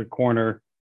a featured corner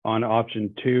on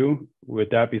option 2,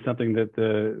 would that be something that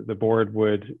the board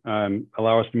would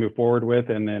allow us to move forward with,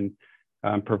 and then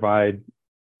provide,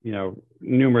 you know,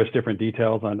 numerous different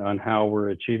details on how we're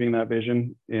achieving that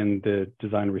vision in the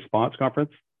design response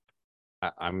conference?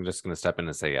 I'm just going to step in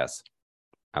and say yes.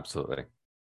 Absolutely.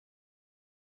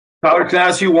 Tyler, can I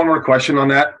ask you one more question on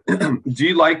that? Do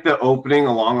you like the opening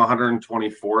along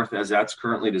 124th as that's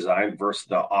currently designed versus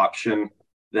the option,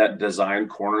 that design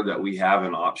corner that we have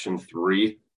in option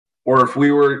 3? Or if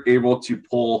we were able to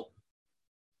pull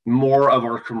more of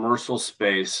our commercial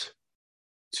space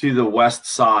to the west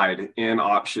side in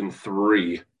option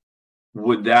 3,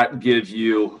 would that give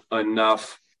you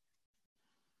enough,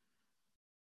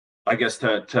 I guess,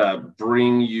 to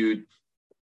bring you,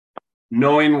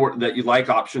 knowing that you like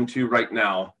option 2 right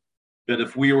now, that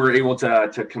if we were able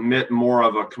to commit more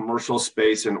of a commercial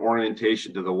space and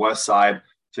orientation to the west side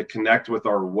to connect with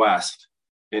our west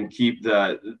and keep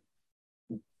the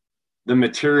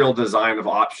material design of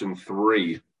option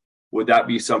 3, would that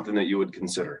be something that you would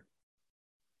consider?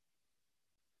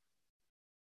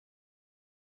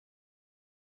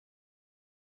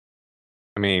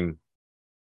 I mean,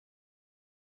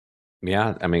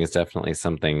 yeah, I mean, it's definitely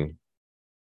something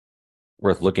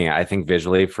worth looking at. I think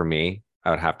visually for me,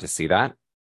 I would have to see that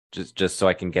just so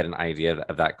I can get an idea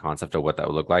of that concept of what that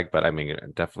would look like. But I mean,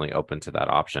 definitely open to that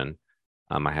option.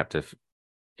 I have to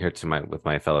hear with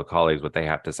my fellow colleagues what they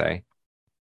have to say.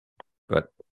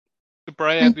 But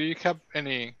Brian, do you have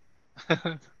any?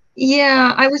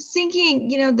 Yeah, I was thinking,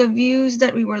 you know, the views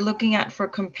that we were looking at for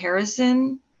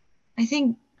comparison, I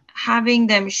think having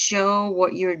them show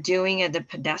what you're doing at the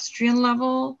pedestrian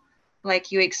level, like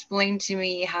you explained to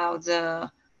me how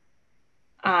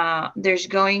there's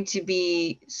going to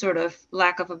be, sort of,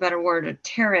 lack of a better word, a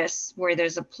terrace where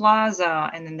there's a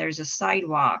plaza and then there's a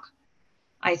sidewalk.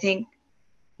 I think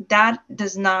that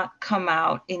does not come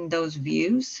out in those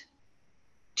views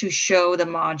to show the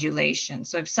modulation.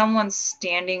 So if someone's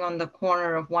standing on the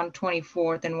corner of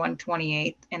 124th and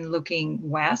 128th and looking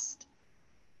west,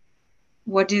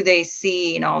 what do they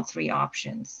see in all 3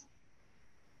 options?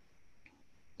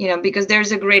 You know, because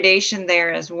there's a gradation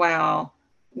there as well.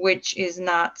 which is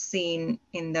not seen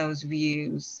in those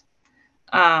views.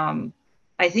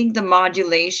 I think the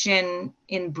modulation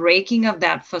in breaking of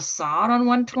that facade on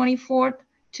 124th,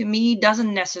 to me,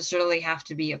 doesn't necessarily have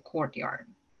to be a courtyard.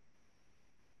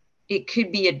 It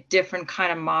could be a different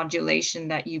kind of modulation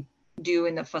that you do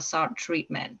in the facade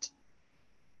treatment.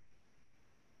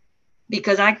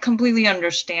 Because I completely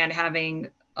understand having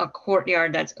a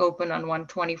courtyard that's open on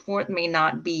 124th may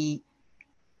not be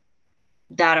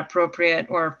that appropriate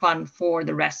or fun for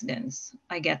the residents.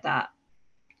 I get that.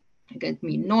 It could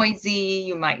be noisy,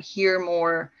 you might hear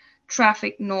more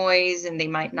traffic noise, and they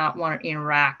might not want to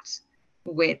interact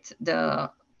with the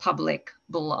public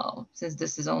below, since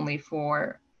this is only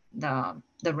for the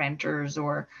renters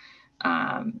or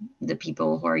the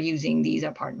people who are using these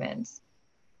apartments.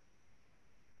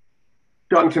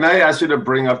 John, can I ask you to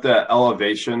bring up the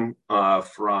elevation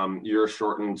from your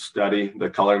shortened study, the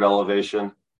colored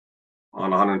elevation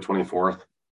on 124th?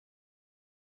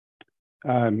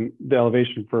 The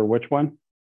elevation for which one?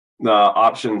 The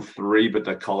option 3, but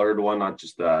the colored one, not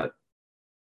just that.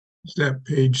 Is that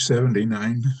page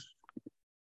 79?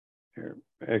 Here,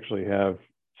 I actually have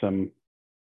some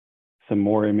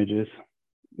more images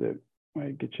that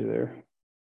might get you there.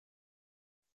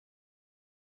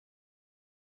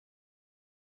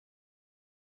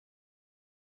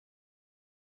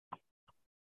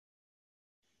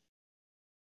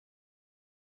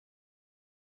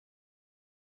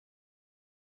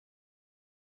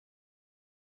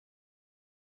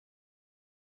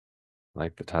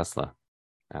 Like the Tesla.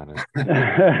 Got to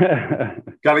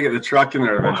get the truck in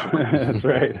there eventually. That's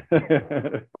right.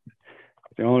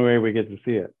 It's the only way we get to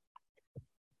see it.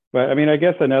 But I mean, I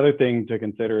guess another thing to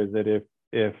consider is that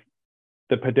if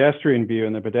the pedestrian view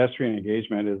and the pedestrian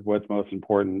engagement is what's most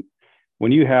important,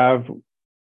 when you have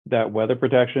that weather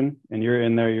protection and you're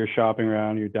in there, you're shopping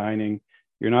around, you're dining,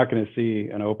 you're not going to see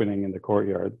an opening in the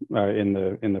courtyard, in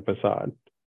the facade.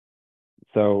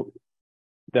 So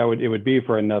it would be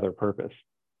for another purpose,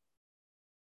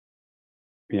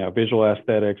 visual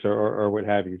aesthetics or what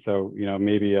have you. So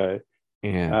maybe a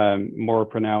more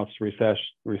pronounced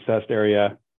recessed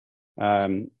area,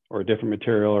 or a different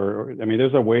material, or I mean,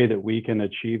 there's a way that we can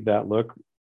achieve that look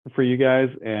for you guys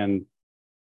and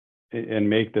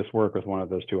make this work with one of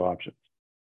those two options.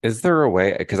 Is there a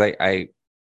way? Because I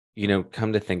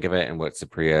come to think of it, and what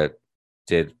Supriya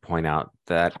did point out,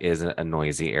 that is a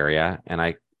noisy area, and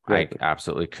I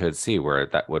absolutely could see where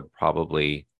that would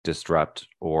probably disrupt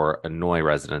or annoy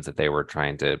residents if they were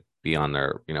trying to be on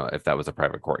their, if that was a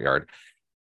private courtyard.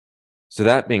 So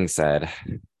that being said,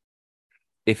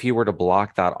 if you were to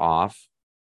block that off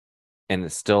and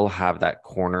still have that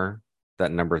corner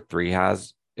that number 3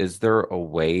 has, is there a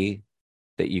way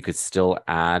that you could still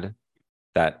add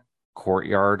that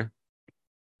courtyard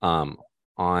on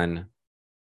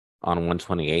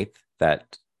 128th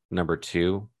that number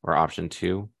 2 or option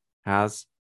 2 has,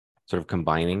 sort of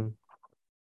combining,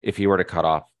 if you were to cut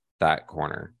off that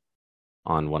corner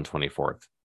on 124th?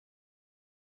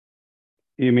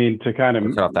 You mean to kind of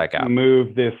cut off that gap,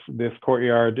 move this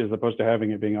courtyard as opposed to having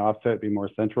it being offset, be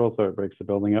more central, so it breaks the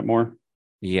building up more?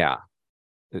 Yeah.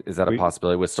 Is that a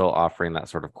possibility with still offering that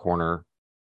sort of corner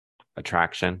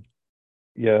attraction?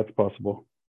 Yeah, it's possible.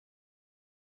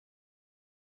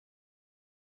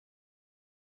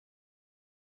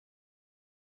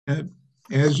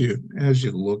 As you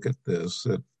look at this,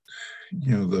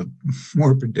 the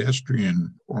more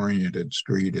pedestrian-oriented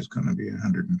street is going to be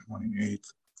 128th.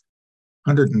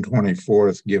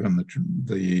 124th, given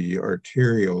the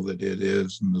arterial that it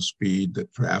is and the speed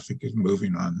that traffic is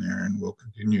moving on there and will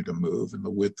continue to move, and the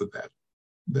width of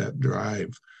that drive.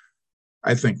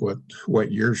 I think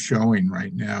what you're showing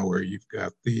right now, where you've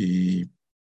got the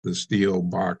steel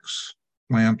box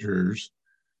planters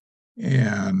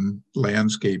and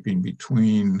landscaping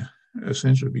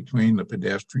essentially between the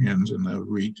pedestrians and the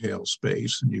retail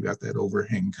space, and you got that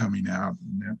overhang coming out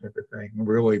and that type of thing,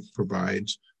 really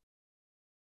provides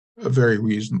a very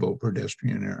reasonable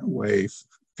pedestrian way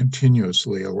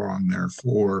continuously along there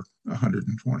for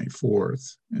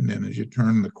 124th. And then as you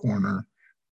turn the corner,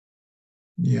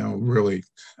 really,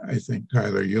 I think,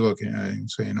 Tyler, you're looking at it and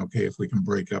saying, okay, if we can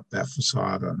break up that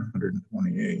facade on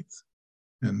 128th.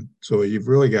 And so you've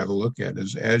really got to look at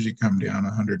is as you come down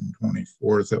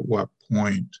 124th, at what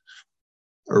point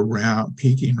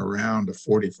peaking around a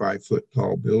 45-foot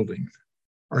tall building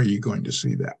are you going to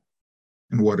see that?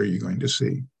 And what are you going to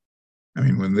see? I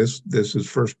mean, when this is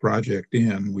first project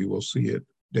in, we will see it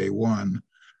day one.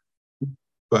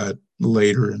 But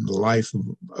later in the life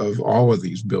of all of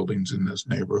these buildings in this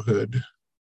neighborhood,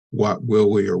 what will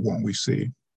we or won't we see?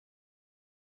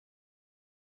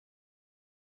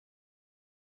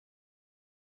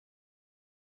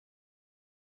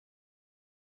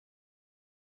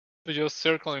 But just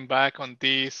circling back on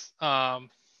this, I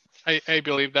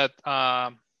believe that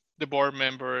the board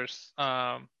members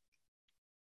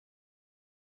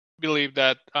believe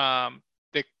that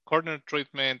the corner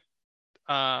treatment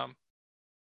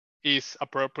is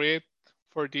appropriate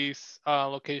for this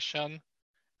location.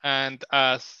 And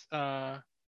as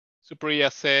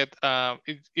Supriya said,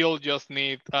 it'll just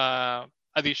need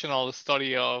additional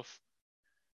study of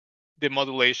the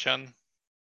modulation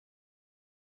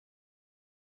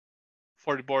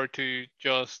for the board to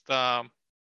just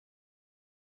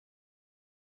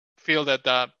feel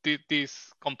that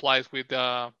this complies with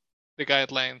the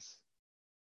guidelines.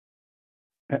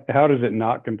 How does it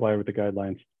not comply with the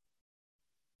guidelines?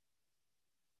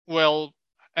 Well,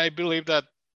 I believe that,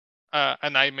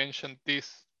 and I mentioned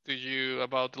this to you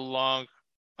about the long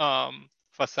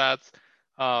facades,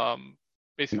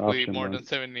 basically more than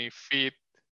 70 feet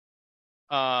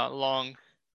long.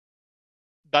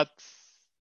 That's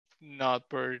not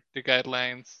per the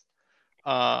guidelines.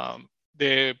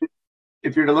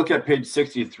 If you're to look at page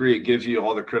 63, it gives you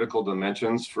all the critical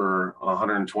dimensions for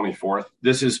 124th.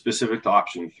 This is specific to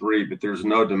option 3, but there's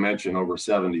no dimension over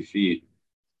 70 feet.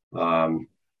 And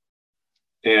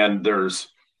there's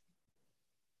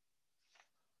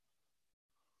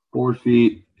 4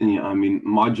 feet, and I mean,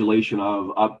 modulation of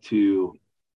up to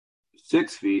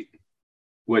 6 feet,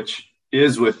 which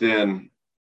is within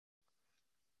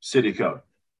city code.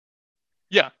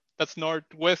 Yeah, that's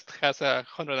Northwest has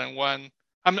 101.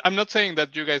 I'm not saying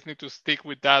that you guys need to stick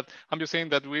with that. I'm just saying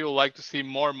that we would like to see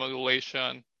more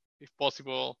modulation if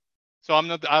possible. So I'm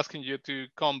not asking you to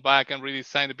come back and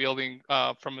redesign the building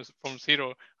from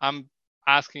zero. I'm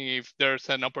asking if there's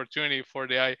an opportunity for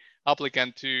the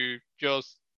applicant to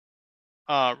just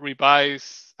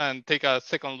revise and take a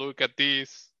second look at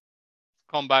this,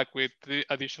 come back with the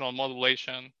additional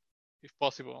modulation if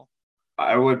possible.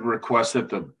 I would request that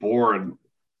the board,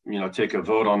 take a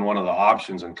vote on one of the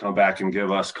options and come back and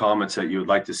give us comments that you would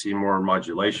like to see more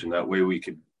modulation. That way we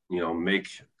could,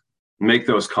 make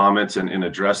those comments and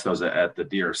address those at the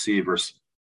DRC versus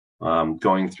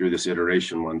going through this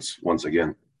iteration once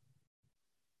again.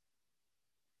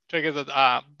 Check it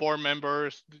that board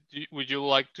members, would you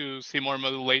like to see more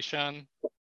modulation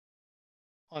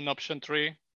on option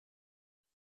 3?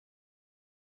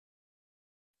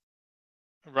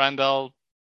 Randall,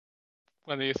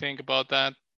 what do you think about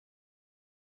that?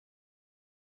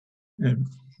 It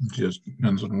just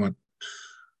depends on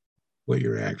what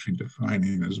you're actually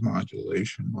defining as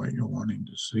modulation, what you're wanting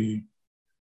to see.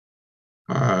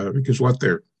 Because what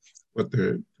they're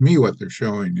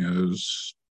showing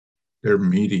is they're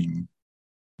meeting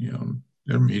the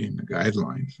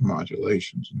guidelines for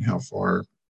modulations and how far,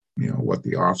 what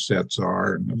the offsets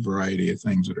are and the variety of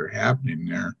things that are happening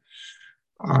there.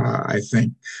 I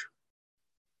think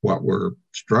what we're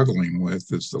struggling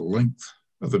with is the length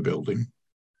of the building.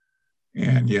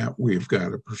 And yet we've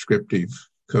got a prescriptive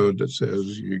code that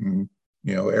says you can,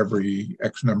 every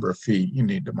X number of feet you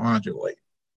need to modulate.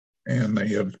 And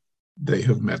they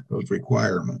have met those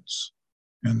requirements.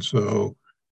 And so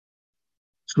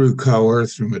through color,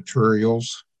 through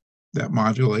materials, that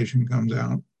modulation comes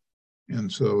out. And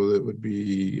so it'd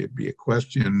be a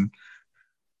question,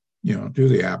 to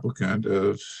the applicant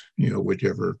of,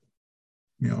 whichever,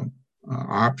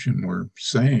 option we're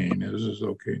saying is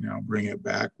okay. Now bring it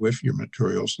back with your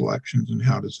material selections, and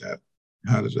how does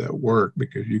that work?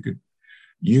 Because you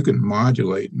can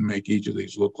modulate and make each of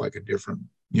these look like a different,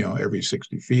 every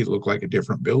 60 feet look like a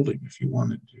different building if you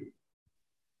wanted to.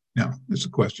 Now, it's a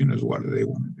question is what do they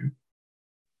want to do?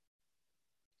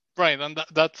 Right, and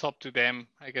that's up to them,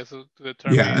 I guess, to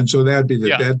determine. Yeah, and so that'd be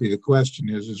the question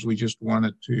is we just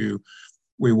wanted to,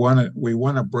 we want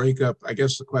to break up. I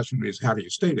guess the question is, how do you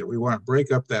state it? We want to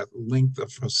break up that length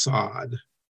of facade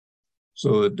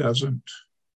so it doesn't,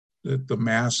 that the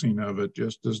massing of it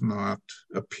just does not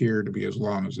appear to be as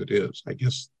long as it is. I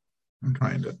guess I'm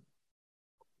trying to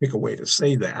pick a way to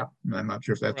say that, and I'm not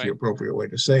sure if that's the appropriate way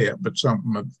to say it, but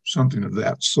something of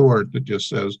that sort that just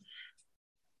says,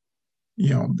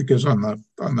 because on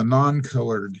the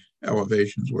non-colored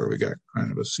elevations where we got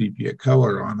kind of a sepia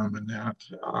color on them and that,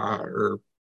 or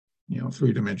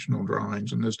three-dimensional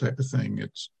drawings and this type of thing,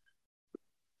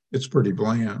 it's pretty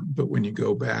bland. But when you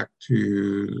go back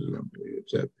to,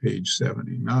 it's at page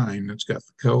 79, it's got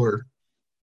the color,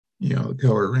 the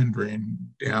color rendering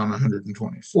down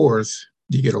 124th,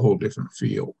 you get a whole different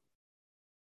feel.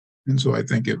 And so I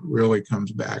think it really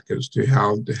comes back as to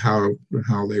how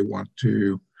they want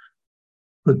to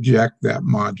project that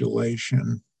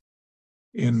modulation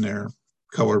in their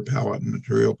color palette and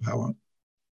material palette.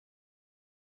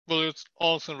 Well, it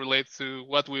also relates to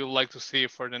what we would like to see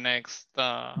for the next.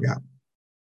 Yeah.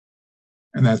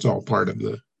 And that's all part of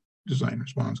the design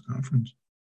response conference.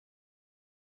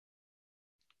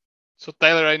 So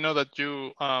Tyler, I know that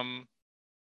you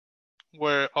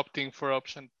were opting for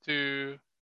option 2.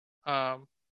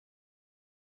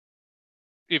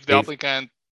 If the applicant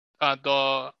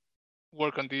do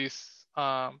work on these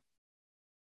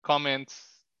comments,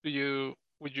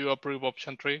 would you approve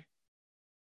option 3?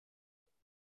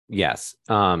 Yes.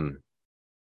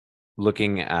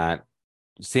 Looking at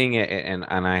seeing it, and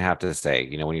I have to say,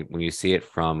 you know, when you see it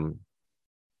from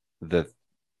the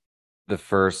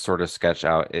first sort of sketch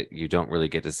out, you don't really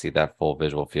get to see that full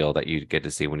visual feel that you get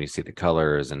to see when you see the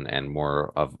colors and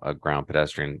more of a ground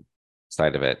pedestrian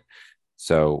side of it.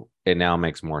 So it now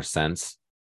makes more sense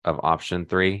of option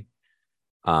 3.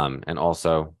 And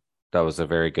also that was a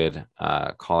very good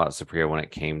call out, Supriya, when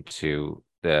it came to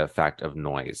the fact of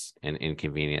noise and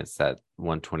inconvenience that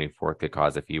 124th could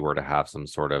cause if you were to have some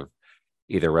sort of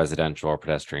either residential or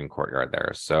pedestrian courtyard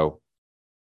there. So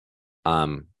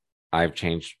I've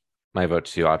changed my vote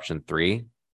to option 3.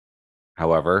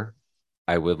 However,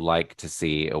 I would like to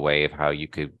see a way of how you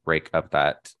could break up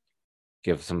that,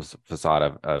 give some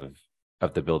facade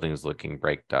of the buildings looking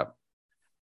breaked up.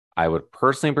 I would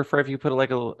personally prefer if you put like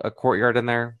a courtyard in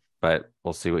there, but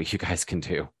we'll see what you guys can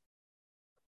do.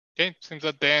 Okay, seems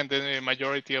that then the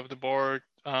majority of the board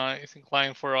is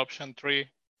inclined for option 3.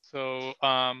 So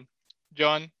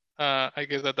John, I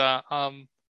guess that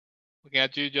looking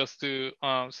at you just to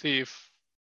see if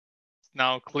it's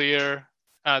now clear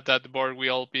that the board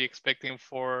will be expecting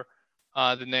for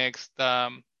the next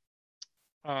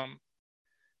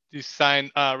design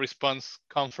response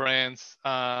conference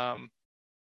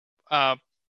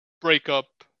breakup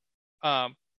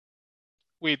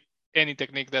with any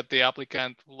technique that the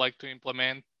applicant would like to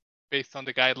implement based on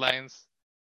the guidelines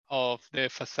of the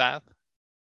facade.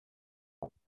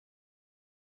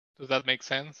 Does that make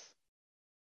sense?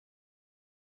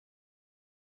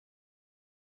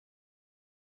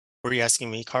 Were you asking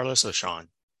me, Carlos, or Sean?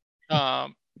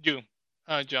 You,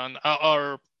 John,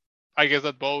 or I guess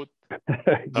that both.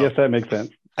 Yes, that makes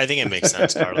sense. I think it makes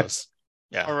sense, Carlos.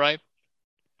 Yeah. All right.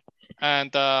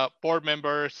 And board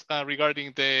members,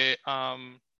 regarding the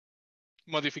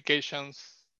modifications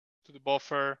to the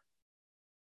buffer,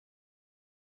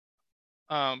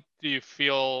 do you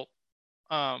feel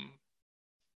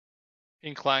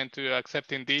inclined to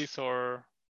accepting these, or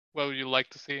what would you like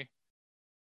to see?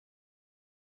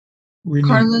 We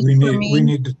Carlos,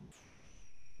 need to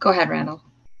go ahead, Randall.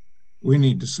 We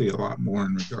need to see a lot more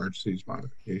in regards to these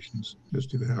modifications as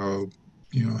to how,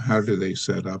 you know, how do they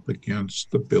set up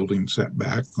against the building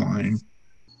setback line,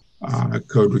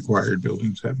 code required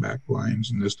building setback lines,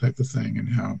 and this type of thing, and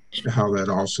how that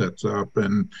all sets up.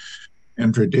 And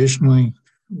traditionally,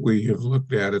 we have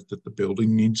looked at it that the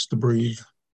building needs to breathe,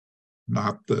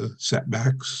 not the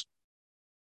setbacks.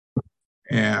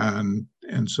 And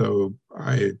so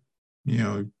I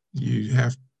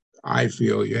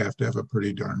feel you have to have a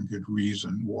pretty darn good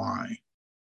reason why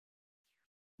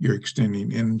you're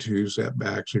extending into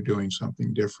setbacks or doing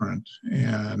something different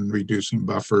and reducing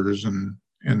buffers and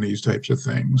these types of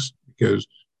things. Because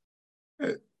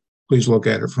please look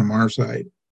at it from our side.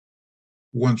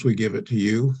 Once we give it to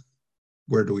you,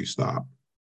 where do we stop?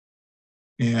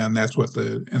 And that's what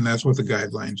the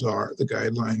guidelines are. The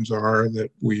guidelines are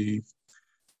that we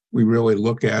really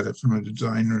look at it from a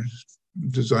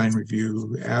design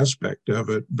review aspect of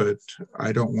it, but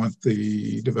I don't want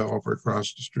the developer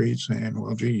across the street saying,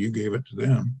 well, gee, you gave it to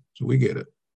them, so we get it.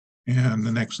 And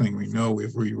the next thing we know,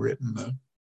 we've rewritten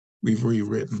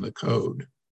the code.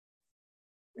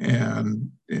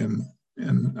 And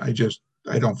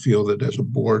I don't feel that as a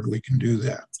board we can do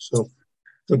that. So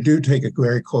do take a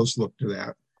very close look to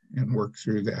that and work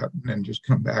through that, and then just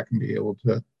come back and be able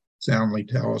to soundly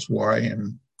tell us why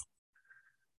and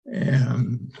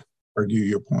argue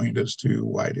your point as to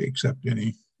why to accept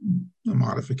any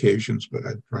modifications, but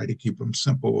I'd try to keep them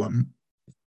simple and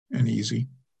easy.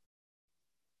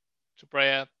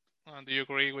 Supriya, do you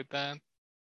agree with that?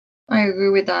 I agree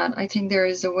with that. I think there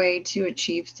is a way to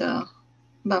achieve the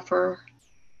buffer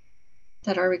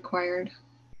that are required,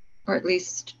 or at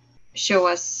least show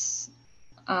us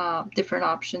different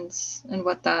options and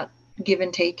what that give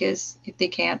and take is if they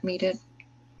can't meet it.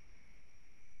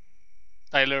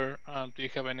 Tyler, do you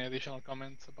have any additional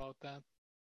comments about that?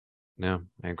 No,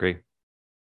 I agree.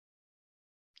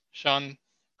 Sean,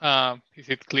 is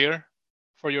it clear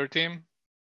for your team?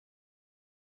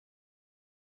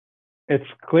 It's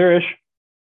clearish.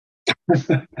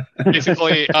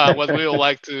 Basically, what we would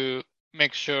like to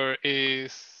make sure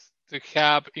is to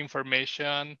have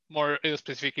information, more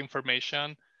specific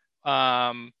information.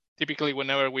 Typically,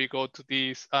 whenever we go to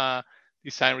these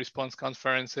design response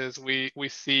conferences, we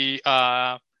see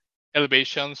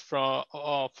elevations for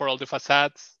all the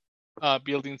facades,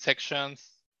 building sections,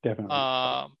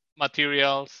 Definitely.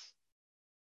 materials,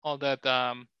 all that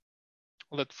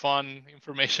fun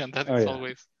information that Oh, is yeah.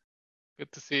 always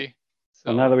good to see.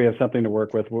 Well, now that we have something to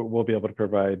work with, we'll be able to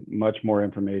provide much more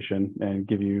information and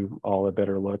give you all a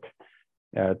better look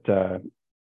at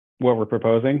what we're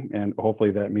proposing, and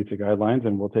hopefully that meets the guidelines.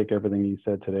 And we'll take everything you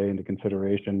said today into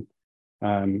consideration,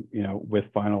 with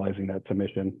finalizing that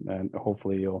submission, and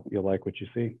hopefully you'll like what you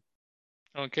see.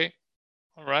 Okay,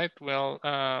 all right. Well,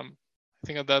 I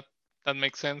think that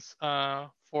makes sense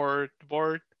for the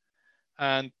board,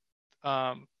 and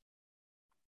hopefully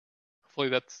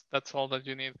that's all that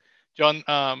you need. John,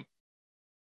 now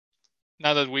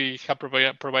that we have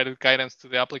provided guidance to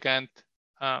the applicant,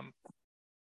 do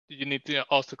you need to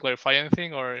also clarify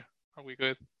anything, or are we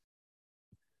good?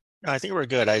 I think we're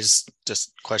good. I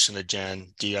just questioned to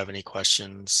Jen. Do you have any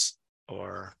questions,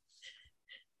 or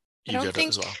you good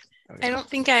as well? Okay. I don't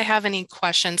think I have any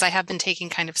questions. I have been taking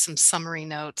kind of some summary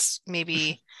notes.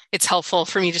 Maybe it's helpful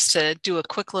for me just to do a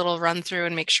quick little run through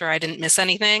and make sure I didn't miss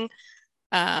anything.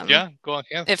 Yeah, go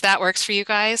ahead. If that works for you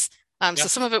guys. Yeah. So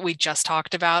some of it we just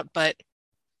talked about, but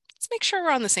let's make sure we're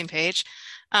on the same page.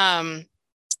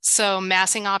 So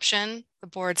massing option, the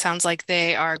board sounds like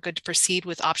they are good to proceed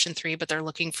with option 3, but they're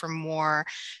looking for more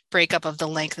breakup of the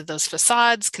length of those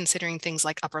facades, considering things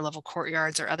like upper level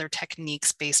courtyards or other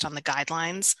techniques based on the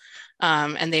guidelines.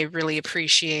 And they really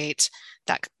appreciate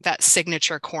that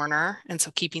signature corner. And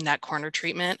so keeping that corner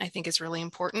treatment, I think, is really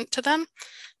important to them.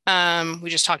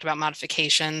 We just talked about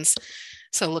modifications.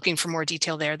 So looking for more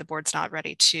detail there, the board's not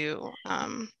ready to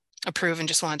approve, and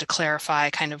just wanted to clarify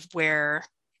kind of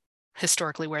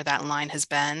historically where that line has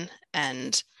been,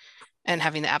 and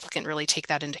having the applicant really take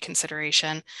that into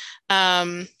consideration.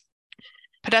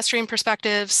 Pedestrian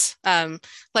perspectives,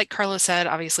 like Carlos said,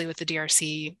 obviously with the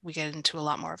DRC, we get into a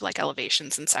lot more of like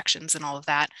elevations and sections and all of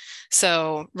that.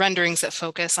 So renderings that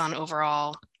focus on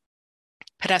overall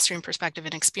pedestrian perspective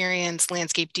and experience,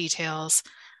 landscape details.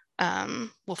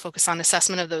 We'll focus on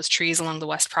assessment of those trees along the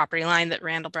west property line that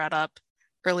Randall brought up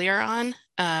earlier on,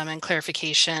 and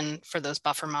clarification for those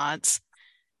buffer mods.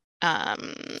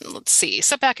 Let's see,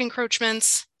 setback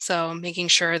encroachments. So making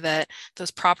sure that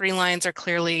those property lines are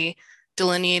clearly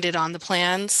delineated on the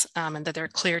plans, and that they're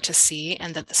clear to see,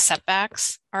 and that the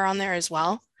setbacks are on there as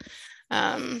well.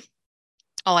 I'll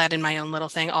add in my own little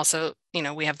thing. Also,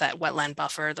 we have that wetland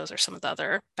buffer. Those are some of the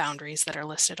other boundaries that are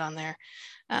listed on there.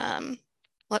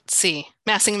 Let's see,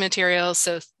 massing materials.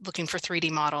 So looking for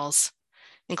 3D models,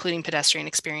 including pedestrian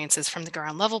experiences from the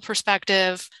ground level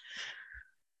perspective.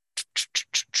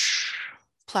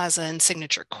 Plaza and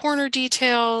signature corner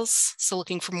details. So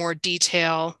looking for more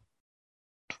detail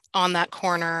on that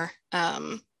corner.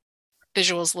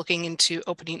 Visuals looking into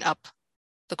opening up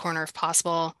the corner if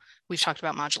possible. We've talked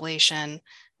about modulation.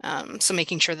 So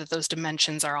making sure that those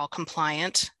dimensions are all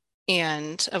compliant,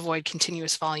 and avoid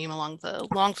continuous volume along the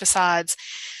long facades.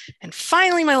 And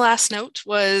finally, my last note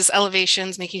was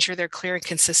elevations, making sure they're clear and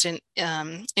consistent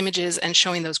images, and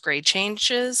showing those grade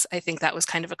changes. I think that was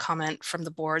kind of a comment from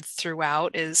the board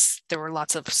throughout, is there were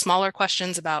lots of smaller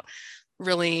questions about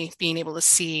really being able to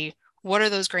see what are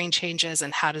those grade changes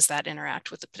and how does that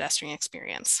interact with the pedestrian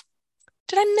experience.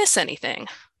 Did I miss anything?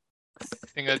 I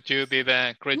think that you did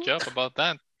a great job about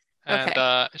that. And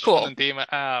okay, Sean cool. and team,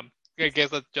 I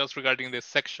guess that just regarding the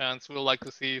sections, we would like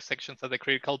to see sections at the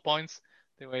critical points,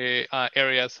 the way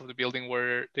areas of the building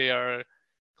where they are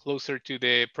closer to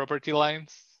the property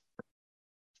lines, if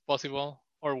possible,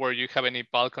 or where you have any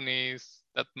balconies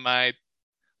that might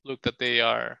look that they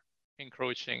are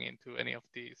encroaching into any of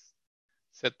these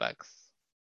setbacks.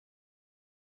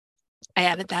 I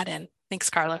added that in. Thanks,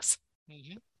 Carlos.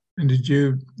 Mm-hmm. And did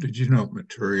you note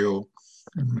material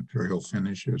and material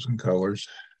finishes and colors?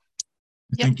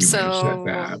 I think you may have said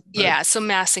that. Yeah, so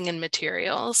massing and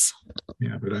materials.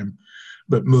 Yeah,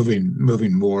 but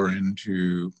moving more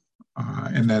into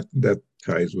and that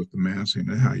ties with the massing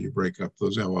and how you break up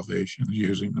those elevations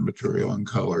using the material and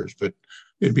colors. But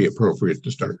it'd be appropriate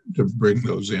to start to bring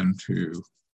those into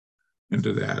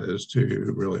that as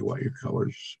to really what your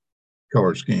color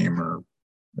scheme, or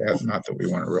not that we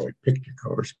want to really pick your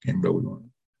color scheme, but we want to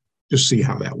just see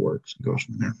how that works and goes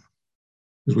from there.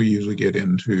 Because we usually get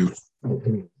into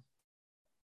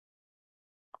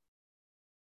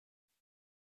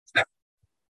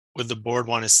Would the board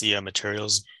want to see a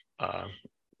materials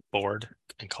board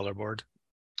and color board?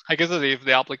 I guess that if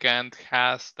the applicant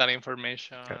has that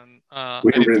information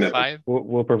We can bring that. identified,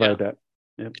 We'll provide that.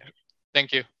 Yep.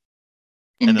 thank you.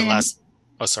 And then last,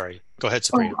 oh, sorry. Go ahead,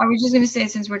 Supriya. I was just going to say,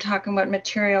 since we're talking about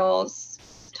materials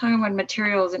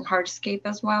and hardscape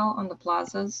as well on the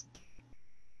plazas,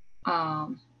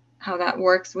 how that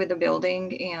works with the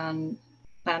building and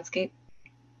landscape.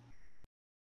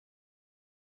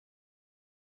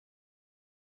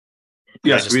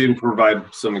 Yes, we can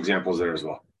provide some examples there as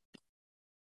well.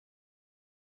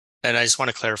 And I just want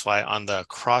to clarify on the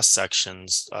cross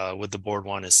sections, would the board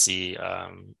want to see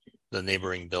the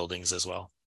neighboring buildings as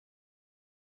well?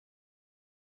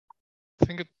 I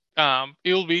think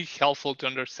it will be helpful to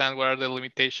understand what are the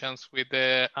limitations with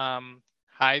the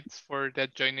heights for the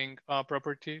adjoining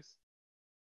properties.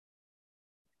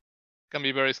 Can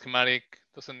be very schematic,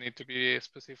 doesn't need to be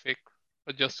specific,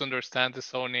 but just to understand the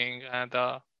zoning and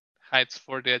heights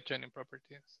for the adjoining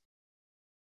properties.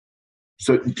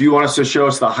 So do you want us to show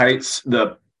us the heights,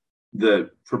 the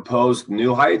proposed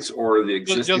new heights, or the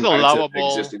existing just heights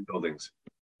allowable, of existing buildings?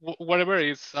 Whatever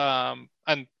is,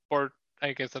 and for,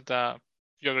 I guess that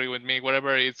you agree with me,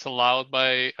 whatever it's allowed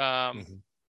by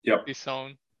the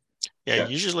zone. Yeah,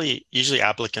 usually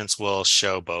applicants will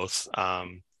show both.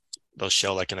 They'll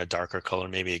show like in a darker color,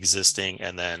 maybe existing,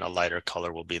 and then a lighter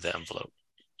color will be the envelope.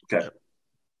 Okay. Yep.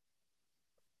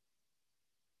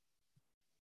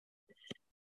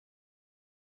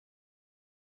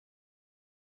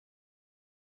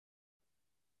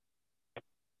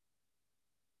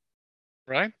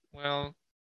 Right. Well,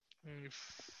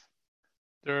 if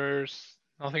there's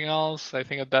nothing else, I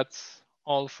think that's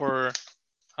all for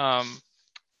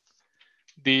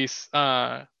this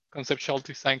conceptual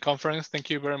design conference. Thank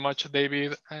you very much,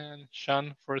 David and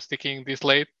Sean, for sticking this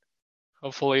late.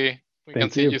 Hopefully we can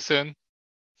see you soon.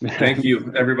 Thank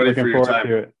you, everybody, for your time.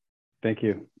 To it. Thank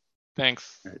you.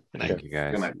 Thanks. Right. Thank you,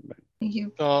 guys. Good night. Thank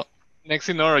you. So next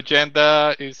in our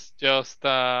agenda is just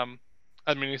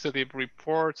administrative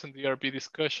reports and DRB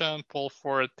discussion, poll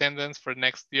for attendance for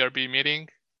next DRB meeting.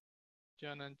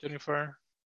 John and Jennifer.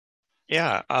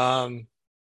 Yeah.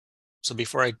 So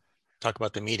before I talk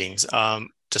about the meetings,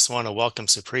 just want to welcome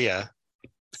Supriya.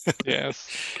 Yes.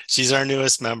 She's our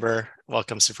newest member.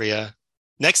 Welcome, Supriya.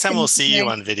 Next time we'll see you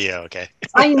on video, okay?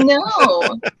 I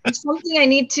know. It's something I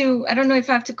need to, I don't know if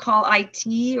I have to call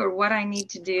IT or what I need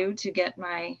to do to get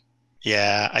my...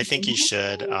 Yeah, I think you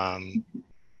should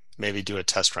maybe do a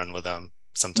test run with them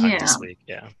sometime this week.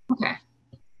 Yeah. Okay.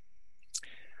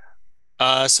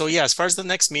 So yeah, as far as the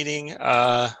next meeting,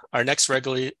 our next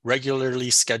regularly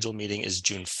scheduled meeting is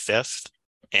June 5th.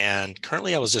 And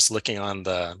currently I was just looking on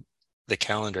the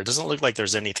calendar. It doesn't look like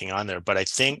there's anything on there, but I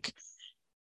think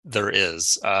there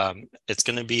is. It's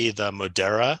going to be the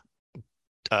Modera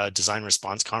Design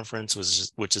Response Conference,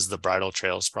 which is the Bridle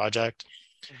Trails project.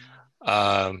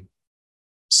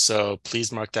 So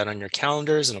please mark that on your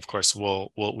calendars. And of course,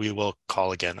 we will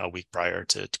call again a week prior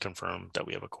to confirm that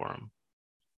we have a quorum.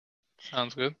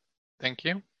 Sounds good. Thank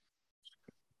you.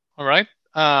 All right.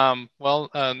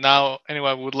 Now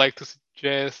anyone would like to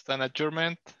suggest an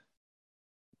adjournment?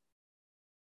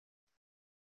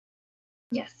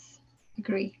 Yes,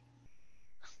 agree.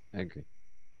 I agree.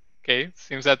 Okay,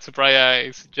 seems that Supriya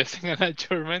is suggesting an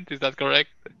adjournment. Is that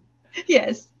correct?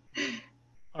 Yes.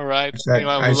 All right.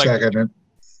 I second it.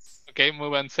 Okay,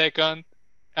 move on second.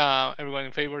 Everyone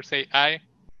in favor say aye.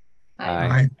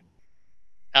 Aye.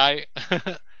 Aye.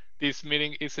 This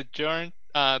meeting is adjourned.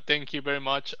 Thank you very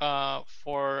much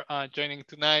for joining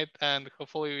tonight, and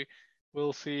hopefully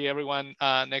we'll see everyone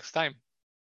next time.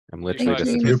 I'm literally Bye.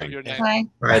 just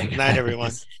Bye. Good night,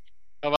 everyone.